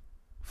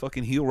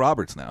 Fucking heel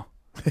Roberts now.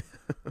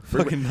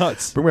 Fucking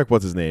nuts. Bring back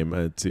what's his name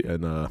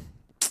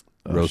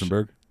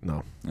Rosenberg.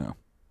 No.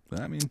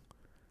 I mean,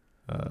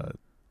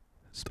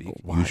 speak.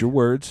 Why? Use your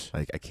words.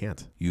 I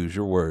can't. Use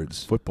your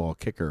words. Football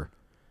kicker.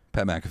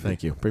 Pat McAfee.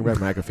 Thank you. Bring back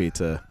McAfee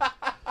to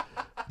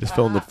just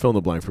fill in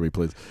the blank for me,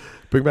 please.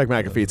 Bring back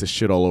McAfee to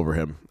shit all over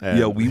him. And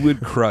yeah, we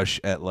would crush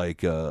at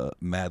like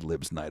Mad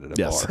Libs night at a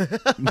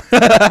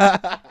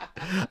bar.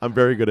 I'm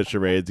very good at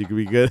charades. You can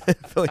be good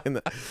at filling in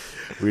that.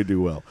 We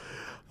do well.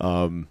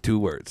 2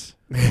 words.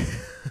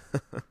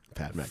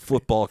 Pat McAfee.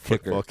 Football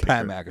kicker.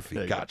 Pat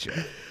McAfee.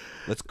 Gotcha.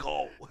 Let's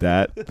go.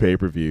 That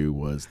pay-per-view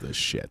was the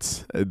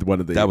shit.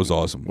 That was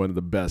awesome. One of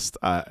the best.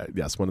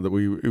 Yes, one of the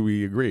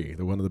we agree.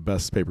 One of the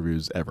best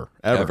pay-per-views ever.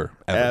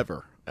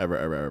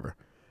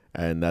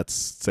 And that's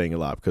saying a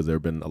lot because there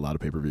have been a lot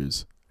of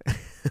pay-per-views,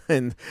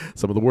 and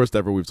some of the worst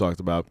ever we've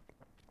talked about.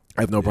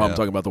 I have no problem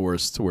talking about the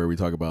worst, where we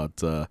talk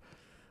about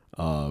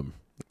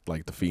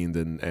like The Fiend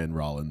and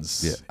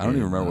Rollins. Yeah, I don't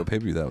even remember what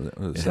pay-per-view that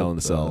was. Hell in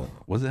a Cell.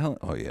 Was it Hell?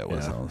 Oh yeah, it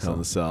was Hell in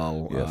a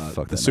Cell. Yeah,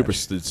 the Super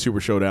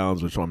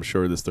Showdowns, which I'm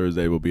sure this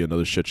Thursday will be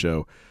another shit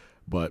show.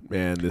 But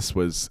man, this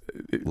was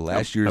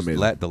last year's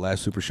the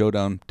last Super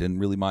Showdown. Didn't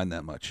really mind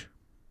that much,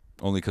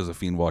 only because The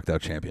Fiend walked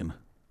out champion.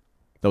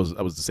 That was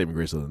the saving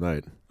grace of the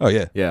night. Oh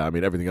yeah, yeah. I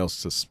mean, everything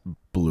else just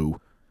blew.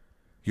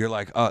 You're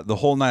like the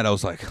whole night. I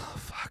was like, oh,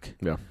 fuck.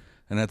 Yeah.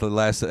 And at the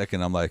last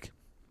second, I'm like,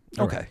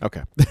 okay,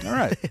 okay, all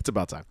right. It's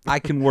about time. I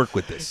can work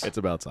with this. It's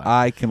about time.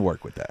 I can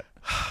work with that.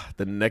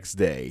 The next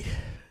day,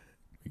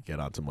 we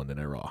get on to Monday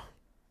Night Raw.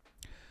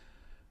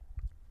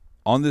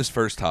 On this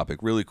first topic,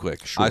 really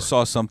quick, Sure. I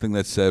saw something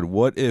that said,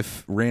 what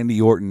if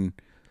Randy Orton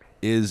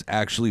is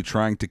actually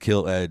trying to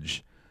kill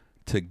Edge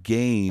to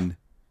gain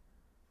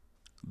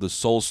the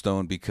Soul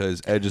Stone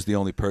because Edge is the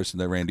only person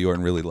that Randy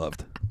Orton really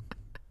loved?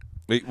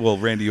 Well,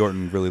 Randy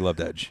Orton really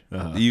loved Edge.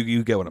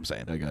 You get what I'm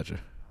saying. I gotcha.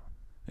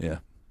 Yeah.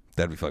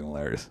 That'd be fucking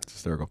hilarious. It's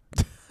hysterical.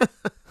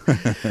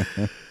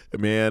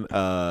 Man,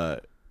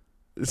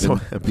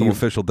 The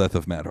official death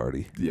of Matt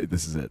Hardy. Yeah,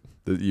 this is it.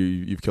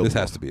 You've killed. This him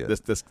has off. to be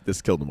it.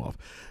 This killed him off.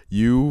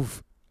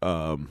 You've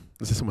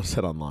this is someone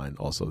said online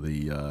also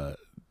the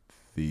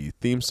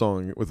theme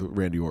song with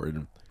Randy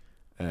Orton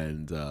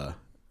and the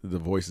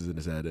voices in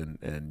his head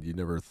and you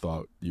never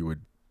thought you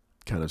would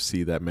kind of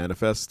see that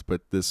manifest,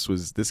 but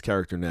this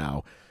character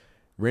now.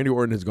 Randy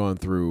Orton has gone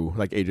through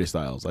like AJ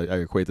Styles. I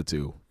equate the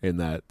two in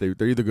that they're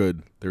either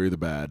good, they're either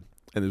bad,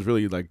 and there's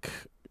really like.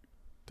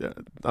 I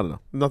don't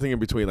know, nothing in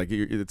between. Like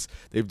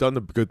they've done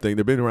the good thing.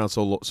 They've been around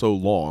so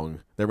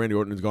long that Randy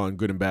Orton has gone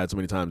good and bad so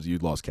many times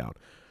you'd lost count.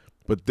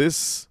 But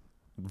this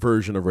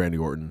version of Randy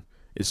Orton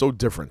is so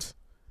different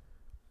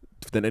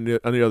than any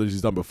others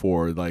he's done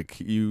before. Like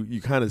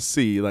you kind of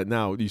see, like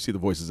now you see the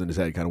voices in his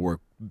head kind of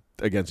work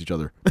against each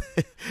other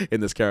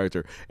in this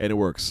character, and it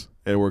works.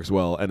 And it works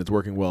well, and it's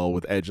working well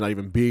with Edge not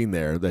even being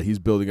there. That he's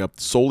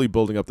solely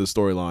building up this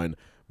storyline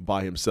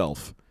by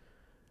himself.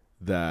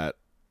 That.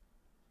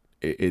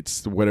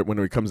 It's when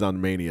it comes down to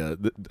Mania.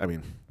 I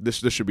mean, this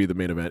should be the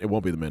main event. It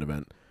won't be the main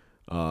event.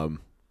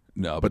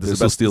 No, but this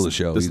will steal the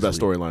show. This is the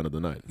best storyline of the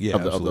night. Yeah,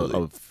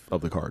 absolutely.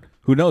 Of the card.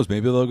 Who knows?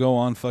 Maybe they'll go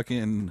on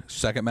fucking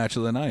second match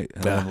of the night.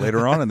 And then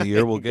later on in the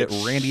year, we'll get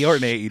Randy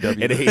Orton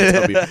AEW. And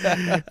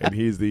AEW, and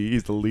he's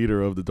the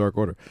leader of the Dark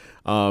Order.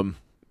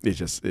 It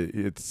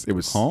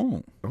was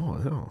no,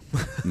 no.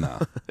 Nah.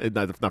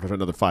 not for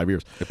another 5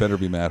 years. It better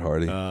be Matt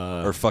Hardy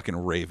or fucking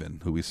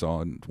Raven, who we saw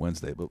on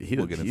Wednesday. But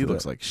we'll get into he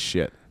looks that. like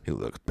shit. He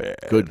looks bad.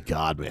 Good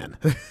God, man,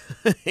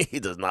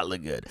 he does not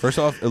look good. First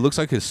off, it looks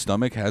like his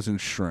stomach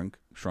hasn't shrunk.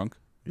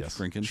 Yes,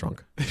 Shrinking.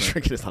 shrunk.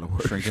 Shrinking is not a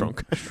word.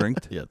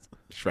 Shrinked. Yes,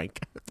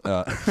 shrank.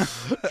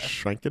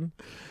 Shrinking.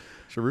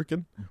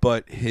 Shuriken.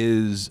 But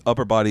his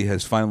upper body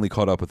has finally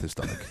caught up with his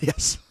stomach.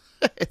 Yes.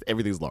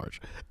 Everything's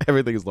large.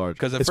 Everything is large.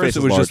 Because at His first face it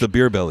is was large. just a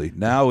beer belly.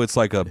 Now it's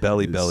like a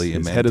belly and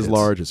his man head is tits.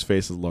 large. His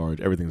face is large.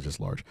 Everything's just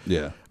large.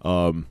 Yeah.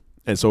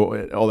 And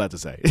so all that to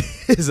say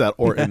is that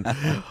Orton,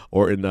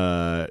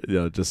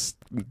 just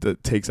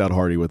takes out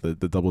Hardy with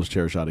the double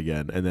chair shot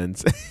again, and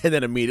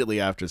then immediately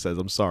after says,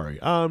 "I'm sorry.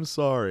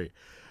 It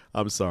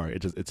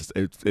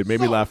made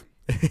me laugh.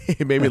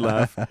 It made me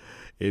laugh.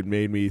 It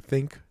made me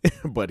think.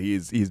 But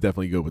he's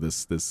definitely good with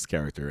this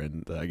character,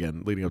 and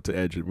again, leading up to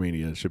Edge at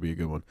Mania should be a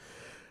good one.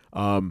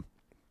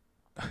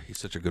 He's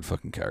such a good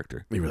fucking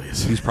character. He really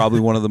is. He's probably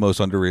one of the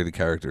most underrated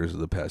characters of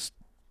the past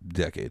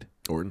decade.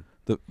 Orton.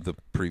 The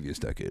previous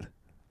decade.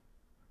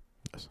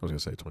 Yes, I was gonna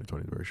say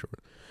 2020 is very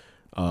short.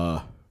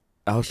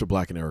 Aleister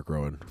Black and Eric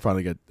Rowan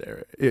finally get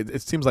there.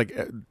 It seems like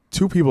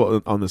two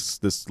people on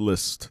this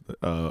list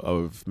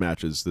of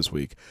matches this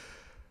week.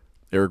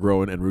 Eric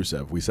Rowan and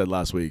Rusev. We said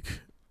last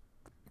week,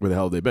 where the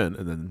hell have they been?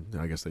 And then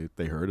I guess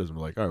they heard us and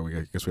were like, all right,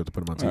 I guess we have to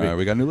put them on TV. All right,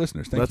 we got new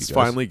listeners. Let's you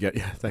guys. finally get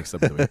thanks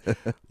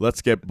WWE.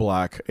 Let's get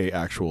Black a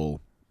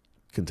actual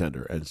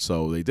contender, and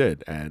so they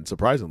did. And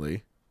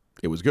surprisingly,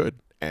 it was good.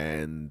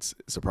 And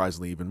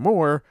surprisingly, even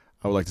more,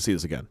 I would like to see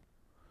this again.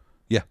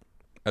 Yeah,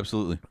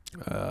 absolutely.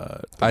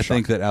 I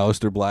think that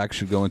Aleister Black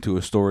should go into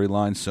a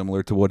storyline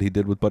similar to what he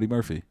did with Buddy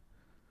Murphy,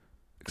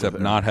 except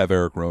not have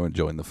Eric Rowan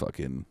join the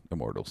fucking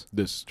Immortals.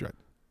 This dread.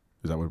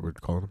 Is that what we're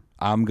calling them?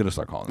 I'm gonna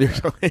start calling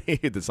them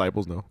that.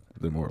 Disciples, no,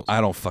 the Immortals.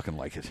 I don't fucking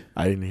like it.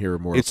 I didn't hear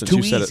Immortals. It's since too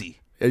you said easy.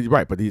 It.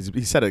 Right, but he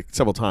said it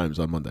several times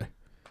on Monday.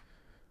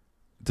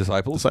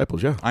 Disciples,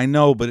 yeah. I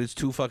know, but it's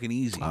too fucking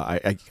easy.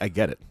 I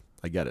get it.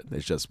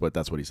 It's just, but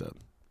that's what he said.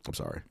 I'm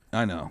sorry.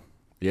 I know.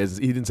 He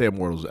didn't say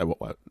Immortals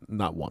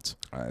not once.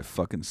 It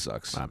fucking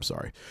sucks. I'm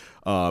sorry.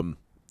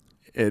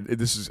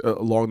 This is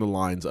along the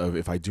lines of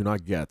if I do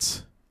not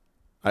get,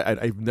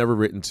 I've never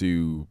written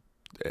to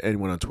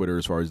anyone on Twitter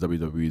as far as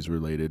WWE's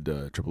related,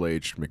 Triple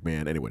H,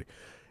 McMahon, anybody.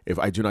 If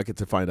I do not get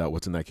to find out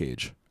what's in that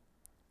cage,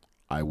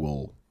 I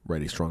will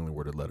write a strongly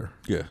worded letter.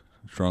 Yeah,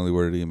 strongly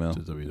worded email. To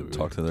WWE.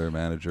 Talk to their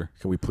manager.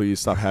 Can we please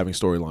stop having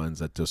storylines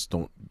that just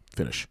don't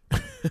finish?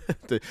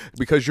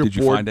 Because you're Did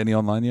you bored. find any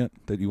online yet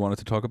that you wanted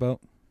to talk about?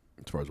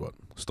 As far as what?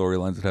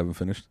 Storylines that haven't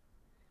finished?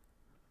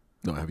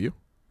 No, have you?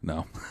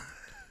 No.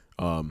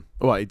 Well,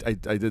 I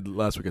did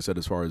last week. I said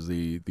as far as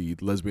the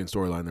lesbian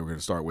storyline that we're going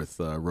to start with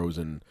Rose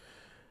and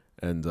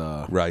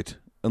right.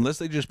 Unless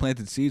they just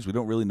planted seeds, we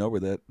don't really know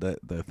where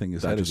that thing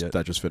is headed yet.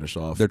 That just finished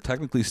off. They're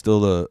technically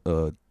still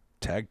a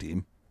tag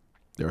team,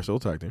 They're still a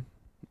tag team.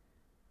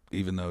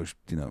 even though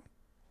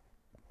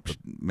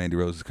Mandy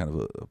Rose is kind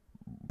of a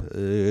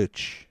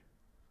bitch.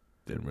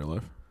 In real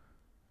life?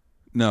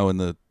 No, in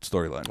the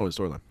storyline. Oh, the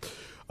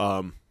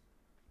storyline.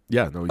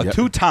 Yeah, no, A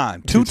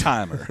two-timer.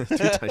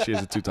 She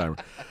is a two-timer.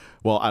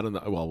 Well, I don't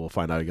know. Well, we'll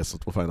find out. I guess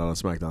we'll find out on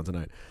SmackDown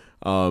tonight.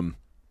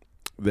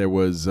 There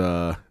was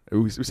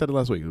We said it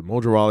last week.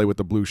 Mojo Rawley with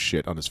the blue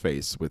shit on his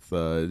face, with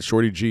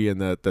Shorty G and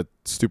that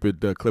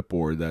stupid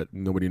clipboard that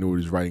nobody knew what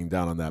he was writing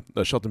down on that.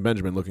 Shelton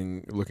Benjamin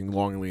looking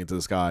longingly into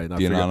the sky. And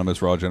the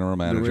anonymous Raw general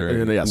manager.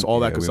 And yes, all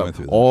that good stuff.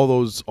 All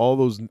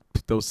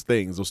those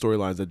things, those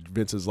storylines that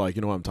Vince is like,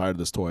 I'm tired of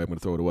this toy. I'm going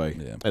to throw it away.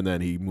 Yeah. And then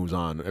he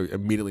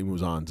immediately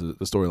moves on to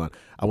the storyline.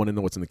 I want to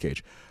know what's in the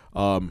cage.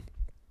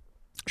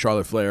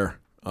 Charlotte Flair,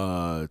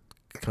 kind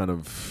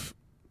of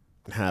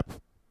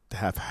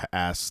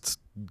half-assed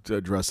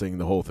addressing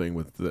the whole thing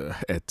with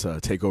at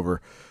Takeover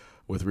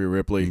with Rhea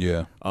Ripley.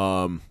 Yeah.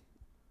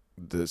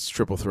 This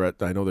triple threat.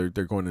 I know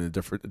they're going in a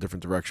different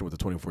direction with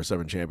the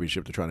 24/7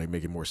 championship. They're trying to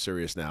make it more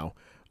serious now.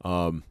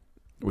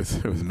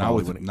 With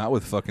not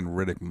with fucking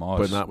Riddick Moss,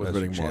 but not with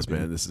Riddick Moss, champion.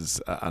 man. This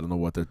is I don't know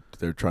what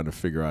they're trying to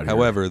figure out.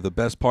 However, the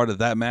best part of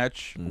that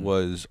match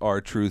was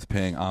R-Truth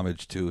paying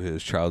homage to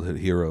his childhood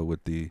hero with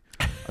I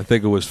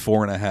think it was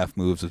 4.5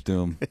 moves of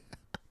Doom.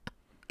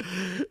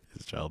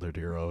 His childhood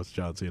hero is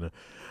John Cena.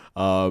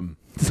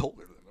 He's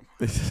older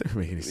than him. I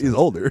mean, He's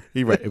older.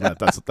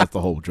 That's the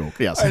whole joke.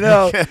 Yes, I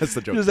know. That's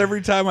the joke. Just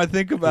every time I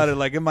think about it,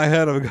 like in my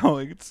head, I'm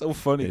going, it's so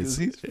funny because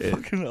he's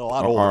fucking a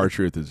lot older.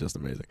 R-Truth is just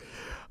amazing.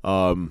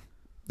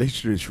 They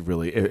should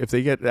really, if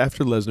they get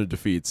after Lesnar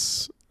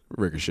defeats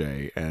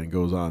Ricochet and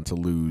goes on to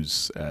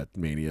lose at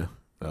Mania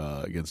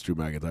against Drew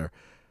McIntyre,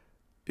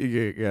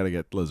 you got to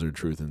get Lesnar and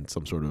Truth in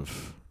some sort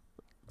of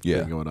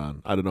thing going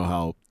on. I don't know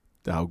how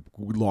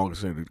long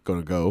it's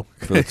going to go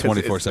for the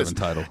 24/7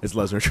 title. It's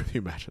Lesnar. Truth.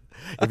 You imagine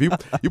if you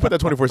put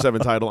that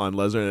 24/7 title on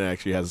Lesnar and it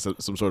actually has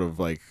some sort of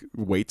like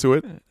weight to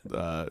it,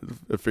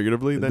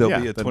 figuratively, then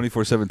there'll be a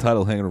 24/7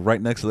 title hanging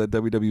right next to that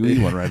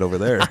WWE one right over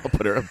there. I'll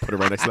put it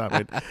right next to that,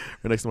 right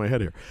next to my head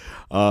here.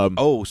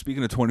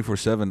 Speaking of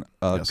 24/7,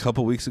 a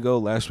couple weeks ago,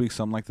 last week,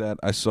 something like that,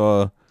 I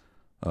saw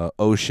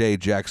O'Shea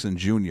Jackson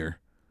Jr.,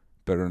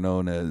 better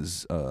known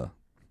as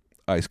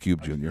Ice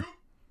Cube Jr.,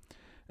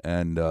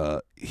 and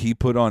he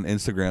put on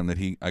Instagram that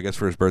I guess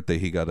for his birthday,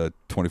 he got a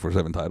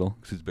 24/7 title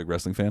because he's a big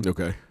wrestling fan.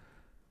 Okay.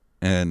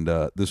 And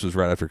this was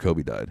right after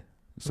Kobe died.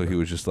 So he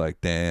was just like,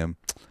 damn,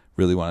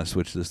 really want to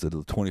switch this to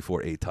the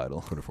 24/8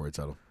 title. 24/8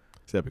 title.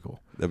 See, that'd be cool.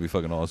 That'd be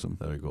fucking awesome.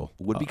 That'd be cool.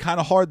 Would be kind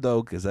of hard,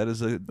 though, because that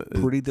is a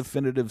pretty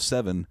definitive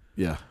 7.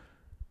 Yeah.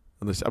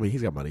 I mean,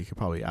 he's got money. He could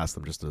probably ask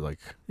them just to,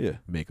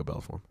 make a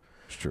belt for him.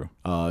 It's true.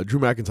 Drew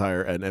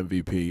McIntyre and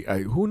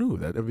MVP. Who knew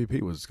that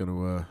MVP was going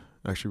to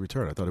actually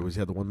return? I thought he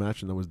had the one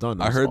match and then was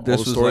done. I heard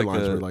this was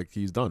storylines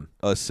he's done.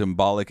 A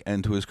symbolic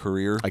end to his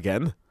career.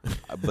 Again?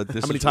 But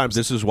this how many times?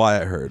 This is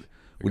why I heard.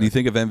 When you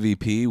think of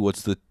MVP,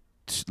 what's the,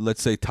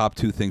 let's say, top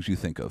 2 things you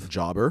think of?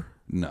 Jobber?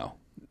 No.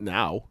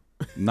 Now?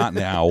 Not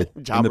now.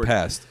 In the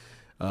past.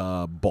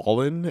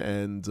 Ballin'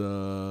 and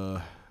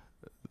the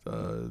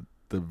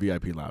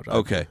VIP lounge.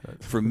 Okay.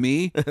 For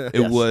me,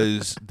 it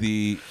was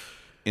the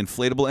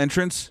inflatable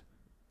entrance.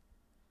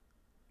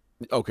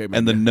 Okay.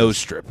 And the nose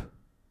strip.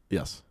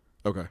 Yes.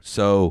 Okay.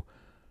 So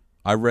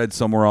I read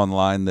somewhere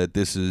online that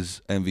this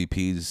is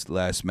MVP's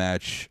last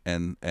match,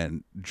 and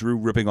Drew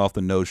ripping off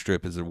the nose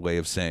strip is a way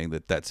of saying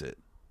that that's it.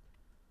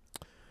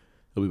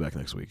 He'll be back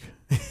next week.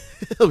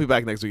 He'll be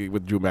back next week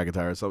with Drew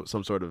McIntyre,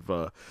 some sort of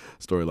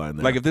storyline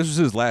there. Like if this was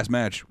his last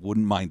match,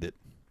 wouldn't mind it.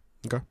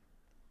 Okay.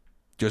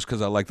 Just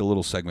because I like the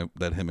little segment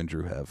that him and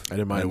Drew have. I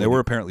didn't mind. And they were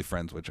apparently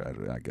friends, which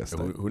I guess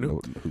who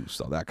knew? Who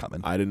saw that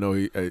coming? I didn't know.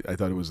 I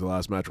thought it was the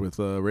last match with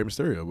Rey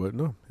Mysterio, but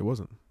no, it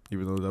wasn't.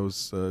 Even though that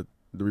was the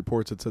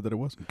reports that said that it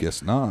was.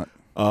 Guess not.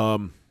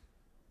 And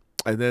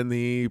then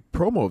the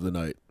promo of the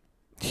night.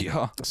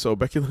 Yeah. So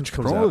Becky Lynch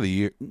comes out. Promo of the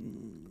year.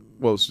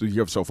 Well, so you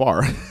have so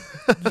far.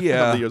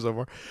 Yeah. The year so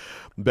far.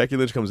 Becky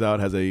Lynch comes out,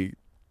 has a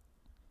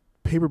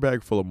paper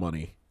bag full of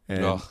money,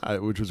 and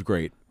which was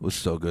great. It was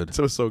so good.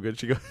 So it was so good.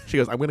 She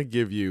goes, I'm going to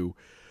give you,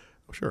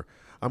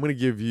 I'm going to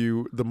give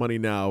you the money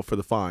now for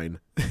the fine.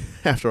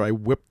 After I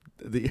whip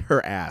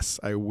her ass,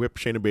 I whip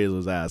Shayna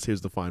Baszler's ass. Here's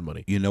the fine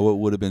money. You know what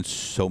would have been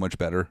so much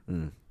better?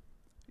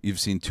 You've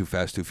seen Too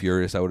Fast, Too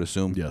Furious, I would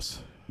assume.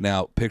 Yes.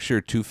 Now picture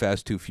Too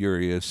Fast, Too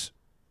Furious.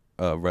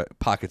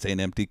 Pockets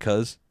ain't empty,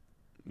 cuz.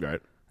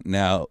 Right.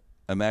 Now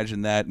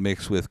imagine that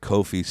mixed with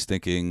Kofi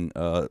stinking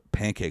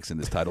pancakes in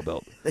his title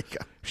belt.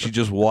 She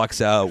just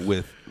walks out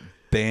with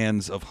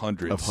bands of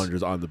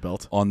hundreds on the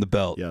belt. On the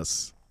belt.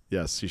 Yes,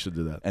 she should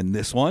do that. And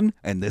this one,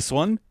 and this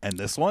one, and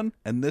this one,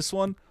 and this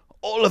one,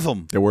 all of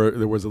them. There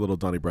was a little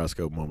Donnie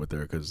Brasco moment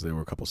there because there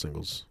were a couple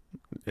singles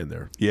in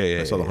there. Yeah.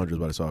 I saw the hundreds,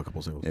 but I saw a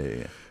couple singles.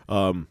 Yeah.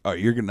 All right,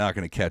 you're not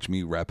going to catch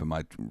me wrapping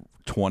my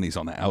 20s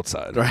on the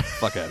outside. Right.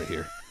 Fuck out of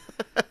here.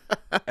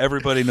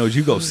 Everybody knows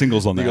you go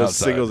singles on the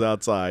outside. Singles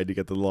outside. You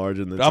get the large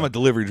and the. I'm a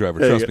delivery driver.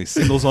 Trust me.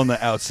 Singles on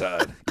the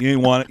outside. You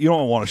don't want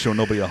to show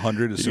nobody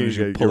 100 as soon as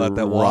you pull out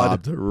that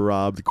wad.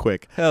 Robbed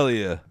quick. Hell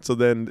yeah. So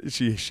then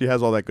she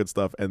has all that good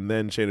stuff, and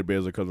then Shayna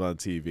Baszler comes on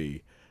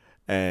TV,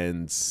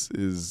 and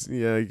is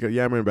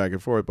yammering back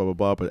and forth, blah blah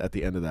blah. But at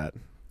the end of that,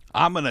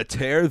 I'm gonna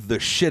tear the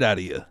shit out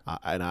of you.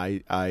 And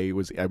I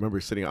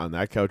remember sitting on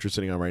that couch you're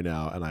sitting on right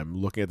now, and I'm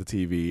looking at the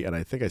TV, and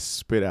I think I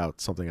spit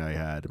out something I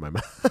had in my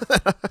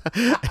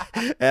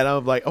mouth, and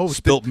I'm like, oh,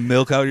 Spilt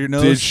milk out of your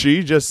nose. did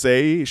she just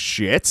say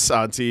shits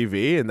on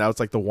TV? And now it's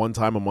like the one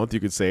time a month you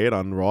could say it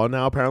on Raw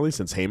now, apparently,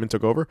 since Heyman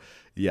took over.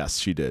 Yes,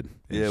 she did.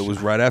 Yeah, it was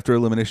right after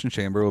Elimination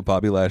Chamber with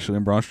Bobby Lashley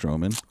and Braun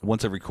Strowman.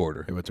 Once every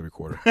quarter. It went every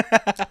quarter.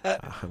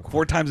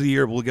 4 times a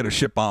year, we'll get a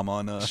shit bomb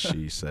on.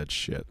 She said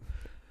shit.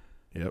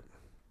 Yep.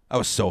 I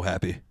was so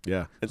happy.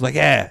 Yeah. It's like,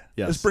 yeah,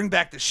 Yes. let's bring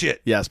back the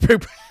shit. Yes,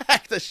 bring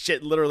back the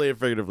shit, literally and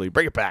figuratively.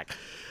 Bring it back.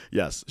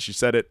 Yes, she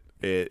said it.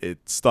 It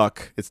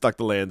stuck. It stuck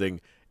the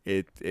landing.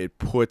 It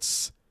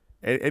puts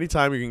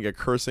anytime you can get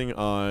cursing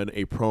on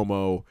a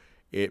promo,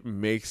 it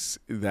makes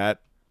that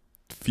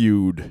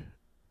feud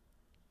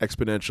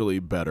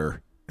exponentially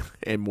better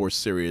and more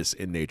serious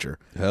in nature.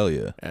 Hell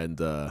yeah. And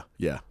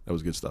yeah, that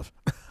was good stuff.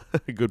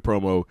 Good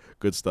promo,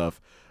 good stuff.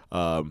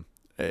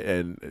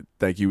 And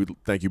thank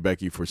you,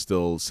 Becky, for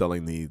still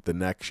selling the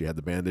neck. She had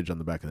the bandage on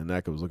the back of the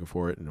neck. I was looking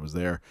for it, and it was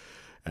there.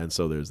 And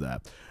so there's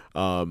that.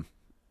 And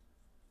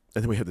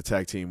then we had the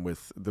tag team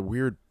with the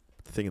weird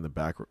thing in the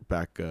back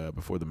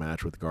before the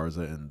match with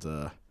Garza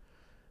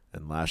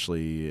and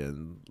Lashley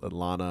and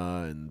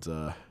Lana and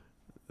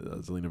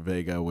Zelina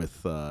Vega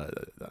with.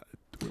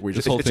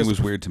 This whole thing was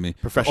weird to me. The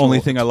professional- only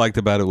thing I liked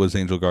about it was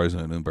Angel Garza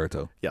and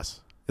Humberto. Yes.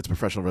 It's a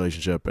professional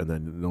relationship, and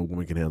then no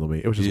woman can handle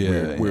me. It was just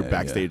Yeah, weird yeah,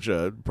 backstage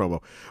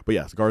promo. But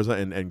yes, Garza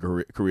and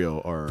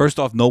Carrillo are First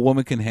off, no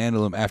woman can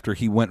handle him after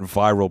he went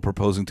viral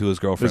proposing to his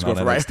girlfriend on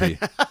NXT.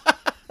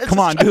 Come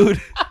on, dude.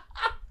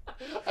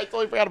 I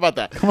totally forgot about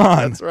that. Come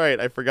on. That's right.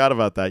 I forgot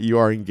about that. You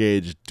are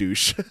engaged,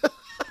 douche.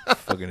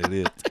 Fucking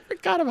idiot. I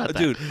forgot about that.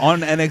 Dude,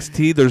 on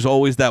NXT, there's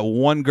always that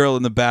one girl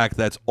in the back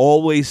that's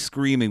always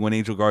screaming when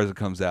Angel Garza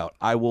comes out.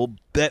 I will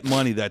bet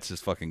money that's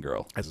his fucking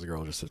girl. As a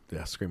girl just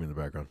screaming in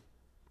the background.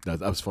 That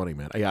was funny,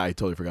 man. Yeah, I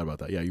totally forgot about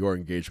that. Yeah, you are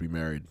engaged to be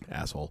married,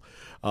 asshole.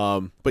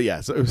 But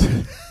yeah, so, it was,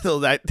 so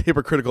that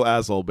hypocritical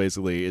asshole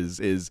basically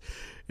is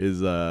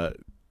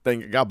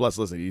thank God bless.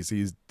 Listen,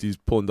 he's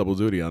pulling double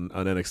duty on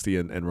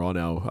NXT and Raw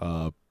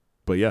now.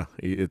 But yeah,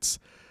 it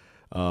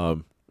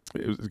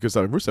was good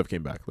stuff. Rusev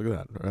came back. Look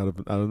at that,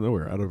 out of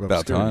nowhere, out of About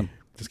obscurity. time.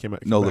 Just came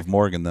back. No Liv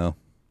Morgan, though.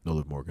 No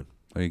Liv Morgan.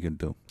 What are you going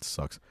to do? It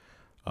sucks.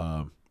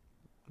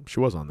 She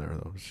was on there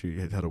though. She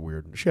had a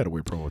weird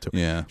promo too.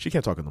 Yeah. She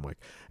can't talk on the mic.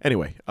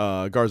 Anyway,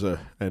 Garza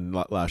and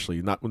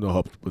Lashley. No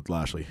help with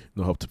Lashley.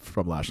 No help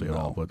from Lashley at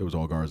all. But it was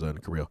all Garza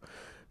and Carrillo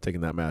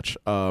taking that match.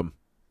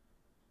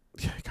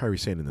 Kairi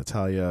Sane and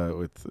Natalya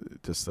with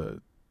just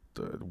the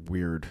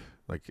weird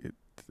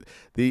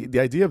the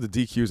idea of the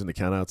DQs and the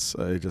countouts.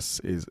 It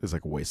just is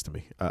like a waste to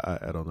me.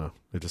 I don't know.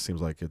 It just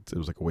seems like it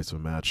was like a waste of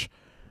a match.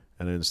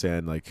 And I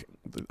understand, I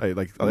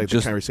like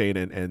Kairi Sane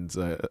and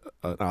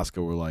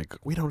Asuka were like,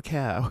 we don't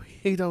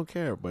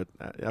care, But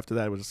after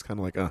that, it was just kind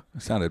of like,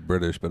 It sounded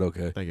British, but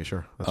okay. thank you,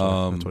 sure. That's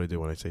what I do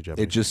when I say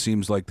Japanese. It just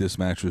seems like this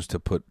match was to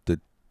put the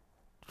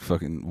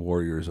fucking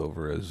Warriors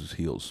over as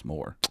heels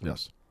more.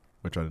 Yes,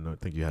 which I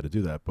didn't think you had to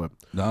do that, but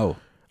No.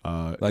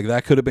 Like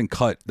that could have been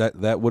cut.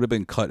 That would have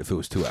been cut if it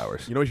was 2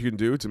 hours. you know what you can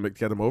do to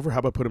get them over? How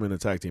about put them in a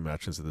tag team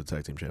match instead of the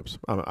tag team champs?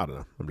 I don't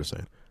know. I'm just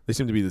saying. They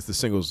seem to be the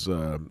singles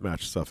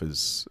match stuff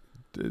is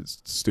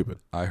stupid.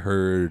 I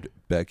heard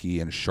Becky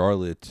and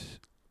Charlotte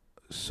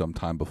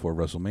sometime before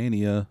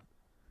WrestleMania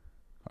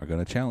are going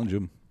to challenge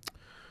him.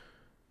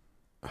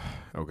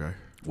 Okay,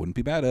 Wouldn't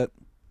be mad at.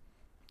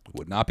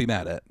 Would not be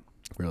mad at.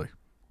 really?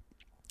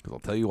 Because I'll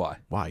tell you why.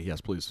 Why? Yes,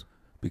 please.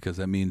 Because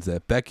that means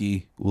that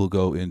Becky will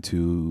go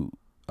into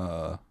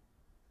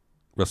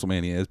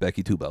WrestleMania as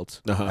Becky 2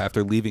 belts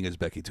after leaving as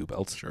Becky 2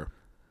 belts. Sure.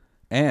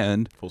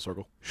 And Full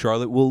circle.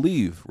 Charlotte will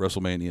leave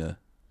WrestleMania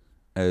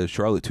as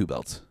Charlotte 2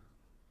 belts.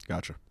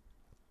 Gotcha.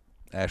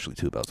 Ashley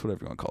 2 belts,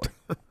 whatever you want to call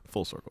her.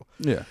 Full circle.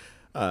 Yeah.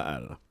 I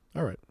don't know.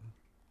 All right.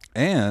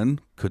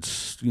 And could,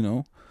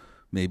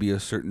 maybe a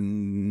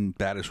certain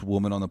baddest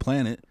woman on the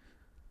planet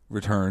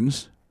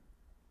returns.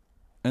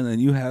 And then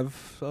you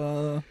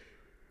have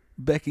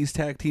Becky's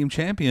tag team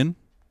champion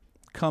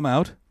come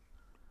out.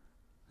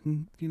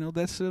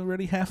 That's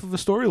already half of a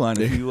storyline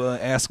if you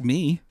ask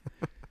me.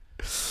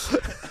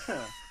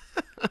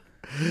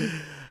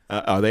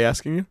 Are they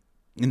asking you?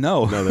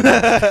 No. No,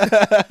 they're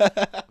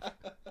not.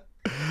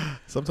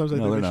 Sometimes I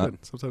No, think they're they not.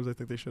 should. Sometimes I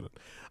think they shouldn't.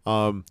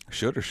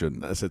 Should or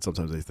shouldn't? I said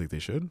sometimes I think they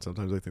should.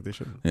 Sometimes I think they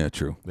shouldn't. Yeah,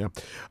 true. Yeah.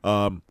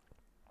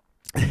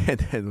 And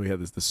then we had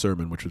the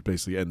sermon, which was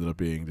basically ended up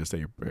being just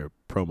a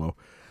promo.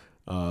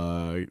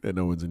 And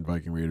Owens and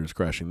Viking Raiders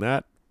crashing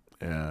that.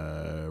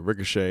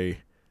 Ricochet.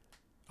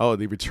 Oh,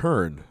 the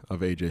return of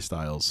AJ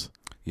Styles,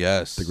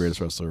 Yes. the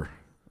greatest wrestler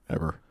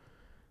ever.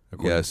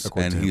 Yes,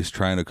 and he's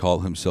trying to call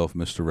himself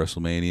Mr.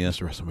 WrestleMania.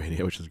 Mr.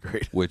 WrestleMania, which is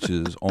great. Which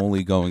is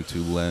only going to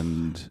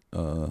lend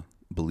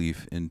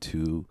belief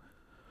into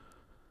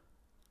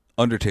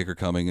Undertaker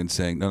coming and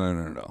saying,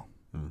 no.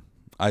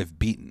 I've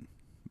beaten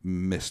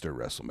Mr.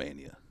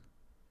 WrestleMania.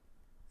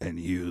 And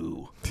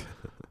you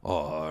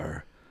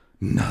are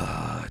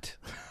not.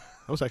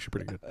 That was actually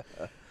pretty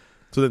good.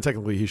 So then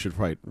technically he should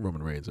fight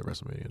Roman Reigns at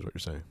WrestleMania, is what you're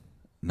saying.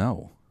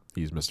 No.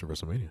 He's Mr.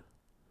 WrestleMania.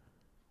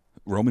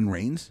 Roman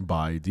Reigns?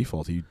 By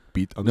default, he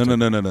beat No.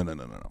 Undertaker.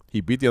 No.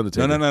 He beat The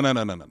Undertaker.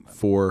 No.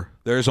 For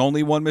There's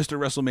only one Mr.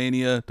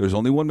 WrestleMania. There's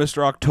only one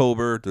Mr.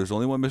 October. There's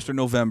only one Mr.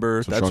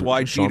 November. So That's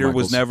why Shawn Jeter was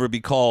Michaels. never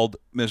be called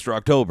Mr.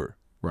 October.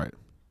 Right.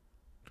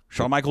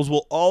 Shawn Michaels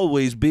will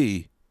always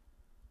be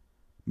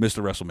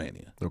Mr.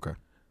 WrestleMania. Okay.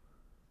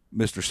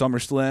 Mr.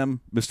 SummerSlam,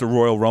 Mr.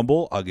 Royal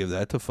Rumble, I'll give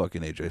that to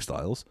fucking AJ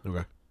Styles.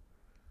 Okay.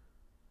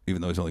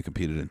 Even though he's only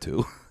competed in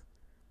 2.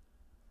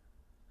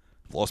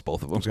 Lost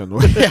both of them.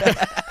 Where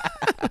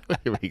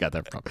he got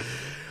that from.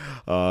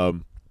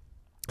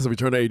 So we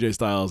turn to AJ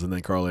Styles, and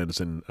then Carl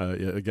Anderson.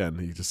 Again,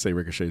 he just say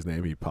Ricochet's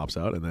name. He pops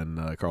out, and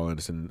then Carl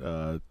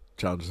Anderson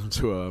challenges him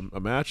to a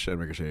match, and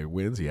Ricochet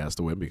wins. He has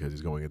to win because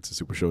he's going into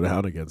Super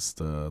Showdown against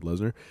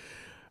Lesnar.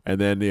 And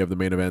then you have the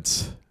main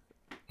event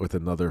with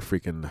another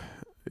freaking,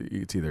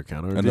 it's either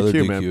counter or Another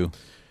DQ, DQ. man.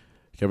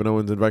 Kevin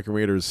Owens and Viking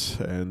Raiders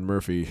and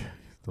Murphy.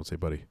 Don't say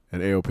buddy.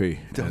 And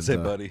AOP. Don't say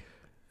buddy.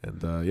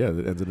 And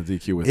it ends in a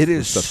DQ with It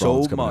is Seth so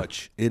Rollins coming in.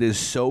 much. It is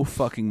so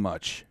fucking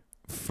much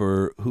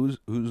for who's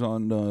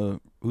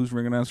on who's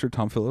ring announcer?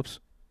 Tom Phillips?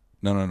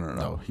 No.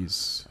 No,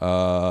 he's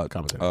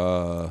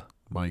commentator.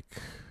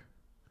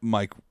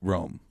 Mike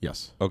Rome.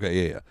 Yes.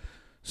 Okay, yeah.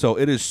 So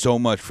it is so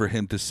much for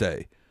him to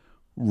say.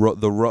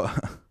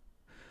 The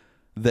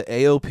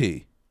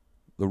AOP,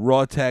 the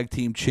Raw Tag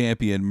Team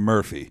Champion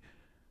Murphy,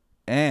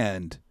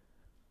 and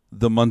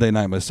the Monday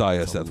Night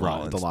Messiah Seth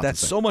Rollins. That's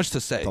so much to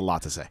say. It's a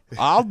lot to say.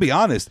 I'll be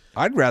honest.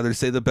 I'd rather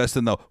say the best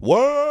in the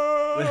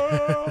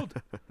world.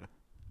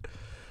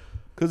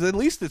 Because at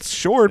least it's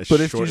short, but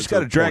if you just got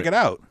to drag it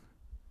out.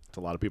 It's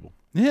a lot of people.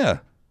 Yeah.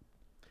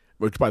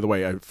 Which, by the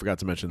way, I forgot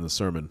to mention the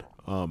sermon.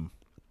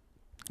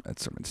 That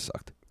sermon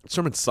sucked.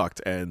 Sermon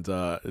sucked, and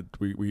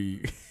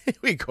we're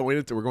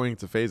going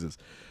into phases.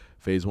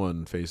 Phase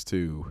 1, phase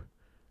 2.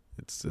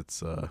 It's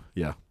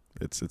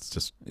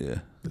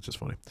just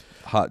funny.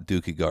 Hot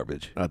dookie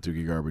garbage. Not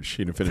dookie garbage.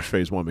 He didn't finish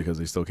phase 1 because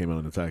they still came out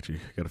and attacked you.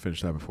 You got to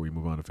finish that before you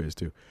move on to phase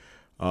 2.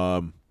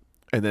 And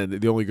then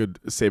the only good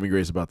saving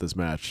grace about this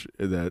match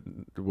that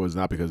was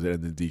not because it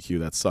ended in DQ,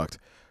 that sucked,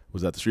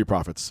 was that the Street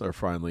Profits are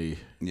finally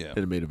in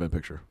a main event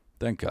picture.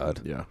 Thank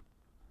God. Yeah.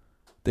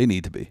 They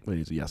need to be.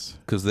 Yes.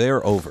 Because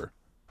they're over.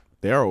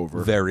 They are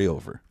over. Very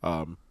over.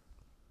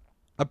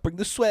 I bring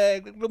the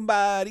swag like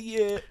nobody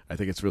yet. I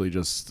think it's really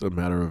just a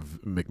matter of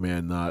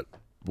McMahon not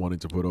wanting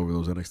to put over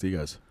those NXT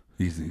guys.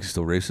 He's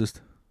still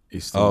racist?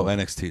 He's still,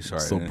 NXT, sorry.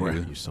 Still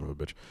you son of a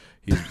bitch.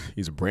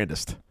 He's a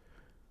brandist.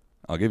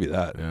 I'll give you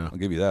that. Yeah. I'll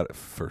give you that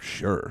for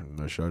sure.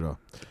 No shout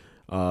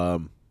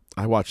out.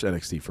 I watched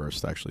NXT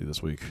first, actually,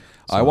 this week.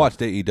 So, I watched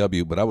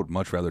AEW, but I would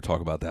much rather talk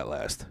about that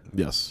last.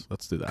 Yes,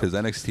 let's do that. Because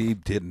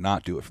NXT did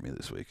not do it for me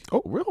this week.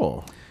 Oh,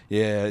 real?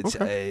 Yeah,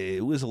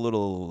 it was a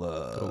little...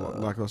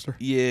 lackluster?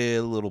 Yeah,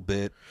 a little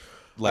bit.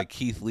 Like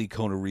Keith Lee,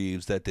 Kona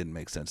Reeves, that didn't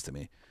make sense to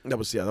me. That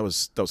was kind of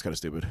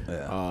stupid.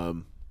 Yeah.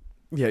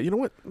 Yeah, you know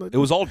what? It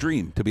was all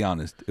Dream, to be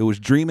honest. It was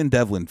Dream and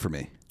Devlin for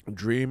me.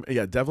 Dream,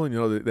 yeah, Devlin,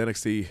 the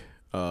NXT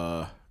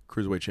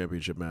Cruiserweight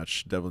Championship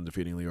match, Devlin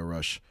defeating Leo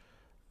Rush.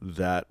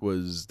 That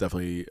was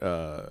definitely,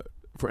 for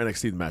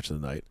NXT, the match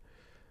of the night.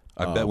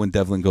 I bet when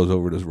Devlin goes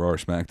over to Raw or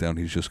SmackDown,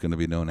 he's just going to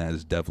be known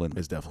as Devlin.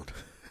 It's Devlin.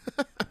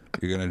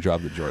 You're going to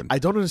drop the Jordan. I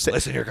don't understand.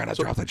 Listen, you're going to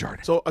drop the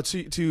Jordan. So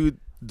to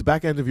the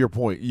back end of your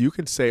point, you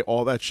can say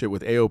all that shit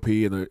with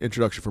AOP and the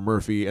introduction for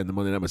Murphy and the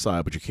Monday Night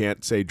Messiah, but you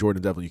can't say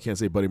Jordan Devlin. You can't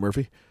say Buddy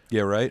Murphy.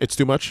 Yeah, right? It's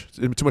too much?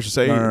 It's too much to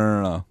say?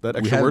 No. That we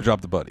extra had word? to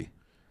drop the Buddy.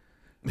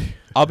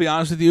 I'll be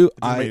honest with you.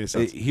 Doesn't make any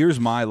sense.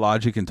 Here's my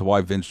logic into why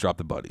Vince dropped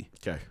the Buddy.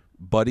 Okay.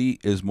 Buddy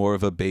is more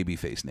of a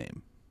babyface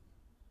name.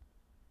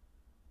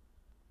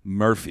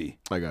 Murphy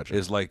I got you.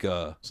 is like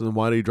So then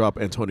why did he drop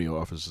Antonio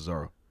off of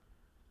Cesaro?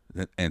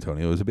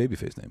 Antonio is a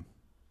babyface name.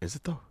 Is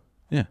it though?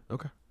 Yeah.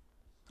 Okay.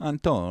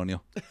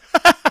 Antonio.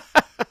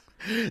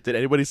 Did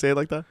anybody say it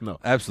like that? No.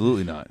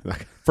 Absolutely not.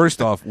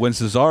 First off, when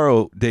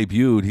Cesaro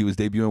debuted, he was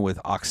debuting with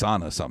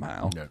Oksana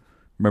somehow. Yeah.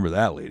 Remember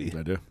that lady?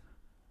 I do.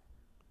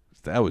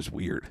 That was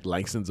weird.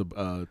 Langston's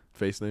a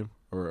face name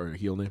or a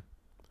heel name?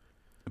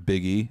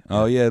 Big E.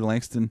 Oh, yeah,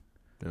 Langston.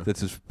 Yeah.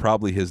 That's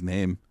probably his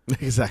name.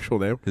 His actual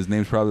name? His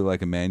name's probably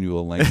like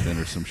Emmanuel Langston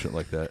or some shit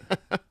like that.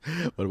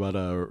 What about,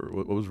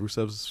 what was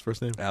Rusev's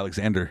first name?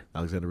 Alexander.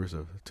 Alexander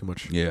Rusev. Too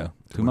much. Yeah,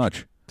 too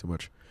much. Too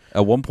much.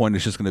 At one point,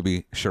 it's just going to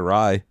be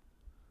Shirai.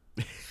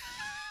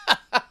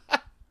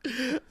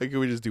 Like, can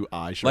we just do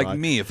Shirai? Like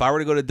me, if I were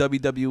to go to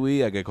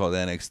WWE, I get called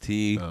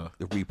NXT,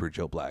 the Reaper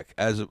Joe Black.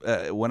 As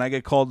when I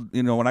get called,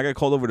 when I get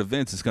called over to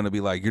Vince, it's going to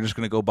be like, you're just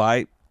going to go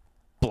by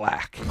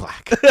Black.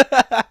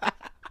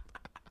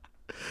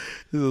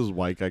 This is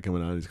white guy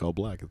coming out. He's called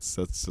Black. That's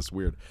just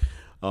weird.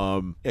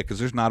 Yeah, because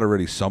there's not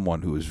already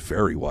someone who is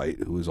very white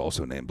who is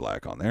also named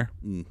Black on there.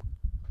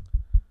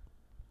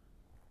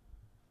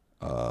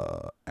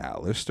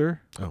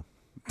 Alistair. Oh,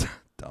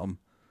 Dumb.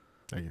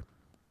 thank you.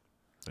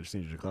 I just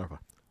need you to clarify.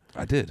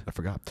 I did. I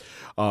forgot.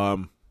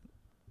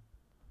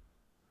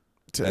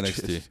 to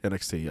NXT.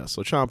 NXT, yes.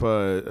 So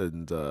Ciampa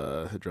and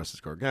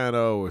addresses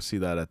Gargano. We'll see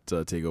that at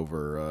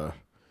TakeOver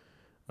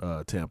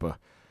Tampa.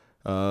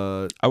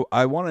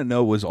 I want to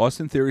know, was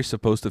Austin Theory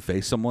supposed to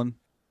face someone?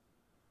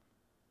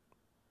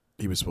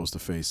 He was supposed to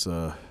face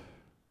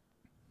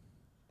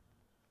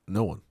no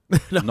one.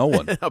 No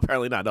one.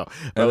 Apparently not. No.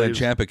 And then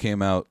Ciampa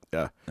came out,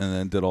 Yeah. and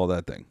then did all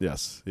that thing.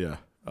 Yes. Yeah.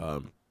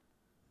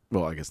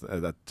 Well, I guess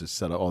that just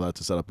set up all that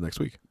to set up next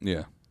week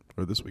Yeah.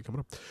 or this week coming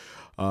up.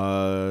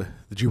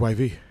 The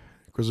GYV,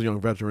 Grizzled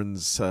Young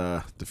Veterans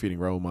defeating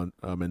Raul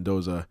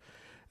Mendoza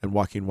and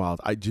Joaquin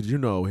Wilde. Did you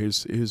know?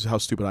 Here's how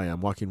stupid I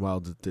am. Joaquin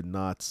Wilde did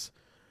not.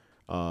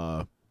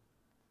 Joaquin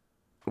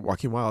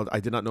Wilde. I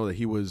did not know that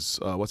he was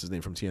what's his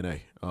name from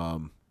TNA.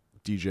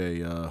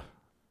 DJ.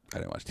 I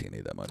didn't watch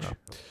TNA that much.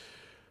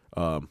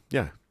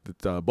 Yeah,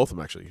 both of them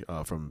actually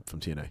from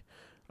TNA.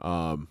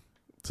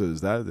 So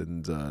there's that,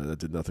 and that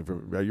did nothing for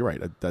me. You're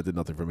right, that did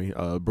nothing for me.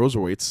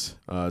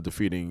 Broserweights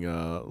defeating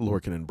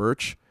Lorcan and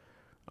Birch.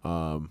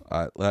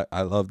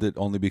 I loved it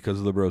only because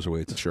of the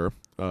Broserweights. Sure.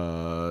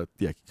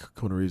 Yeah,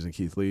 Kona Reeves and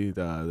Keith Lee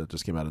that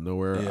just came out of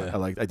nowhere. Yeah.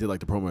 I did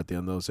like the promo at the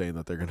end though, saying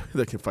that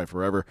they can fight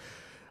forever.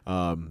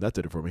 That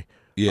did it for me.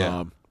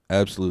 Yeah,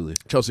 absolutely.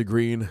 Chelsea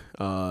Green.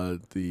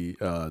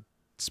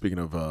 Speaking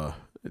of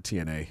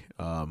TNA,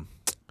 I'm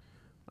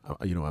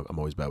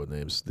always bad with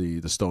names.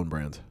 The Stone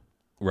brand.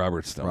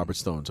 Robert Stone. Robert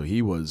Stone. So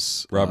he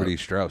was Robert E.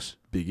 Strauss.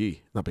 Big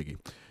E, not Big E.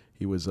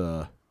 He was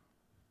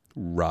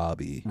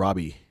Robbie.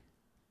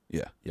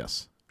 Yeah.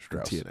 Yes,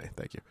 Strauss. TNA.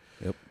 Thank you.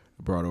 Yep.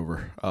 Brought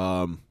over.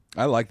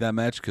 I like that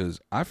match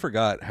because I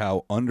forgot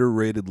how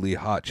underratedly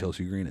hot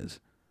Chelsea Green is.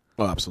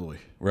 Oh, absolutely.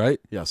 Right?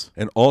 Yes.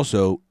 And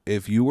also,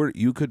 if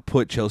you could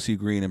put Chelsea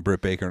Green and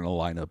Britt Baker in a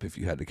lineup if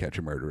you had to catch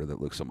a murderer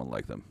that looks someone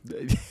like them.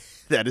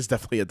 That is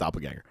definitely a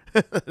doppelganger.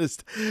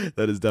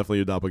 that is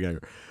definitely a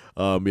doppelganger.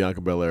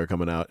 Bianca Belair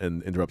coming out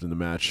and interrupting the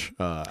match.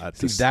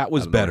 That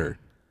was better.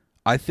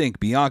 I think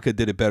Bianca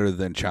did it better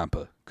than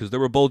Ciampa because they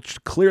were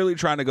both clearly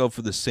trying to go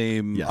for the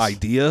same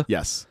idea.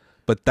 Yes.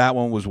 But that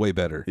one was way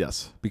better.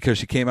 Yes. Because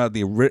she came out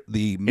the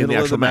middle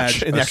of the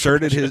match,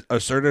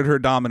 asserted her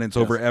dominance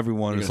over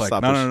everyone. It's like,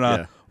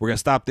 no. We're going to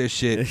stop this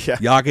shit. Yeah.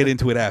 Y'all get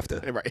into it after.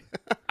 Right.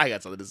 I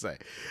got something to say.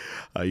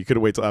 You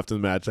couldn't wait till after the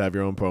match to have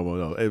your own promo.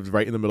 No, it was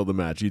right in the middle of the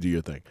match. You do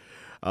your thing.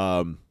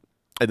 And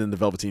then the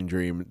Velveteen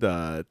Dream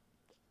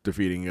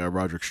defeating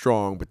Roderick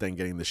Strong, but then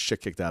getting the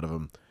shit kicked out of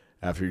him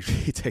after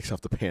he takes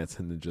off the pants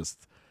and then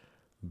just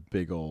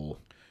big old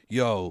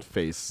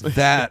face.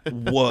 That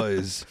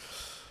was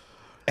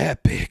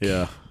epic.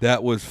 Yeah.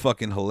 That was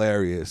fucking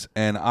hilarious.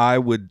 And I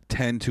would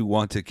tend to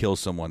want to kill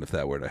someone if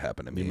that were to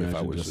happen to me, if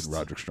I was in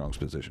Roderick Strong's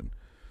position.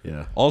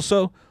 Yeah.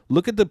 Also,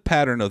 look at the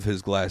pattern of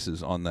his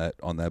glasses on that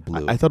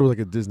blue. I thought it was like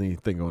a Disney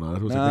thing going on.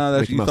 It was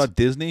Mickey you Mouse. Thought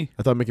Disney?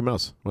 I thought Mickey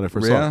Mouse when I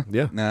first saw it.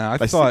 Yeah. Nah,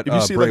 I thought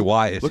Bray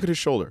Wyatt. Look at his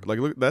shoulder. Like,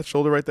 look that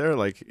shoulder right there.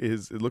 Like,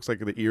 it looks like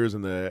the ears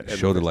and the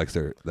shoulder. Like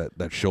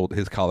that shoulder.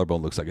 His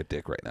collarbone looks like a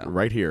dick right now.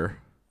 Right here.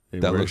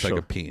 That looks like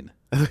a peen.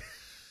 It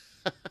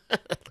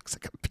looks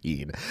like a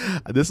peen.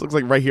 This looks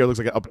like right here. Looks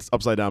like an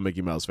upside down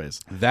Mickey Mouse face.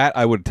 That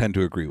I would tend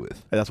to agree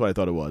with. And that's what I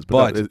thought it was.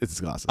 But no,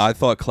 it's glasses. I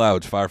thought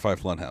Cloud's Firefly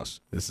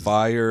Funhouse.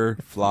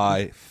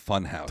 Firefly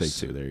Funhouse. Take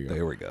two. There you go.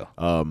 There we go.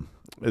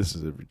 This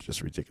is just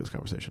a ridiculous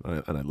conversation,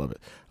 and I love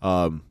it.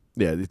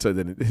 Yeah. So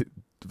then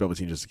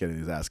Velveteen just getting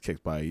his ass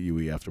kicked by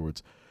UE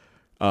afterwards.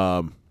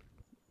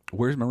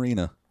 Where's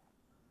Marina?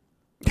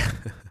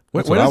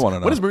 What I want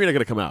to know. When is Marina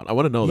going to come out? I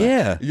want to know that.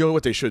 Yeah. You know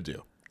what they should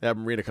do? Have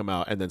Marina come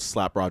out and then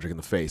slap Roderick in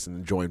the face and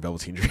then join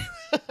Velveteen Dream.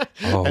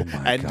 Oh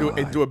my God.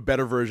 And do a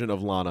better version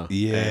of Lana.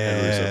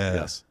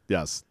 Yeah.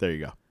 Yes. There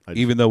you go.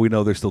 Even though we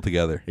know they're still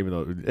together. Even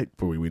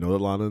though we know that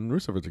Lana and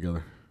Rusev are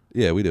together.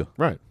 Yeah, we do.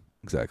 Right.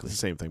 Exactly. It's the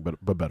same thing,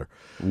 but better.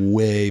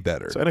 Way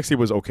better. So NXT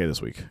was okay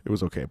this week. It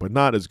was okay, but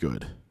not as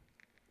good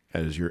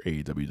as your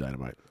AEW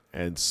Dynamite.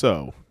 And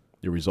so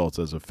your results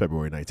as of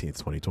February 19th,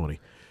 2020.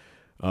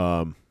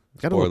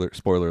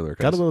 Spoiler alert.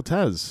 Got a little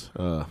Taz.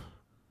 A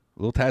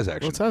little Taz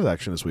action. Little Taz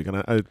action this week, and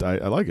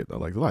I like it. I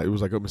like it a lot. It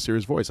was like a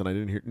mysterious voice, and I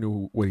didn't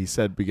knew what he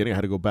said beginning. I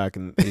had to go back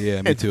and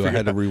yeah, me too. I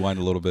had to rewind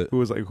a little bit.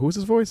 Who's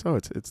his voice? Oh,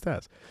 it's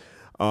Taz.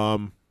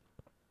 And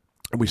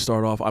we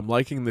start off. I'm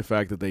liking the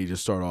fact that they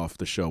just start off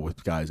the show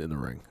with guys in the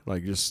ring.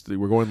 Like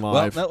we're going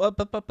live. Well,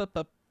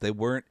 they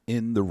weren't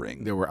in the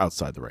ring. They were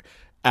outside the ring,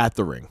 at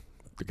the ring.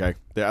 Okay,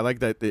 I like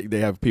that they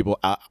have people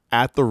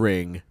at the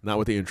ring, not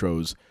with the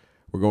intros.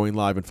 We're going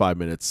live in 5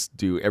 minutes.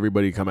 Do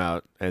everybody come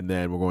out, and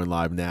then we're going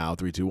live now,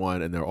 3, 2,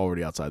 1, and they're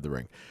already outside the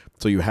ring.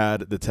 So you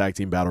had the tag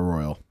team battle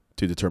royal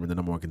to determine the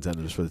number one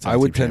contenders for the tag team. I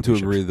would tend to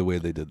agree the way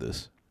they did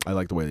this. I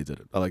like the way they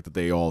did it. I like that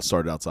they all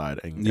started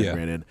outside and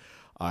ran in.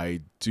 I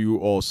do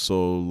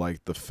also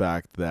like the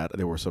fact that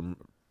there were some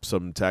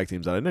tag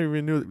teams that I never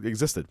even knew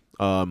existed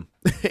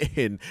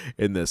in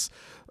this.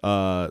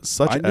 I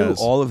knew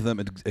all of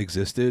them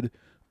existed.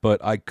 But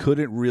I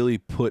couldn't really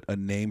put a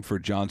name for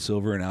John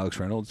Silver and Alex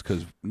Reynolds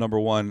because, number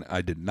one,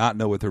 I did not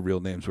know what their real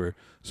names were.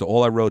 So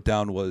all I wrote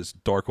down was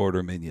Dark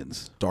Order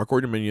Minions. Dark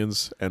Order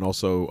Minions and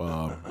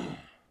also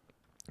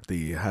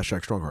the #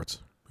 Stronghearts.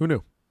 Who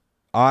knew?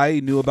 I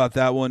knew about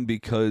that one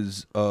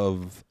because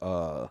of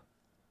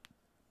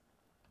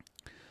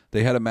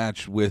they had a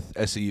match with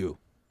SCU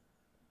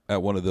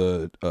at one of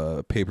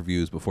the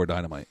pay-per-views before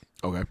Dynamite.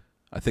 Okay.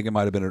 I think it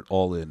might have been an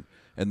All In.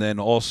 And then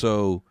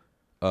also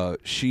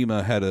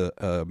Shima had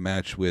a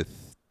match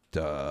with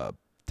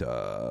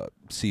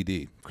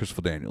CD,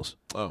 Christopher Daniels.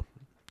 Oh.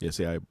 Yeah,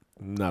 see,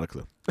 not a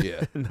clue.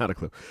 Yeah. Not a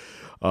clue.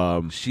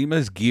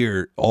 Shima's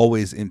gear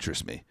always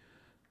interests me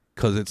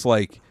because it's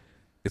like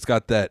it's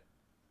got that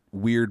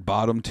weird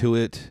bottom to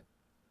it.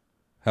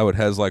 How it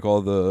has like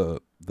all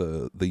the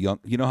young,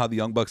 you know how the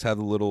Young Bucks have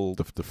the little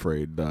The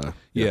frayed.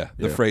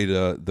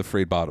 the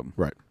frayed bottom.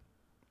 Right.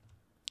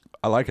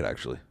 I like it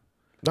actually.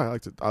 No, I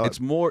liked it. It's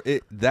more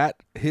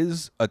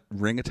his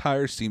ring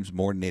attire seems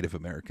more Native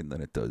American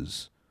than it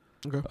does.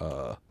 Okay.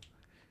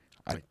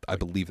 I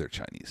believe they're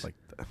Chinese. Like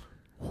that.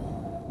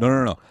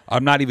 No.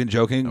 I'm not even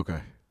joking. Okay.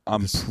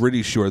 I'm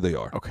pretty sure they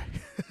are. Okay.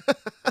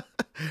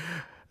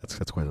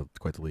 That's quite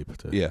the leap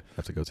to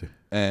have to go to.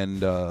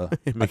 And I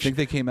think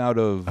they came out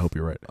of. I hope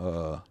you're right.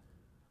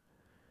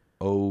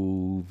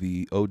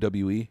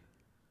 OWE.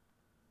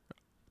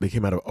 They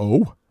came out of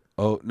O.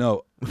 Oh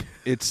no,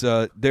 it's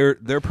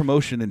their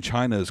promotion in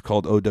China is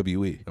called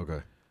OWE.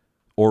 Okay.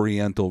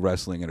 Oriental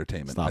Wrestling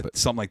Entertainment. Stop it.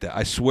 Something like that.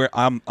 I swear,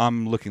 I'm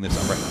looking this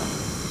up right now.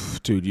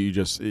 Dude, you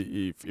just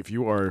if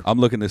you are. I'm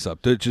looking this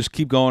up. Just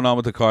keep going on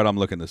with the card. I'm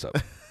looking this up.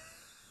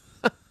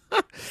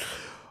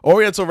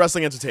 Oriental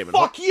Wrestling Entertainment.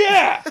 Fuck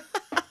yeah!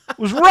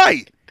 Was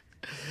right.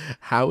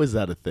 How is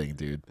that a thing,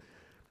 dude?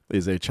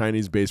 Is a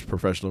Chinese-based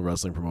professional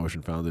wrestling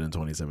promotion founded in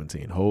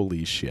 2017.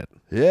 Holy shit.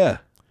 Yeah.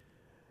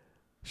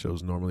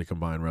 Shows normally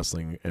combine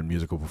wrestling and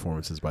musical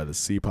performances by the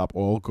C-pop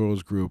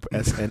all-girls group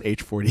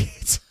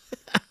SNH48.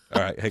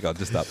 All right, hang on,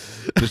 just stop.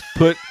 Just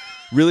put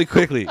really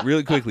quickly.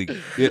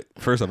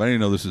 First off, I didn't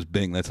even know this was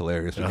Bing. That's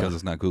hilarious because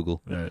it's not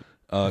Google. All right.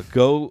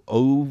 Go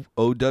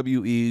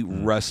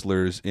OWE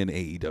wrestlers in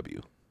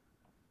AEW.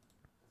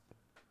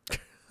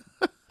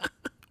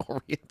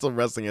 Oriental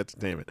Wrestling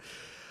Entertainment.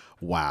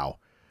 Wow.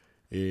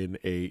 In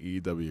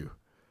AEW.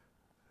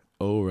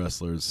 O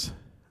wrestlers.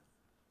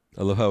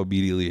 I love how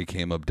immediately it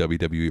came up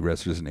WWE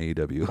wrestlers in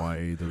AEW. Why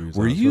AEW is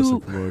Were not a you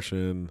wrestling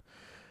promotion?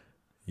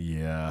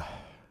 Yeah.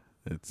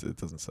 It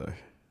doesn't say.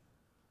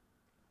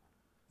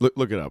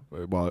 Look it up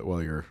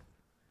while you're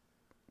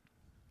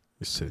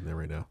sitting there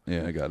right now.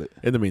 Yeah, I got it.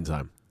 In the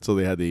meantime, so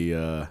they had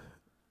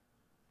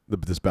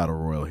this battle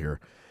royal here,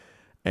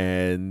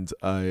 and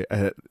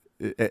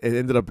it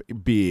ended up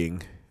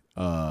being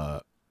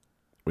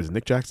was it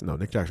Nick Jackson? No,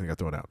 Nick Jackson got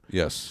thrown out.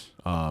 Yes,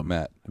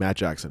 Matt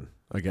Jackson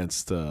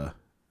against they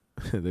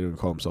don't even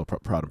call himself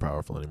Proud and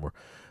Powerful anymore,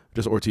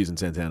 just Ortiz and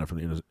Santana from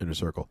the inner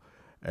circle,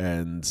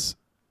 and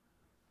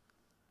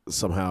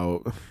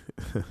somehow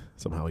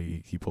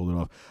he pulled it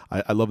off.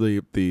 I love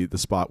the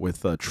spot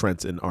with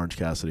Trent and Orange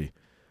Cassidy.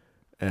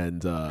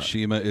 And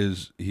Shima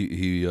is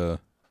he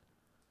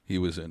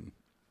was in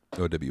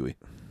OWE.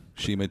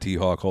 Shima,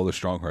 T-Hawk, all the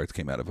Strong Hearts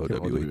came out of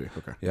OWE.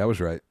 Okay. Yeah, I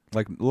was right.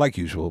 Like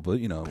usual, but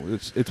you know,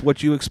 it's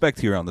what you expect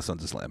here on the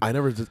Sons of Slam. I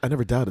never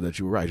doubted that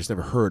you were right. I just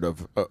never heard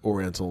of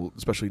Oriental,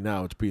 especially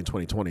now it's being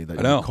 2020 that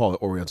you call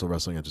it Oriental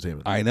Wrestling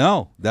Entertainment. I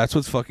know. That's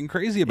what's fucking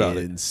crazy about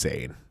it.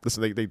 Insane.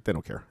 Listen, they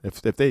don't care.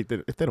 If they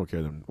don't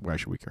care, then why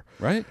should we care?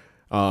 Right?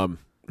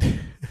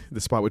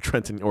 The spot with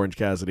Trent and Orange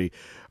Cassidy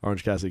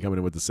coming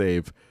in with the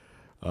save.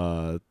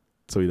 So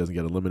he doesn't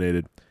get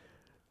eliminated.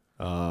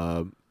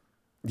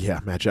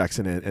 Matt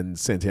Jackson and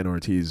Santana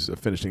Ortiz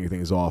finishing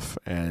things off.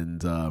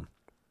 And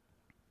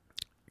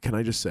can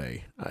I just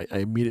say, I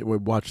immediately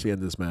watched the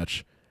end of this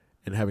match,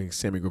 and having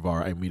Sammy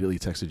Guevara, I immediately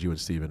texted you and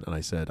Steven, and I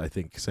said, I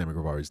think Sammy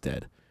Guevara is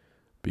dead.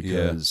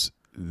 Because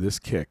this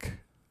kick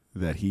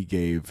that he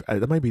gave,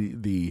 that might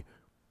be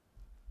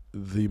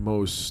the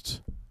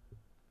most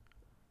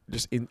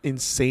just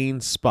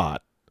insane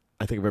spot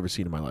I think I've ever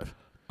seen in my life.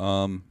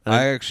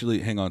 I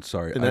actually, hang on,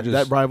 sorry. And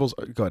that rivals.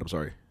 Go ahead. I'm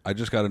sorry. I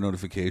just got a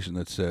notification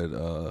that said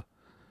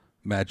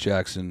Matt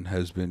Jackson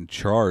has been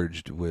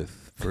charged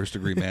with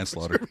first-degree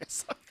manslaughter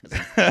because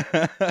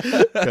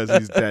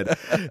he's dead.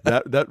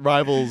 That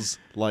rivals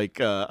like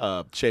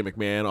Shane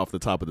McMahon off the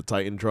top of the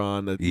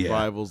Titantron. That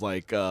rivals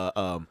like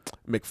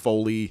Mick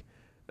Foley.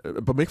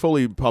 But Mick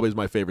Foley probably is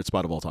my favorite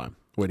spot of all time.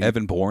 When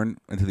Evan Bourne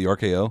into the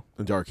RKO.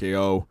 Into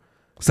RKO.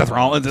 Seth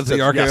Rollins into the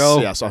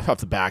RKO. Yes, off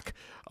the back.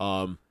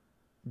 Mick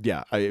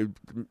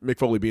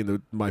Foley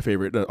being my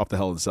favorite off the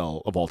Hell in a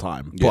Cell of all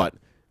time, but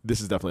this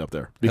is definitely up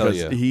there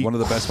because he one of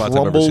the best spots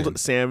I've ever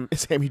seen.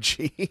 Sammy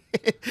G.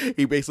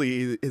 He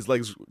basically his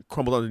legs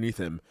crumbled underneath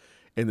him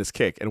in this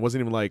kick, and it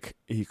wasn't even like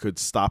he could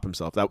stop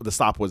himself. The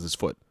stop was his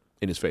foot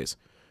in his face,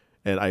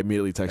 and I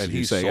immediately texted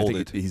you saying I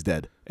think he's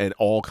dead, and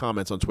all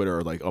comments on Twitter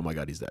are like, "Oh my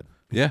god, he's dead."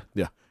 Yeah.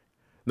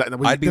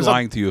 I'd be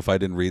lying to you if I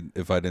didn't read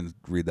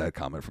that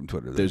comment from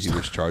Twitter that he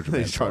was charged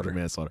with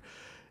manslaughter.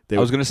 I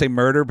was going to say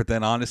murder, but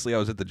then honestly, I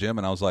was at the gym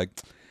and I was like,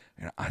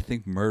 I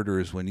think murder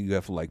is when you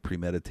have like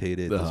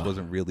premeditated. This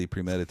wasn't really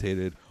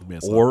premeditated,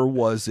 or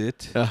was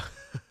it?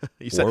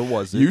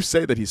 You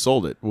say that he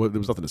sold it. Well, there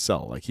was nothing to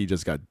sell. Like he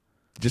just got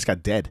just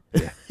got dead.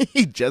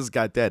 He just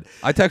got dead.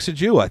 I texted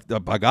you.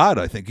 By God,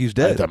 I think he's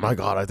dead. My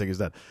God, I think he's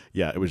dead.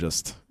 Yeah, it was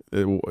just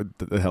a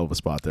hell of a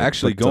spot there.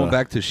 Actually, But, going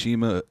back to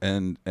Shima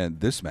and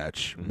this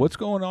match, what's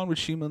going on with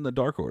Shima and the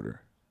Dark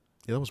Order?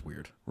 yeah, that was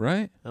weird.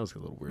 Right? That was a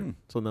little weird.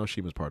 So now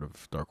Shima's part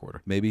of Dark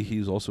Order. Maybe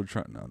he's also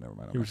trying. No, never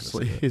mind. He was just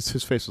like, his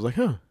face was like,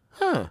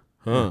 huh.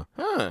 And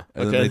Okay,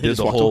 then they he did just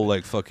the walked whole away.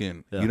 like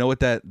fucking. Yeah. You know what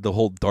the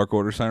whole Dark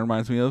Order sign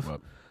reminds me of?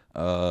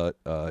 What?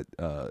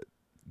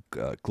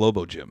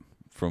 Globo Gym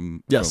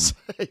from Yes.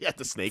 Yeah,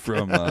 the snake.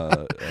 from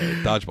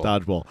Dodgeball.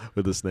 Dodgeball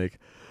with the snake.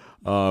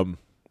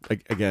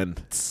 Again,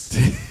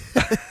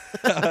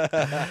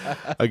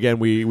 again,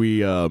 we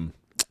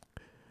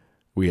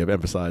have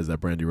emphasized that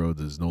Brandy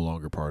Rhodes is no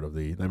longer part of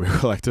the Nightmare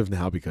Collective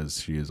now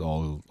because she is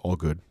all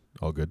good.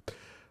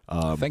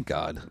 Thank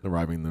God.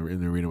 Arriving in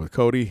the arena with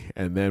Cody,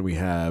 and then we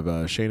have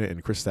Shayna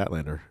and Chris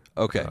Statlander.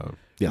 Okay.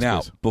 Yes,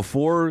 now, please.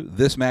 before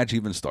this match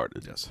even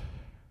started, Yes.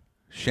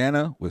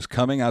 Shanna was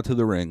coming out to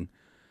the ring,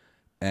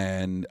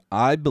 and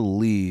I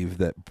believe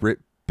that Britt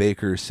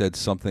Baker said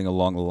something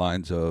along the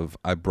lines of,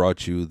 "I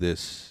brought you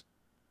this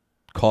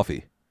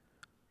coffee,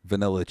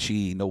 vanilla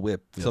chi, no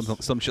whip,"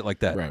 some shit like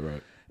that.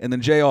 Right. And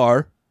then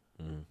JR,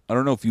 I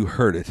don't know if you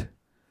heard it,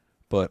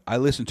 but I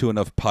listen to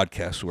enough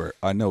podcasts where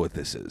I know what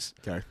this is.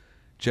 Okay.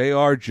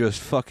 JR just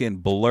fucking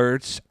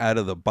blurts out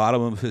of the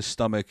bottom of his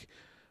stomach,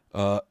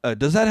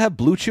 does that have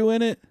Blue Chew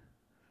in it?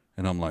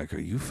 And I'm like, are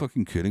you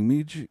fucking kidding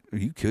me? Are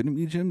you kidding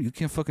me, Jim? You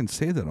can't fucking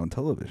say that on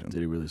television. Did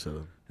he really say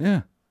that?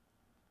 Yeah.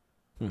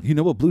 You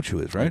know what Blue Chew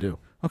is, right? I do.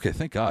 Okay,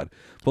 thank God.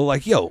 But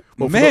like, yo,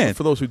 Well, man,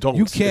 for those who don't,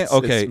 you can't.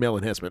 it's male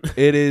enhancement.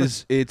 It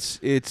is. It's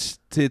a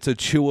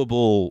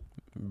chewable.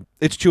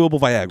 It's chewable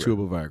Viagra,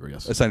 Chewable Viagra,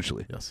 yes.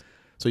 essentially. Yes.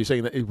 So you're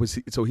saying that it was?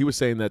 So he was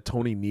saying that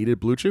Tony needed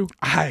Blue Chew?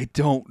 I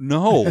don't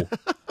know.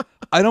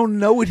 I don't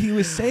know what he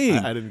was saying.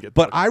 I didn't get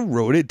but that. I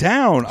wrote it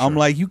down. I'm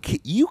like,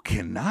 you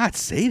cannot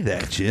say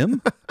that,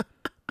 Jim.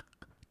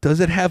 Does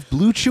it have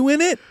Blue Chew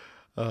in it?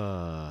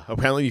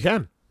 Apparently you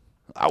can.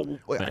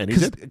 And he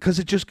did. Because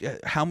it just,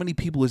 how many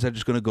people is that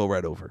just going to go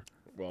right over?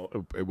 Well,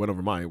 it went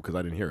over mine because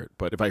I didn't hear it.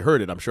 But if I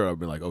heard it, I'm sure I'd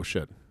be like, oh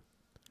shit.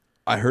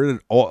 I heard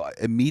it all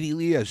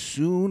immediately. As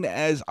soon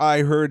as I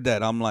heard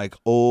that, I'm like,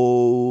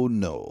 oh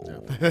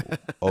no,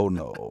 oh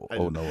no,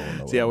 oh no, oh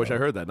no. See, I oh, wish no. I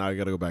heard that. Now I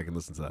got to go back and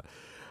listen to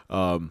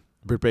that.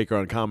 Britt Baker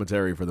on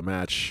commentary for the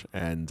match,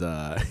 and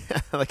I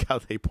like how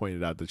they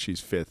pointed out that she's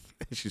fifth.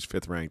 She's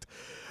fifth ranked,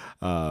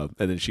 and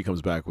then she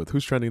comes back with,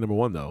 "Who's trending number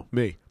one though?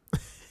 Me."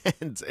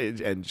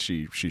 and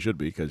she should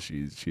be because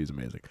she's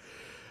amazing.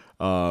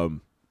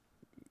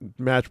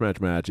 Match.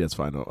 Yeah, it's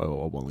fine.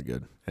 All well and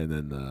good. And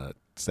then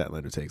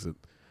Statlander takes it.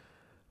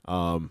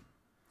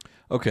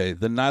 Okay,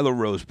 the Nyla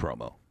Rose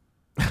promo.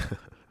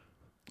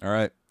 All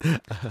right.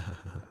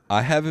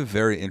 I have a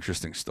very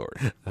interesting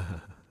story.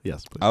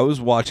 Yes, please. I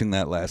was watching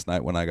that last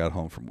night when I got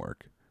home from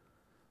work.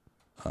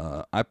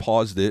 I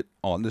paused it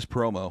on this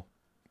promo,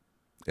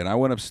 and I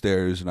went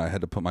upstairs, and I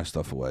had to put my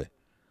stuff away.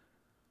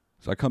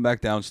 So I come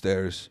back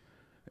downstairs,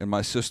 and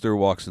my sister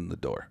walks in the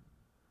door.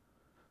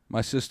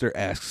 My sister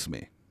asks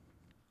me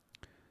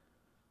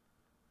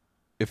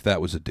if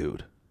that was a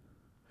dude.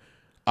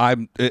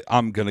 I'm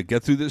gonna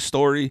get through this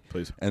story,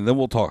 Please. and then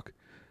we'll talk.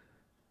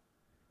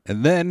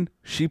 And then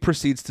she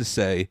proceeds to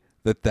say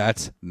that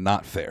that's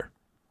not fair,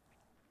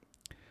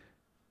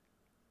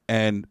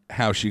 and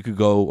how she could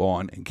go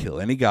on and kill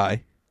any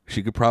guy.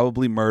 She could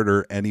probably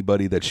murder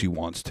anybody that she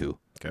wants to.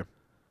 Okay.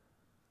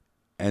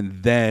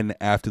 And then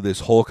after this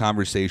whole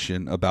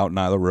conversation about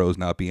Nyla Rose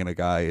not being a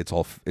guy, it's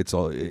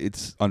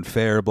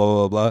unfair, blah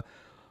blah blah.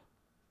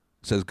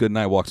 Says good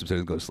night, walks upstairs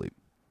and goes to sleep.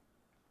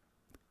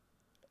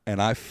 And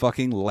I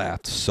fucking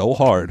laughed so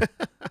hard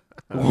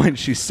when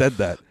she said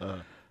that.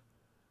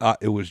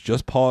 It was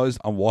just paused.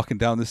 I'm walking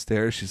down the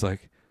stairs. She's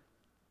like,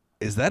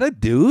 "Is that a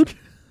dude?"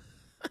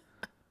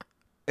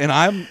 And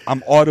I'm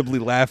audibly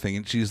laughing,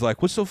 and she's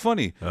like, "What's so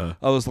funny?" I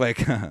was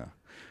like,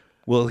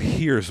 "Well,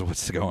 here's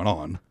what's going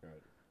on.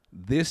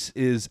 This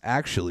is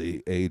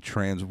actually a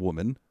trans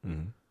woman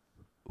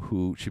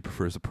who she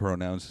prefers the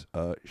pronouns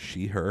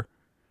she, her,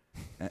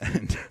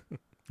 and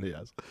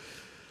Yes.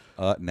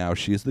 now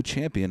she is the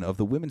champion of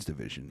the women's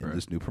division in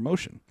this new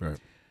promotion." Right.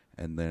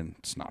 And then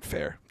it's not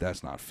fair.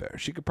 That's not fair.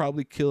 She could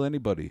probably kill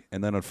anybody.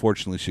 And then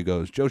unfortunately she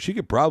goes, "Joe, she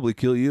could probably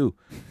kill you."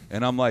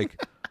 And I'm like,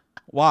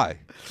 why?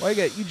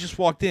 You just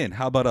walked in.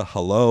 How about a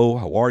hello?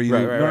 How are you?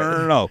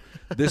 Right. No.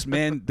 This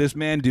man,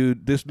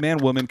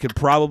 woman could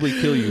probably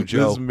kill you,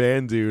 Joe. This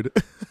man dude.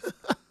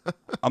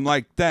 I'm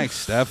like, thanks,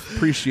 Steph.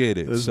 Appreciate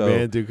it. This so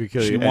man dude could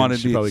kill you, and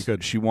she probably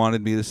could. She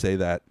wanted me to say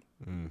that.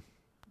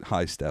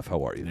 Hi, Steph.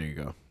 How are you? There you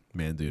go.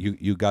 Man dude.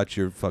 You got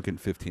your fucking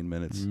 15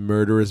 minutes.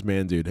 Murderous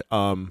man dude.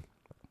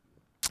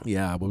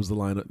 Yeah, what was the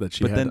line that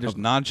she But had? then just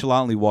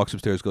nonchalantly walks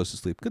upstairs, goes to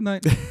sleep. Good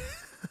night.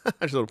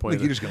 I just want to point Like, out.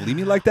 you're just gonna leave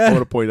me like I want that?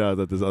 to point out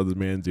that this other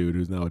man dude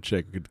who's now a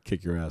chick could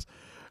kick your ass.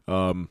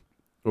 What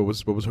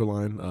was her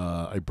line?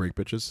 I break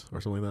bitches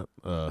or something like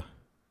that.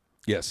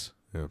 Yes.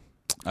 Yeah.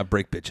 I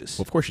break bitches.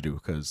 Well, of course you do,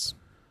 because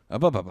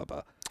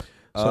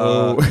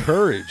So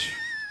courage.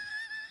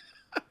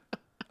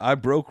 I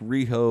broke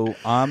Riho.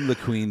 I'm the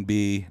queen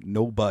bee.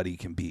 Nobody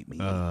can beat me.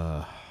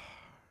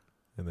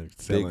 And then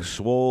Big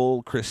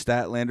Swole, Chris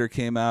Statlander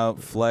came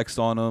out, flexed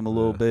on him a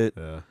little bit,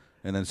 Yeah.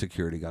 and then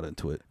security got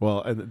into it.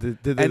 Well, and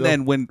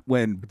Then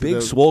when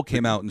Big Swole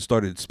came out and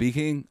started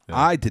speaking,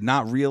 I did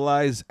not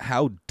realize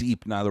how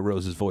deep Nyla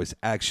Rose's voice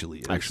actually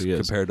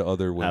is compared to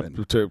other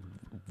women. to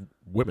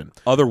women.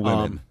 Other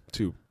women.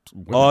 To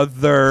women.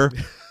 Other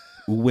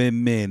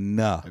women.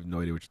 I have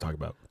no idea what you're talking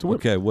about. To women.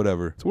 Okay,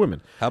 whatever. To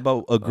women. How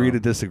about agree to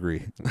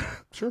disagree?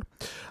 Sure.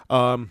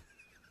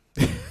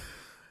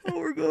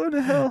 We're going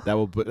to hell. That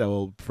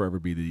will forever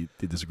be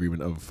the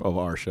disagreement of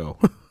our show.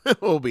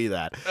 It will be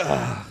that.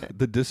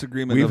 The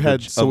disagreement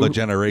of a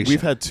generation.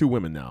 We've had 2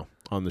 women now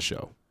on the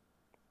show.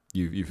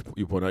 You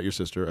point out your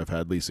sister. I've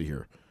had Lisa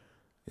here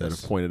that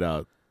have pointed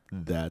out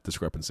that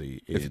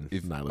discrepancy in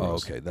Nyla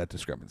Rose. Okay, that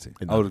discrepancy.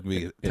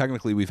 In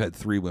Technically, we've had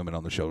 3 women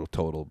on the show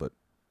total, but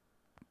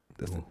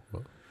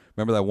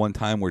remember that one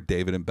time where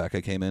David and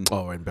Becca came in?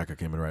 Oh, and Becca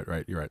came in. Right.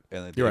 You're right.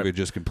 And then You're David right.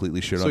 just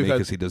completely shit So on me you've had-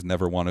 because he does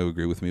never want to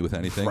agree with me with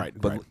anything. Right,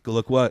 But right.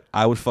 look what?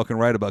 I was fucking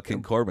right about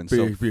King Corbin.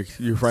 So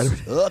You're right.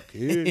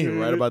 You're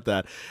right about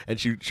that. And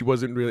she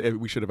wasn't really.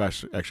 We should have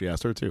actually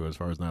asked her too, as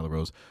far as Nyla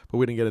Rose, but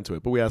we didn't get into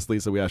it. But we asked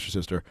Lisa. We asked her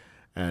sister,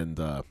 and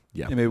yeah.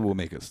 Yeah, maybe we'll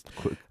make a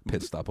quick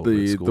pit stop over at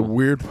The school.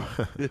 weird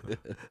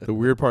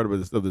part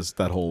of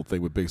that whole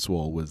thing with Big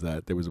Swole was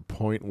that there was a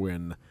point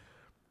when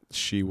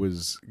she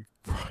was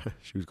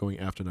going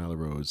after Nyla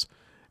Rose,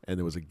 and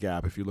there was a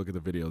gap. If you look at the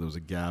video, there was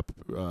a gap.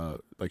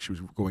 Like she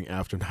was going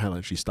after Nyla,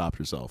 and she stopped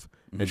herself,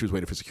 and she was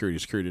waiting for security.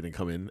 Security didn't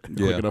come in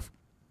quick enough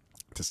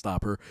to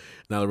stop her.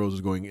 Nyla Rose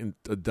was going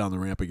down the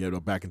ramp again,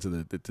 back into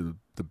the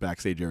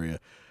backstage area.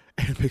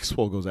 And Big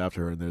Swole goes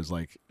after her, and there's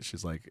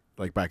she's like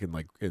back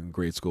in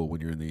grade school when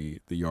you're in the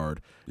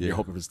yard, you're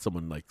hoping for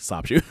someone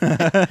stops you.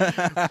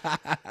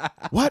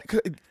 What?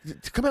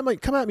 Come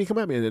at me!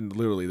 And then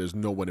literally, there's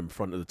no one in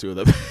front of the two of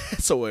them.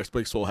 So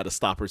Big Swole had to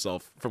stop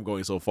herself from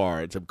going so far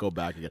and to go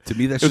back again. To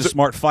me, that's just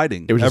smart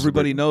fighting.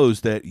 Everybody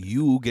knows that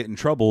you get in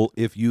trouble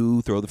if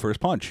you throw the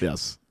first punch.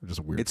 Yes, just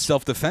a weird. It's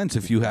self-defense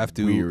if you have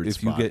to. Weird if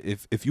spot.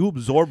 if you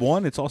absorb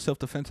one, it's all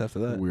self-defense after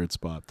that. Weird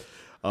spot.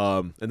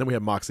 And then we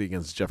have Moxley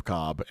against Jeff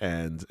Cobb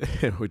and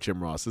with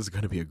Jim Ross. This is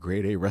going to be a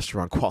grade A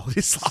restaurant quality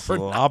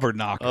Slobber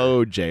knocker.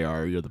 Oh,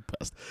 JR, you're the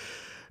best.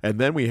 And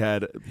then we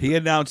had... He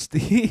announced,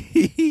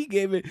 he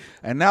gave it,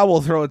 and now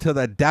we'll throw it to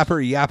the dapper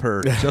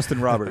yapper,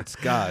 Justin Roberts.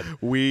 God.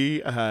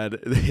 We had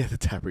the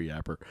Dapper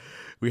Yapper.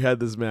 We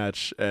had this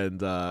match, and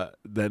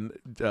then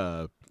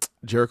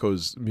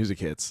Jericho's music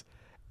hits.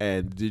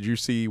 And did you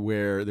see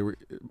where there were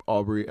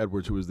Aubrey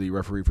Edwards, who was the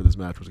referee for this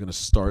match, was going to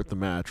start the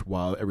match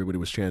while everybody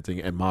was chanting,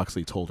 and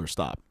Moxley told her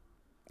stop,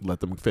 let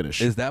them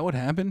finish. Is that what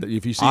happened?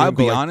 If you see, I'll him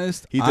go be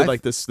honest. he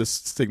did this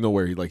signal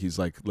where he's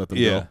like, let them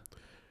go.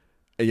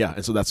 Yeah,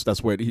 and so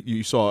that's where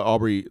you saw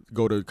Aubrey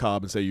go to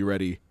Cobb and say, "You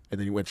ready?" And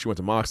then she went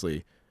to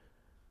Moxley,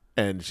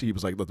 and he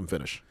was like, "Let them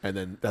finish." And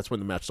then that's when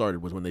the match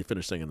started. Was when they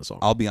finished singing the song.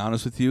 I'll be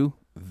honest with you.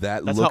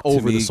 That's how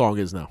over the song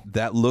is now.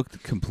 That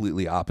looked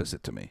completely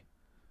opposite to me.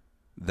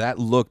 That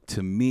looked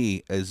to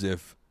me as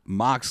if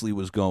Moxley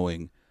was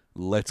going,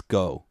 "Let's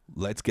go,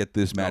 let's get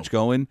this match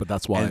going." But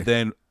that's why. And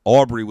then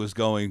Aubrey was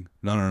going,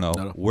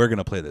 "No. We're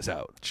gonna play this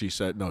out." She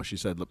said, "No." She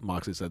said,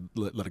 Moxley said,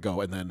 "Let it go."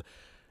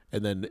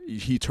 And then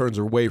he turns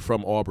away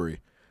from Aubrey.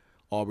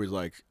 Aubrey's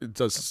like,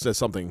 says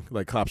something,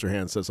 like claps her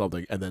hands, says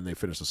something, and then they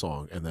finish the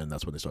song, and then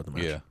that's when they start the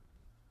match. Yeah.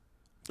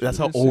 That's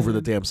how over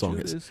the damn song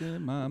is.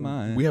 In my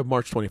mind. We have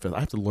March 25th. I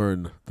have to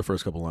learn the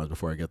first couple lines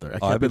before I get there.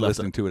 I've been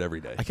listening to it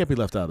every day. I can't be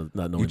left out of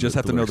not knowing. You just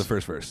have to know the lyrics.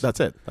 first verse. That's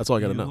it. That's all I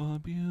got to know.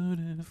 You're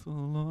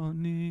beautiful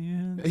on the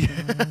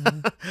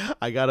inside.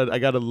 I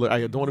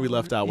don't want to be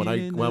left out when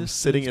I'm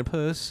sitting in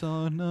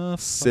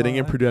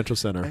Prudential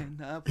Center.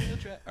 All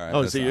right,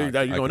 Oh, see, you're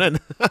going in.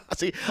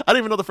 See, I don't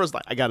even know the first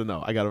line. I got to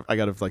know. I got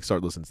to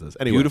start listening to this.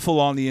 Anyway, Beautiful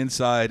on the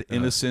inside,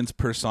 innocence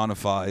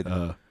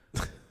personified.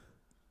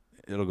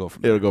 It'll go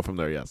from there. It'll go from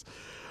there. Yes.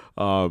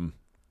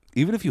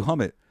 Even if you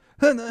hum it.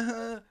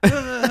 That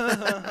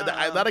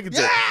I can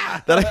do.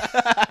 I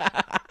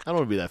don't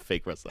want to be that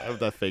fake wrestler. I'm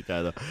that fake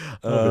guy though. I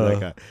don't want to be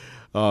that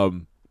guy.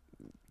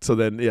 So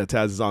then,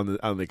 Taz is on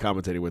the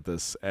commentating with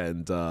us,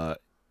 and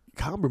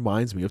Cobb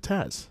reminds me of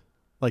Taz,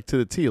 like to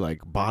the T, like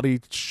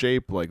body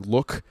shape, like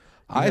look.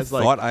 I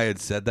thought I had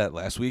said that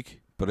last week,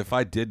 but if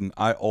I didn't,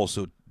 I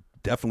also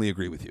definitely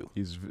agree with you.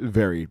 He's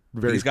very,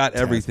 very. He's got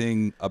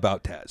everything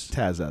about Taz.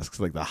 Taz-esque,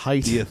 like the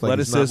height, The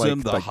athleticism,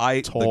 like, the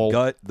height, tall, the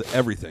gut,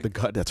 everything. The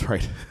gut. That's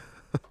right.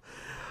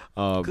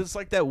 Because it's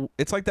like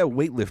that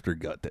weightlifter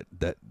gut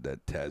that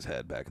Taz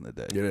had back in the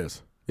day. It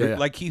is. Yeah.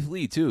 Like Keith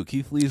Lee too.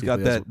 Keith Lee's got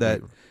Lee has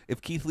that.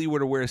 If Keith Lee were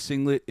to wear a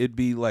singlet, it'd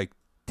be like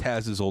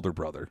Taz's older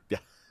brother. Yeah.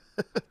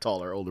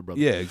 Taller, older brother.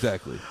 Yeah,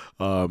 exactly.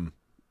 And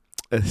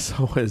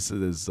so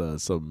there's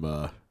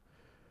some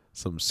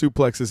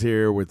suplexes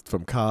here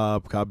from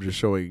Cobb. Cobb just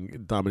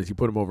showing dominance. He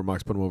put him over.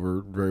 Mox put him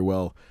over very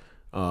well.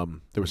 There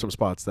were some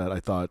spots that I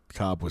thought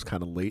Cobb was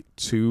kind of late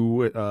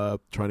to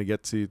trying to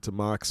get to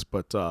Mox,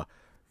 but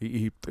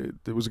it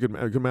was a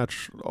good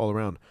match all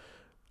around.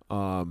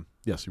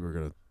 Yes, you were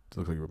gonna.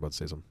 Look like you were about to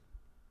say something.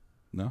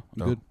 No, I'm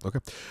No? good. Okay.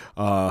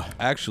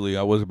 Actually,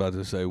 I was about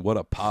to say, what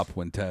a pop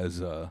when Taz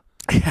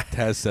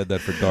said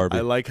that for Darby.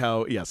 I like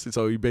how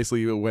so he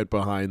basically went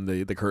behind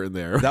the curtain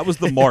there. That was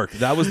the mark.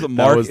 That was the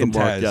mark. That was the in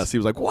mark. Taz. Yes, he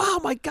was like, "Wow,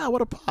 my God,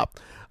 what a pop!"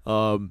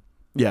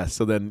 Yeah.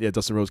 So then,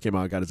 Dustin Rhodes came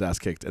out, got his ass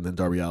kicked, and then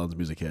Darby Allin's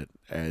music hit,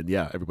 and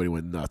everybody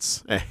went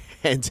nuts.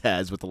 And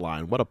Taz with the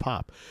line, "What a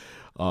pop!"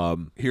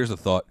 Here's a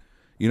thought.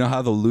 You know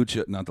how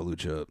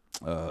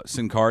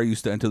Sin Cara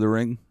used to enter the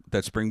ring,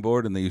 that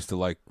springboard, and they used to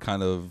like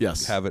kind of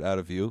Yes. have it out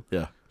of view?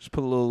 Yeah. Just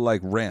put a little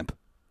like ramp,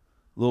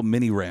 a little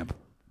mini ramp,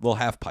 a little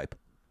half pipe.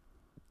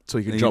 So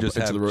you can And jump just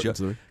into have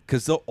the ring.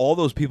 because all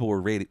those people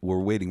were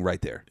waiting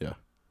right there. Yeah.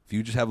 If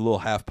you just have a little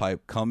half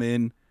pipe, come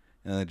in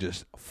and then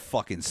just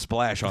fucking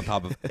splash on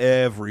top of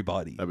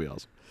everybody. That'd be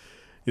awesome.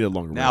 You need a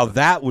longer Now ramp.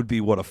 that would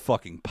be what a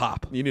fucking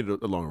pop, You need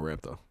a longer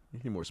ramp though. You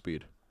need more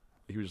speed.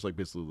 He was just like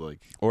basically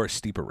or a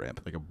steeper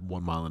ramp. like a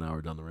 1 mile an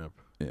hour down the ramp.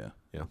 Yeah.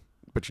 Yeah.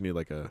 But you need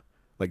like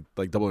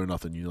Double or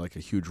Nothing. You need like a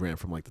huge ramp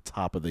from like the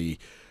top of the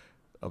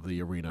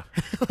arena.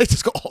 Like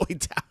just go all the way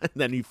down, and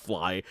then you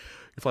fly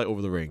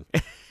over the ring,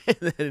 and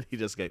then you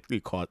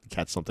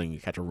catch something, you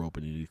catch a rope,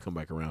 and you come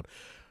back around.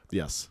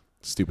 Yes,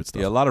 stupid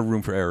stuff. Yeah, a lot of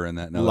room for error in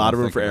that. A lot of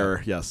room for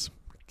error. Yes,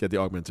 get the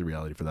augmented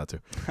reality for that too.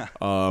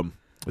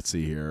 Let's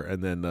see here,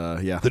 and then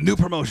The new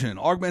promotion,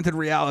 augmented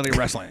reality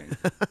wrestling.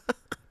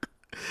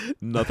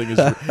 nothing is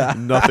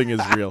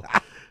real.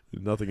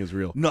 Nothing is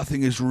real.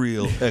 Nothing is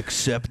real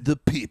except the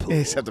people.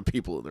 Except the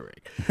people in the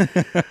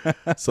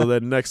ring. So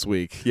then next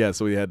week,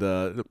 so we had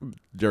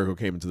Jericho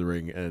came into the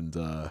ring, and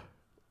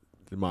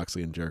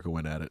Moxley and Jericho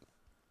went at it,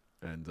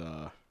 and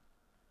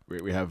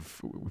we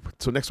have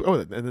next.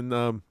 And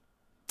then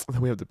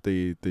we have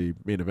the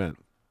main event.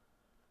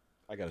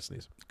 I gotta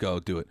sneeze. Go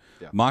do it.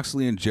 Yeah.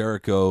 Moxley and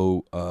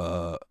Jericho.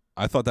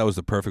 I thought that was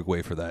the perfect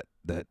way for that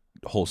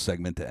whole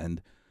segment to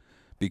end.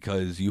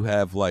 Because you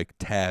have like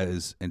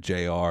Taz and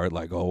JR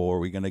like, oh, are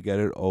we going to get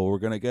it? Oh, we're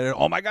going to get it.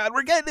 Oh, my God,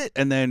 we're getting it.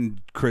 And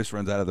then Chris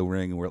runs out of the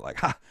ring and we're like,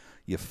 ha,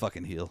 you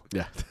fucking heel.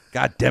 Yeah.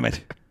 God damn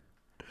it.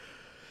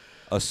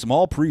 A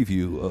small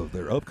preview of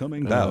their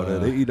upcoming bout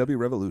at AEW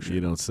Revolution. You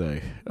don't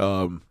say.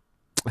 And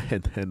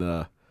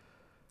then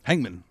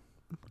Hangman.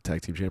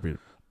 tag team champion.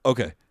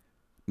 Okay.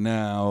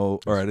 Now,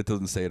 all right, it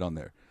doesn't say it on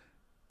there.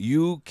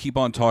 You keep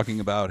on talking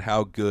about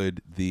how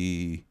good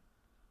the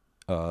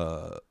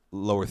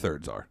lower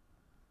thirds are.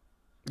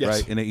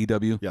 Yes. Right, in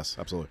AEW? Yes,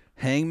 absolutely.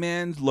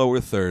 Hangman's lower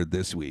third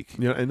this week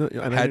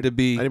I had to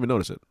be. I didn't even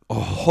notice it.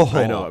 Oh,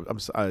 I know.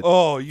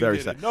 you very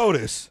didn't sad.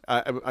 notice.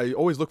 I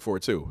always look for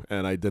it too,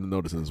 and I didn't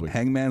notice it this week.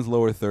 Hangman's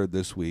lower third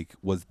this week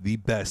was the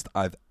best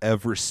I've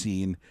ever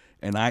seen,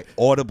 and I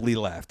audibly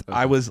laughed.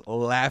 I was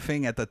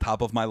laughing at the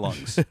top of my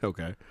lungs.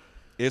 Okay.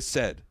 It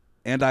said,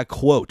 and I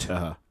quote,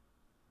 Uh-huh.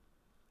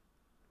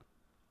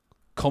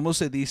 "Como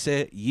se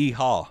dice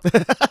yeehaw?"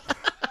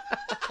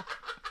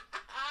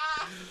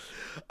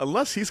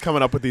 Unless he's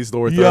coming up with these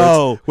lower thirds,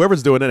 Yo.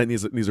 whoever's doing it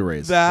needs a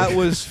raise. That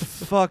was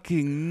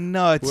fucking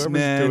nuts, Whoever's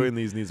man. doing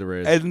these needs a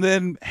raise. And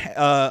then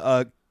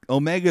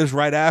Omega's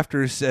right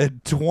after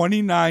said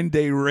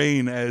 29-day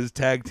reign as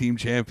tag team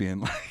champion.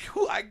 Like,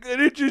 why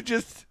couldn't you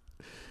just?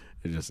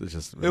 It's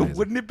just amazing.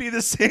 Wouldn't it be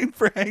the same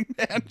for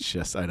Hangman?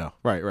 Just I know.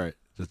 Right.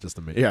 Just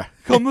amazing. Yeah.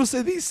 Como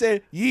se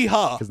dice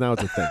yeehaw? Because now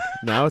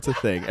it's a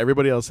thing.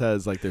 Everybody else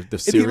has like they're It even,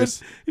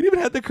 serious. it even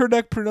had the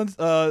correct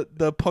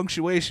the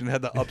punctuation. It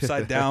had the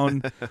upside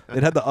down.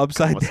 It had the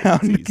upside What's down.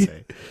 he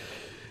say?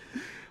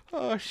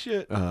 Oh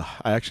shit! I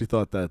actually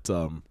thought that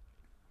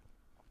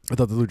I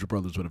thought the Lucha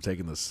Brothers would have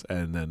taken this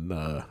and then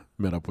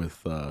met up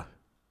with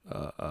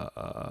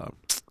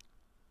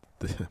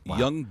wow.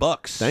 Young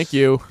Bucks. Thank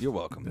you. You're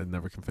welcome. I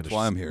never can finish. That's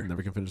why I'm here.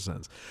 Never can finish a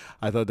sentence.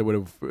 I thought they would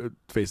have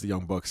faced the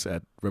Young Bucks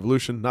at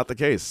Revolution. Not the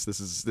case. This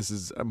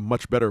is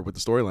much better with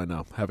the storyline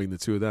now. Having the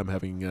two of them,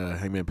 having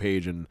Hangman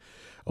Page and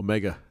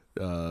Omega.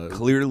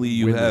 Clearly,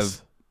 you win have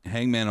this.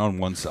 Hangman on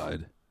one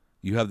side.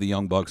 You have the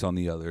Young Bucks on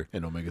the other.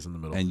 And Omega's in the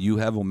middle. And you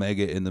have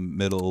Omega in the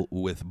middle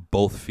with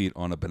both feet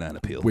on a banana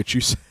peel. which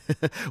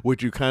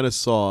you kind of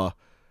saw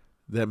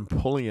them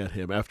pulling at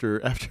him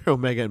after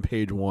Omega and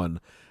Page won.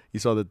 You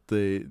saw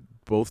that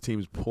both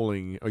teams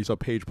pulling. Or you saw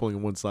Page pulling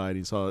on one side.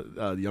 You saw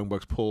the Young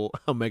Bucks pull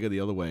Omega the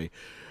other way,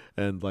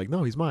 and like,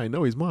 no, he's mine.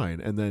 No, he's mine.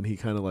 And then he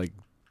kind of like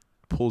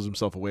pulls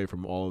himself away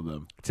from all of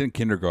them. It's in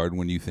kindergarten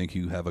when you think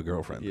you have a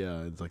girlfriend.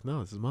 Yeah, it's like, no,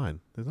 this is mine.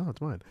 No,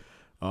 it's mine.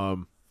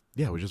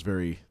 Yeah, it was just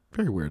very,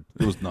 very weird.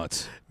 It was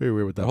nuts. Very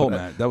weird with that. The whole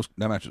But, match.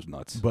 That match was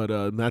nuts.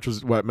 But match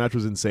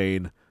was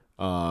insane.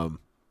 Man,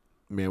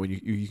 when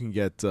you can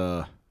get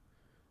was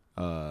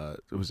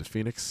it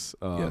Phoenix?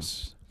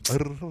 Yes.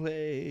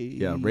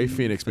 Yeah, Ray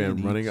Phoenix,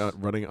 man,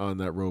 running on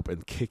that rope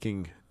and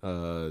kicking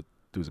there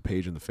was a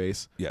Page in the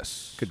face.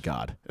 Yes. Good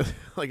God.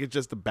 Like, it's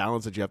just the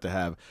balance that you have to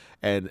have.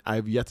 And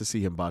I've yet to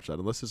see him botch that.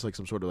 Unless it's like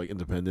some sort of like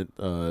independent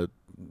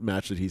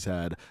match that he's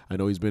had. I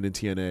know he's been in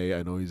TNA.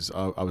 I know he's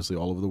obviously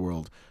all over the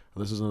world.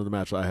 And this is another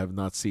match I have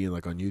not seen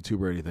like on YouTube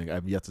or anything.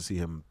 I've yet to see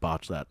him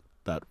botch that.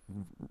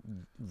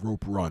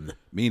 rope run.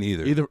 Me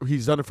neither. Either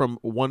he's done it from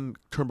one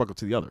turnbuckle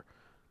to the other.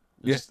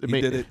 Yes, he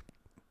did it.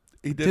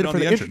 He did it on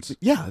the entrance.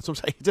 Yeah, that's what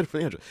I'm saying. He did it for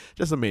the entrance.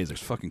 Just amazing.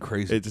 It's fucking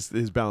crazy.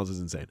 His balance is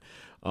insane.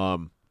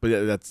 But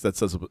yeah, that's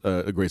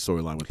a great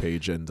storyline with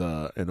Paige and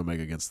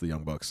Omega against the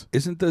Young Bucks.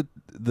 Isn't the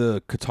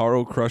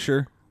Kotaro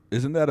Crusher?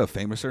 Isn't that a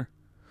famouser?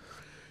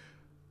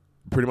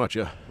 Pretty much,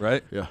 yeah.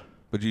 Right? Yeah.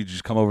 But you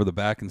just come over the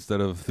back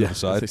instead of the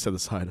side? They said the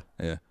side.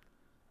 Yeah.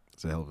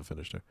 It's a hell of a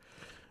finish there.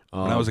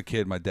 When I was a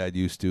kid, my dad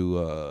used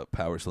to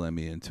power slam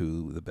me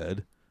into the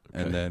bed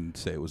and then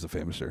say it was a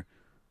famouser.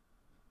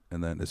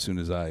 And then as soon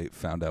as I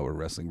found out what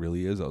wrestling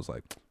really is, I was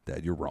like,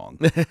 Dad, you're wrong.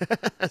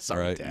 Sorry,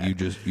 all right?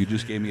 Dad. You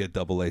just gave me a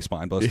AA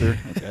spine buster,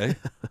 okay?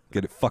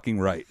 Get it fucking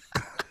right.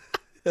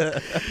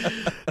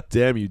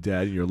 Damn you,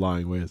 Dad, in your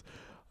lying ways.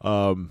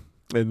 And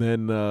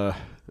then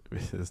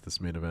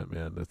this main event,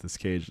 man. This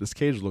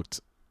cage looked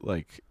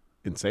like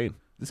insane.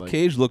 This like,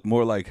 cage looked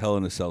more like Hell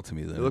in a Cell to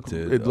me than it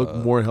did. It looked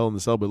more Hell in the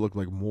Cell, but it looked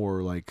like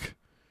more like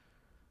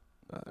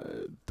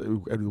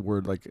the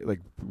word like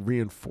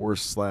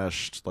reinforced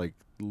 / like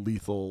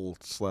lethal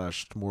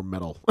 / more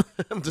metal.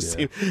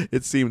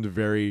 It seemed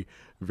very,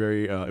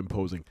 very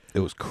imposing.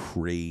 It was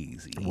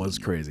crazy. It was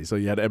crazy. So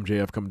you had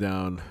MJF come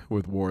down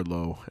with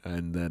Wardlow,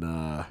 and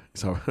then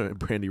so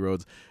Brandy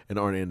Rhodes and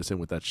Arn Anderson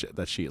with that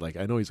sheet. Like,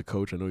 I know he's a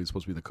coach. I know he's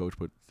supposed to be the coach,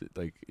 but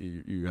like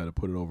you got to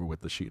put it over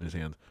with the sheet in his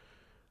hand.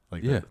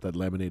 Like that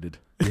laminated.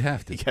 You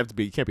have to.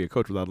 You can't be a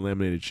coach without a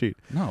laminated sheet.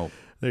 No.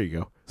 There you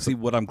go. See,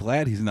 what I'm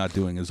glad he's not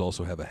doing is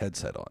also have a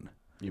headset on.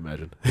 You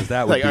imagine? Because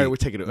that would like, be, all right, we're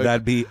taking it.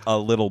 That'd be a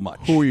little much.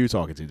 Who are you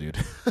talking to, dude?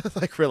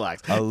 Like,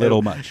 relax. A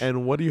little much.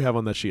 And what do you have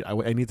on that sheet?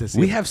 I need to see.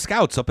 We have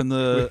scouts up in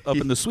the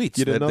suites.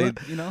 You didn't know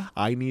that? You know,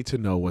 I need to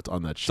know what's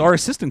on that sheet. it's our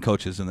assistant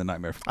coaches in the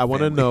Nightmare I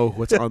want to family. know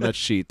what's on that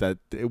sheet. That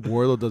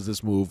Wardlow does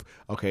this move.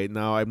 Okay,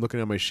 now I'm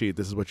looking at my sheet.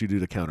 This is what you do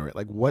to counter it.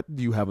 Like, what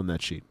do you have on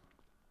that sheet?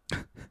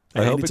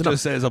 I hope need it to know.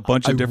 just says a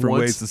bunch of I different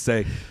want- ways to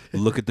say,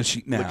 look at the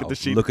sheet now. Look at the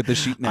sheet. Look at the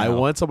sheet now. I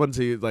want someone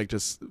to like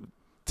just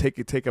take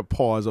a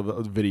pause of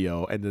the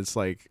video and just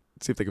like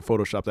see if they can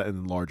Photoshop that and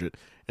enlarge it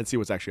and see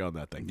what's actually on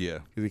that thing. Yeah.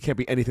 Because it can't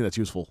be anything that's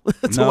useful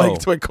to No.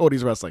 to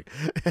Cody's wrestling.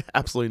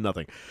 Absolutely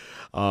nothing.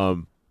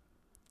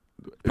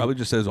 Probably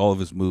just says all of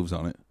his moves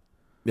on it.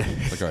 Yeah.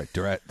 Like,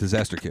 all right,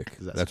 disaster kick.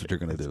 That's what you're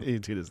going to do.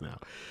 It is now.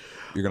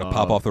 You're going to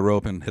pop off the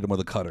rope and hit him with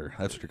a cutter.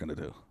 That's what you're going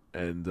to do.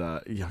 And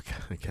yeah,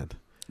 I can't.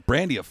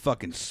 Brandy a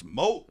fucking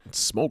smoke.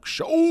 Smoke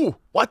show.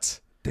 What?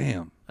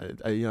 Damn. I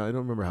don't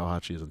remember how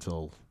hot she is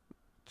until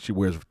she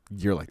wears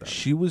gear like that.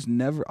 She was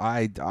never.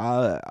 I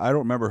don't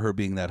remember her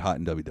being that hot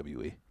in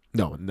WWE.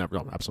 No, never.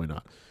 No, absolutely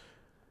not.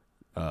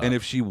 And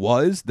if she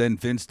was, then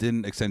Vince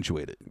didn't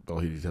accentuate it. Well,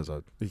 he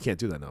can't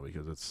do that now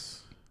because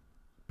it's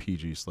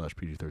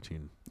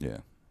PG/PG-13. Yeah.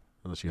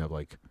 Unless you have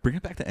like Bring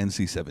it back to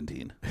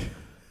NC-17.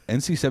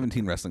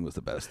 NC-17 wrestling was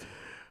the best.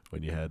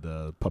 when you had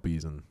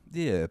puppies and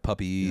Yeah,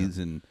 puppies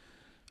and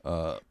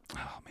oh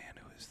man,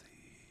 who is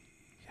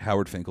the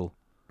Howard Finkel?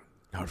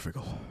 Howard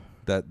Finkel.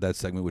 That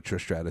segment with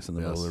Trish Stratus in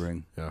the middle of the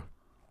ring. Yeah.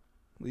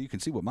 Well, you can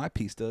see what my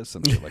piece does,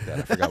 something like that.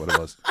 I forgot what it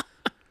was.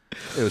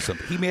 It was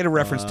something. He made a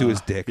reference to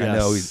his dick.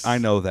 yes. I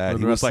know that.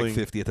 When He was like wrestling-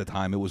 50 at the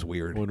time. It was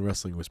weird. When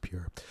wrestling was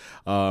pure.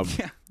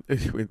 Yeah.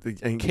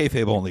 And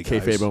Kayfabe only,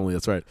 guys. Kayfabe only.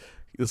 That's right.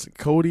 Listen,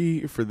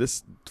 Cody for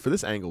this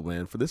angle,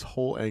 man, for this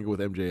whole angle with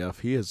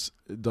MJF, he has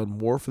done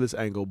more for this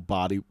angle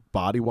body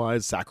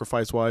wise,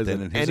 sacrifice wise Than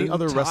than in his any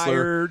other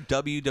wrestler.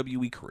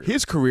 WWE career.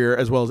 His career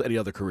as well as any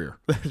other career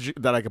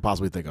that I could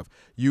possibly think of.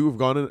 You've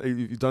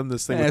done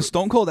this thing. Yeah, with,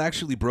 Stone Cold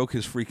actually broke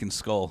his freaking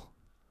skull.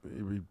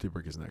 he did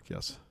break his neck,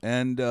 yes,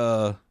 And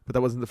but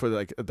that wasn't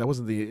that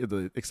wasn't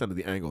the extent of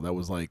the angle. That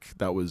was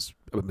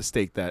a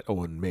mistake that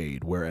Owen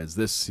made. Whereas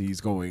this,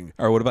 he's going.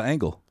 or what about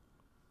Angle?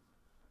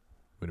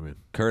 What do you mean?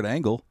 Kurt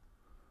Angle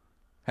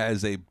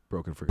has a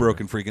Broken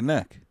freaking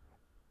neck.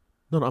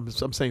 No, I'm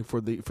saying for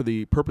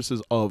the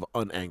purposes of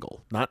an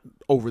angle, not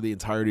over the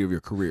entirety of your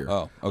career. Oh,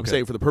 okay. I'm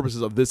saying for the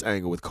purposes of this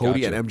angle with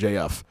Cody Gotcha. and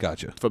MJF.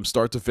 Gotcha. From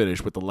start to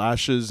finish with the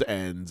lashes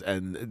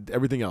and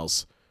everything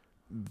else,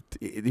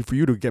 for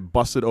you to get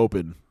busted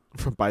open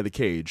by the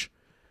cage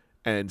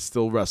and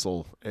still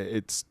wrestle,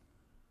 it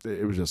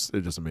was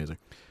just amazing.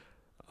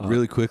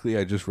 Really quickly,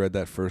 I just read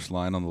that first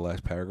line on the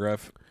last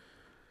paragraph.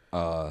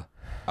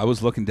 I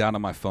was looking down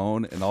at my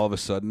phone, and all of a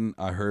sudden,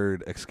 I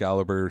heard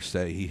Excalibur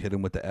say he hit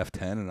him with the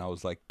F10, and I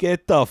was like,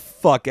 "Get the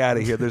fuck out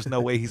of here! There's no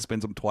way he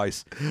spins him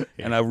twice."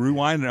 And I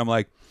rewind, and I'm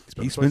like,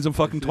 "He spins him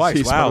fucking twice!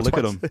 He Wow, spun look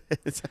him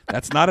at twice. him!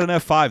 That's not an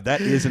F5.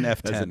 That is an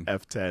F10." That's an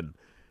F10.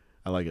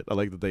 I like it. I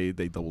like that they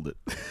doubled it.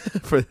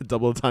 For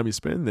double the time you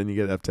spin, then you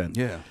get F10.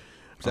 Yeah,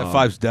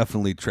 F5's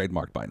definitely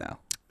trademarked by now.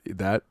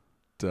 That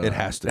It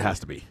has to. It has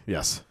to be.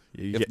 Yes.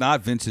 You If get-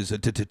 not, Vince is a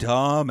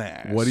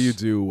dumbass. what do you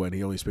do when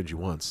he only spins you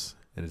once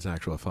and it's an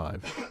actual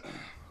F5?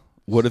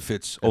 What if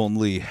it's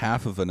only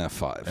half of an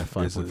F5?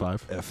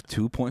 F5.5?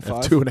 F2.5?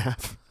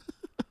 F2.5.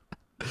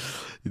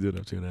 You do it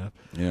F2.5.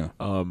 Yeah.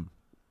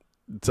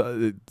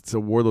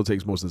 So Wardlow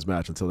takes most of this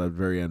match until that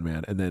very end,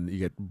 man. And then you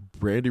get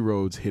Brandy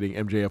Rhodes hitting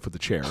MJF with the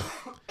chair.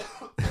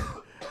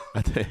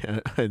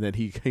 And then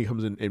he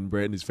comes in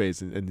Brandy's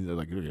face and he's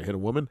like, "You're gonna hit a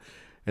woman,"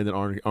 and then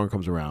Arn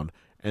comes around,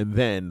 and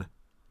then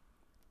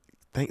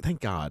thank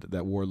God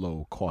that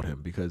Wardlow caught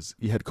him, because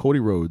he had Cody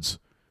Rhodes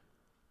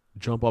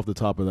jump off the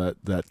top of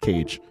that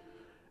cage,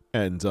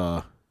 and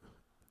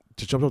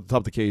just jumped off the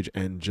top of the cage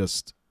and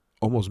just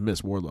almost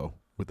missed Wardlow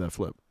with that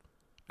flip,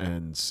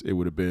 and it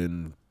would have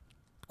been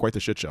quite the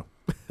shit show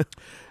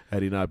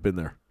had he not been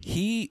there.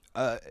 He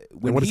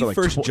When he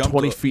first jumped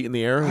 20 feet in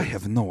the air. I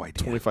have no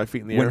idea. 25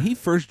 feet in the air. When he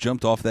first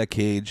jumped off that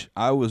cage,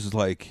 I was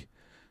like,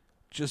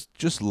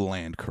 just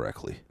land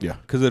correctly. Yeah.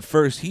 Because at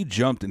first he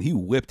jumped and he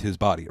whipped his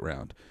body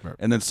around, Right.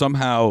 and then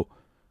somehow,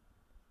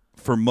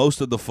 for most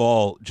of the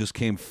fall, just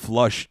came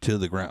flush to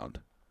the ground.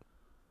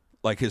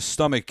 Like his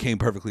stomach came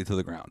perfectly to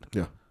the ground.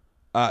 Yeah.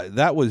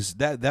 That was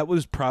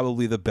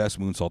probably the best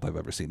moonsault I've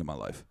ever seen in my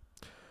life.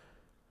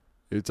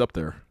 It's up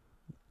there.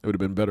 It would have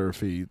been better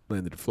if he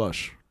landed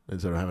flush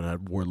instead of having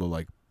had Wardlow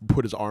like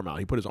put his arm out.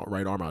 He put his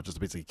right arm out just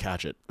to basically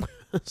catch it,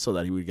 so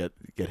that he would get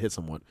hit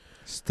somewhat.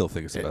 Still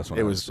think it's the best one.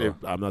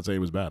 I'm not saying it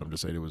was bad. I'm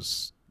just saying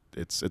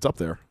it's up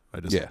there.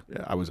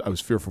 I was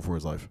fearful for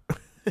his life.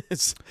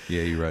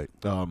 Yeah, you're right.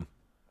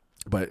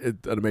 But an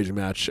amazing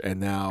match,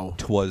 and now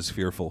 'Twas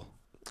fearful.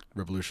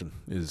 Revolution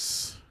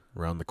is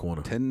around the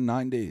corner.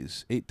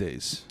 8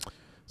 days.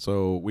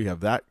 So we have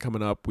that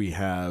coming up. We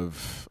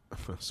have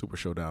Super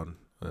Showdown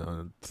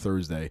on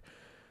Thursday.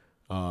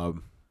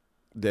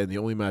 Then the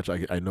only match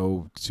I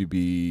know to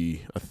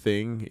be a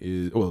thing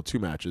is, well, 2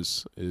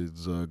 matches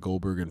is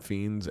Goldberg and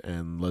Fiends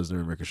and Lesnar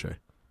and Ricochet.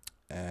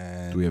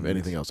 And Do we have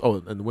anything else?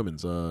 Oh, and the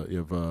women's.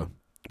 You have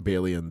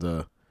Bailey and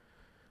well,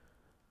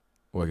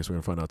 I guess we're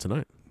gonna find out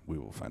tonight. We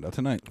will find out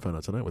tonight.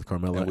 With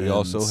Carmella And we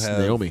also have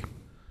Naomi.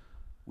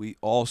 We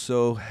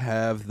also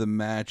have the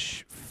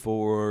match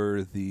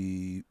for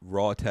the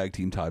Raw Tag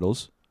Team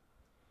titles,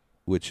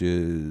 which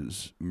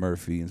is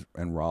Murphy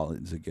and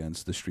Rollins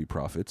against the Street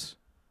Profits.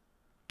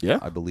 Yeah,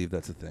 I believe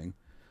that's a thing.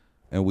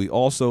 And we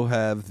also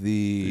have Did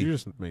you the...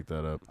 just make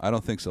that up? I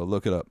don't think so.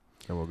 Look it up.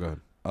 Oh, well, go ahead.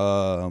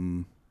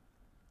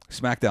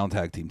 SmackDown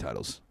Tag Team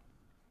titles.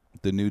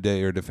 The New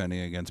Day are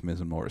defending against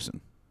Miz and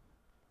Morrison.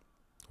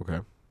 Okay.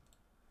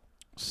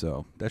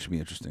 So that should be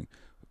interesting.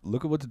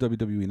 Look at what the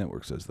WWE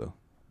Network says, though.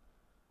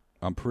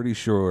 I'm pretty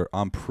sure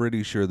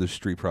the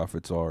Street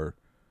Profits are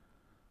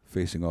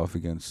facing off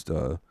against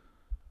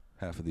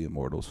half of the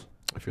Immortals.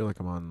 I feel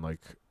like I'm on like.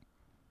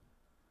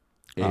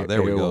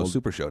 There we go. AOL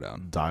Super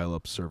Showdown.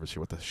 Dial-up service here.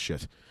 What the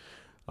shit?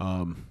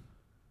 No,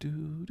 take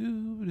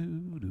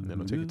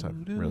your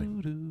time.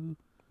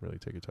 Really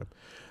take your time.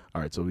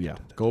 All right, so yeah,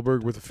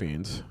 Goldberg with the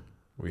Fiends.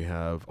 We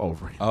have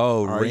Reigns.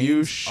 Are Reigns?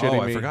 you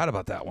shitting me? I forgot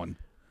about that one.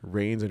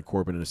 Reigns and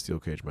Corbin in a steel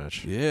cage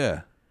match.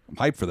 Yeah, I'm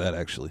hyped for that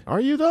actually. Are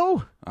you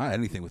though?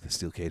 Anything with a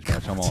steel cage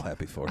match, I'm all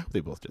happy for.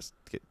 They both just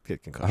get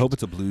concussions. I hope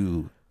it's a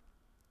blue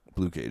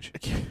cage.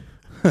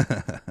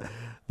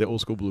 The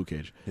old school blue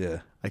cage. Yeah,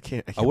 I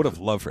can't. I would have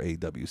loved for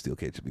AEW steel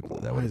cage to be blue.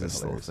 That would Why have is been it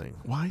still a hilarious. thing?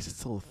 Why is it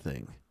still a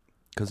thing?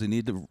 Because they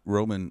need the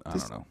Roman. I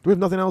don't know. Do we have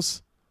nothing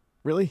else?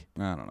 Really?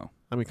 I don't know.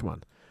 I mean, come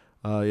on.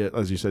 Yeah,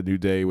 as you said, New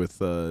Day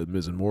with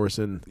Miz and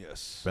Morrison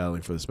Yes.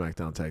 battling for the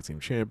SmackDown Tag Team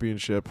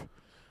Championship.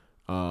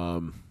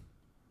 Let's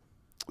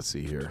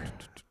see here.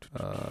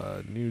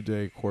 New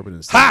Day, Corbin,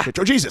 and Steel Cage.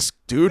 Oh, Jesus,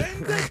 dude.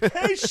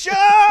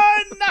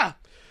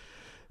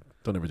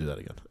 Don't ever do that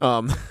again.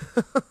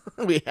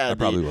 We had I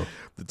probably will.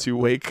 the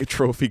 2-way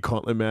trophy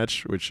gauntlet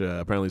match, which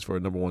apparently is for a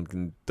number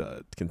 1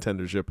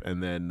 contendership,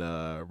 and then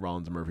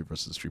Rollins and Murphy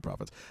versus the Street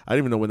Profits. I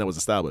didn't even know when that was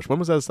established. When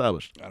was that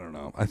established? I don't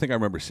know. I think I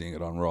remember seeing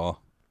it on Raw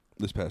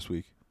this past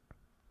week.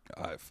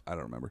 I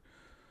don't remember.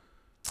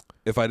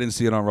 If I didn't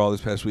see it on Raw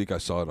this past week, I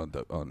saw it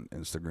on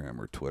Instagram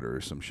or Twitter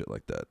or some shit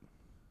like that.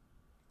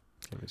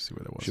 Let me see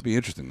where that was. Should be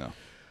interesting though.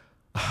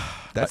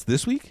 That's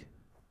this week?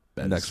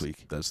 Next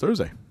week. That's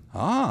Thursday.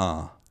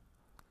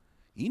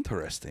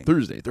 Interesting.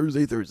 Thursday.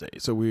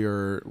 So we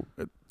are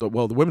the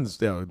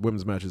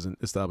women's match isn't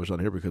established on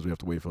here because we have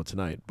to wait for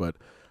tonight. But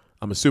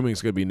I'm assuming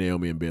it's going to be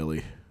Naomi and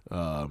Bailey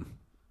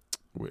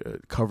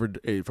covered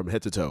from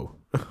head to toe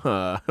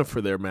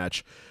for their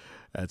match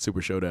at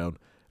Super Showdown,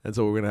 and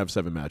so we're going to have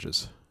 7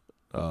 matches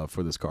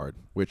for this card.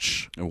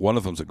 And one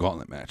of them's a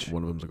gauntlet match.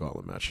 One of them's a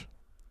gauntlet match.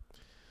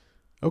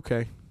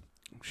 Okay.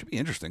 Should be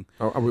interesting.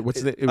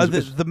 What's the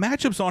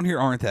matchups on here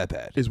aren't that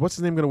bad. Is what's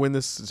his name going to win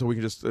this? So we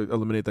can just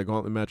eliminate that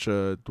gauntlet match.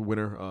 The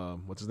winner.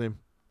 What's his name?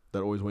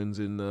 That always wins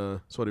in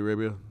Saudi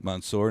Arabia.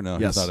 Mansoor? No,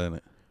 Yes. he's not in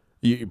it.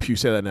 You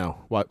say that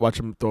now. Watch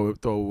him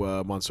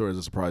throw Mansoor as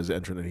a surprise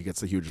entrant, and he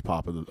gets the hugest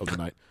pop of the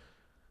night.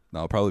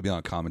 No, I'll probably be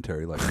on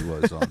commentary like he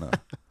was on.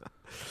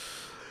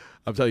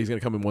 I'm telling you, he's going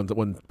to come in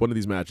one of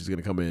these matches. He's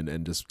going to come in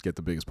and just get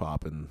the biggest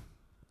pop, and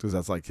because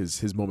that's like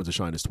his moment to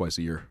shine is twice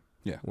a year.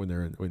 Yeah, when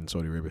they're in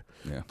Saudi Arabia.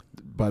 Yeah.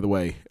 By the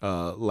way,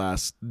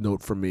 last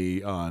note from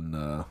me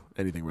on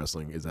anything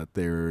wrestling is that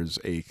there's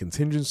a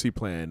contingency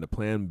plan, a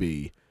plan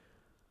B,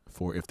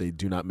 for if they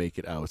do not make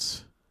it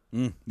out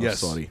of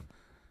Saudi.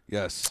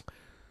 Yes.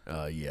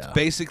 Yeah.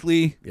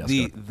 Basically,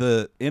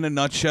 the in a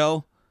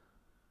nutshell,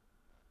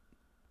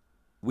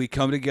 we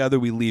come together,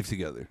 we leave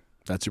together.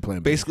 That's your plan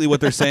B. Basically, what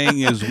they're saying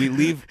is we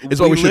leave, It's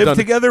what we should've live done.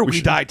 together, we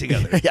should- die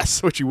together.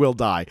 Yes, which you will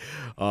die.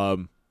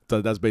 So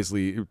that's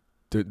basically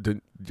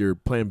your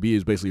plan B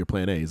is basically your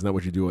plan A. Isn't that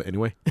what you do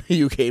anyway?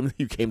 you came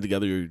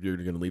together. You're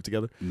going to leave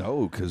together.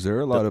 No, because there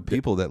are a lot of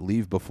people that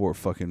leave before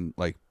fucking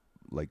like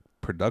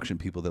production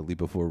people that leave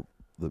before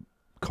the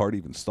card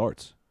even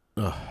starts.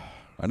 Ugh.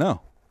 I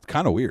know. It's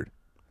kind of weird.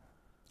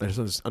 I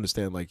just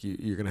understand like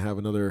you're going to have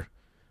another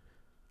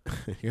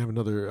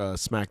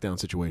SmackDown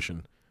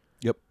situation.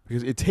 Yep.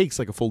 Because it takes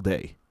like a full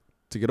day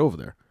to get over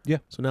there. Yeah.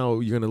 So now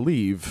you're going to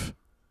leave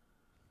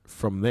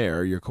from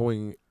there. You're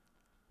going.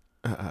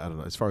 I don't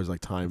know. As far as like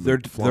time, They're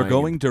flying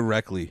going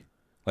directly.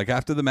 Like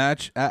after the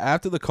match,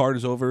 after the card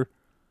is over,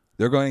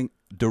 they're going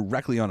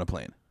directly on a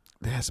plane.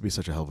 There has to be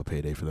such a hell of a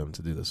payday for them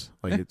to do this.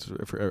 Like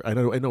I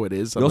know it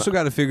is. You also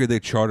got to figure they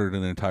chartered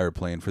an entire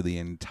plane for the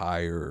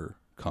entire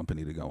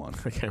company to go on.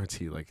 I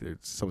guarantee like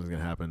something's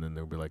gonna happen and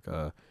they'll be like,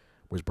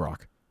 "Where's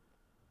Brock?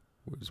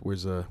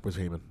 Where's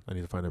Heyman? I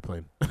need to find their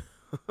plane.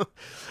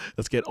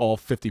 Let's get all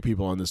 50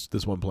 people on this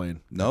one plane.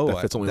 No,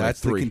 that fits only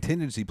that's like 3. the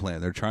contingency plan.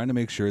 They're trying to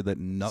make sure that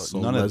So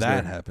none of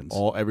that Lesnar, happens.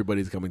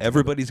 Everybody's coming.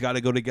 Everybody's got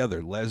to go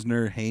together.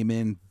 Lesnar,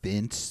 Heyman,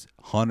 Vince,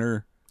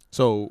 Hunter.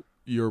 So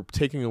you're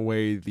taking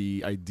away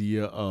the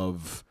idea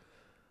of,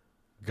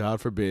 God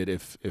forbid,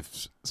 if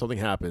something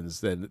happens,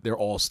 then they're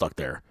all stuck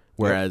there.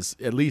 Whereas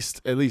at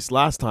least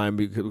last time,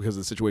 because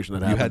of the situation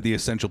that You happened, had the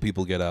essential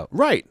people get out.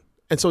 right.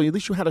 And so at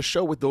least you had a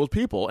show with those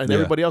people, and Yeah.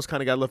 everybody else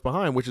kind of got left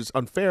behind, which is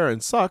unfair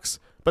and sucks.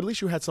 But at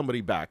least you had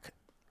somebody back.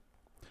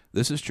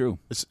 This is true.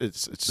 It's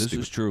This stupid.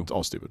 is true. It's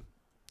all stupid.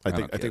 I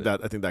think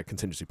that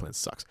contingency plan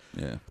sucks.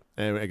 Yeah.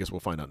 And I guess we'll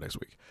find out next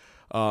week.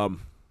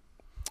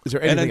 Is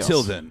there And anything until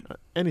else? then,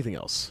 anything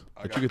else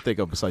that you could think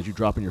of besides you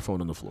dropping your phone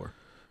on the floor?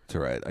 it's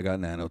all right. I got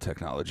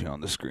nanotechnology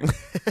on the screen.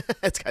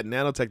 It's got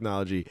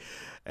nanotechnology,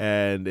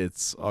 and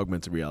it's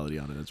augmented reality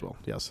on it as well.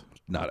 Yes.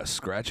 Not a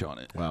scratch on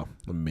it. Wow.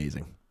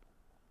 Amazing.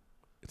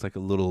 It's like a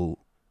little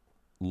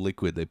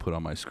liquid they put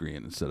on my screen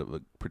instead of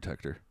a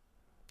protector.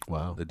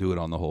 Wow. They do it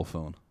on the whole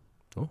phone.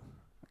 Oh.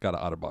 Got an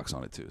OtterBox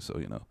on it too, so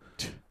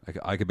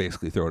I could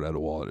basically throw it at a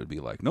wall and it'd be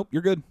like, nope,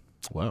 you're good.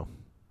 Wow.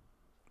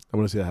 I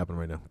want to see that happen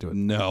right now. Do it.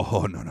 No.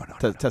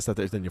 Test that.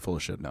 Then you're full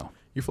of shit. No.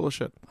 You're full of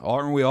shit.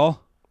 Aren't we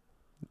all?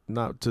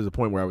 Not to the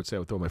point where I would say I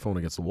would throw my phone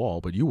against the wall,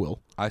 but you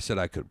will. I said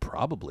I could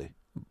probably.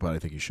 But I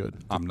think you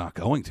should. I'm not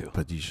going to.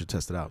 But you should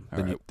test it out.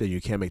 All right. Then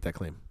you can't make that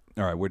claim.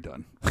 All right, we're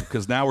done.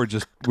 Because now we're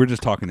just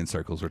talking in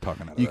circles. We're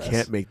talking out of You our can't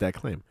ass. make that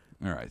claim.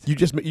 All right.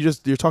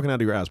 You're talking out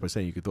of your ass by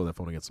saying you could throw that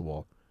phone against the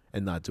wall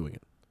and not doing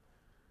it.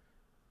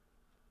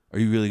 Are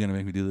you really going to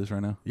make me do this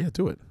right now? Yeah,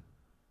 do it.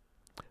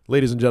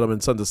 Ladies and gentlemen,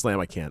 Sons of Slam,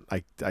 I can't.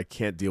 I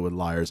can't deal with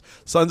liars.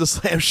 Sons of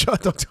Slam show.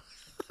 Don't do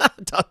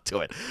it. Don't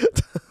do it.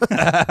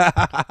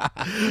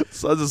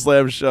 Sons of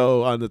Slam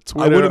show on the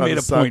Twitter. I would have on made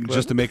the a point SoundCloud.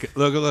 just to make it.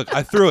 Look.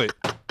 I threw it.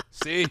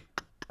 See?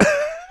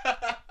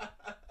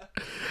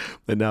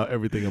 And now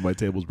everything on my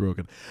table's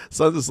broken.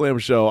 Sons of Slam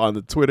show on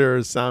the Twitter,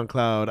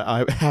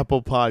 SoundCloud,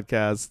 Apple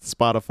Podcasts,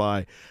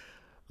 Spotify.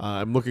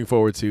 I'm looking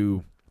forward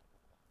to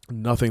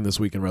nothing this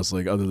week in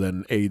wrestling other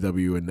than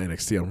AEW and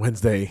NXT on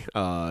Wednesday.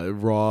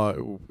 Raw,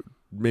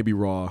 maybe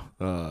Raw.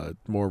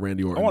 More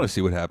Randy Orton. I want to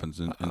see what happens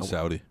in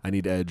Saudi. I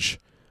need Edge.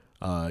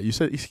 You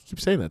keep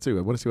saying that too.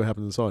 I want to see what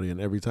happens in Saudi,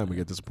 and every time we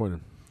get disappointed.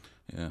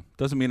 Yeah.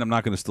 Doesn't mean I'm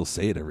not going to still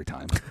say it every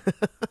time.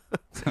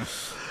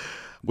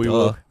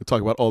 We'll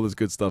talk about all this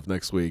good stuff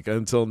next week.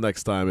 Until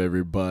next time,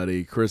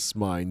 everybody. Chris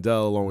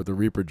Mindell along with the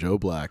Reaper Joe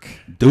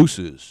Black.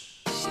 Deuces.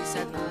 She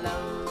said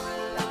hello,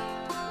 hello,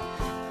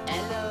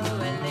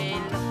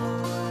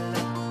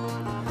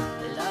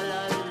 la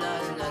la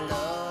la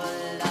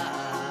la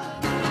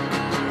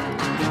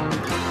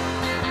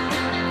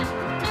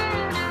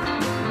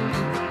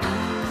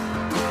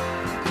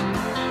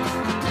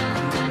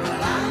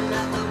Well, I'm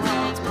not the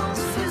world's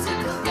most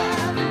physical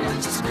guy, but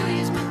once you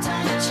squeeze me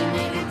tight, you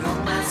nearly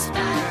broke my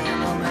spine.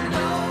 Oh my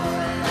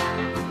Lord,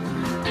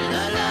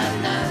 la la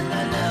la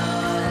la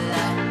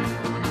la.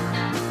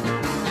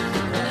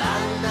 Well,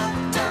 I'm not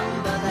dumb,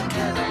 but I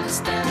can't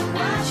understand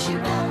why she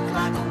walk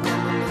like a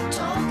woman and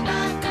talk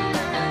like a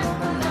man. Oh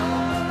my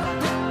Lord,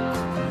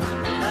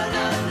 la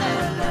la la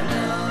la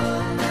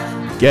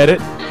la. Get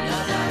it?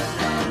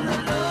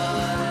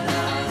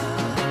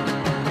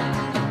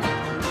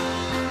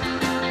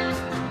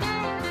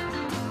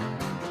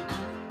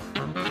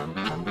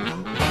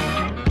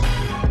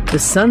 The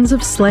Sons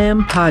of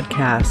Slam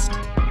podcast.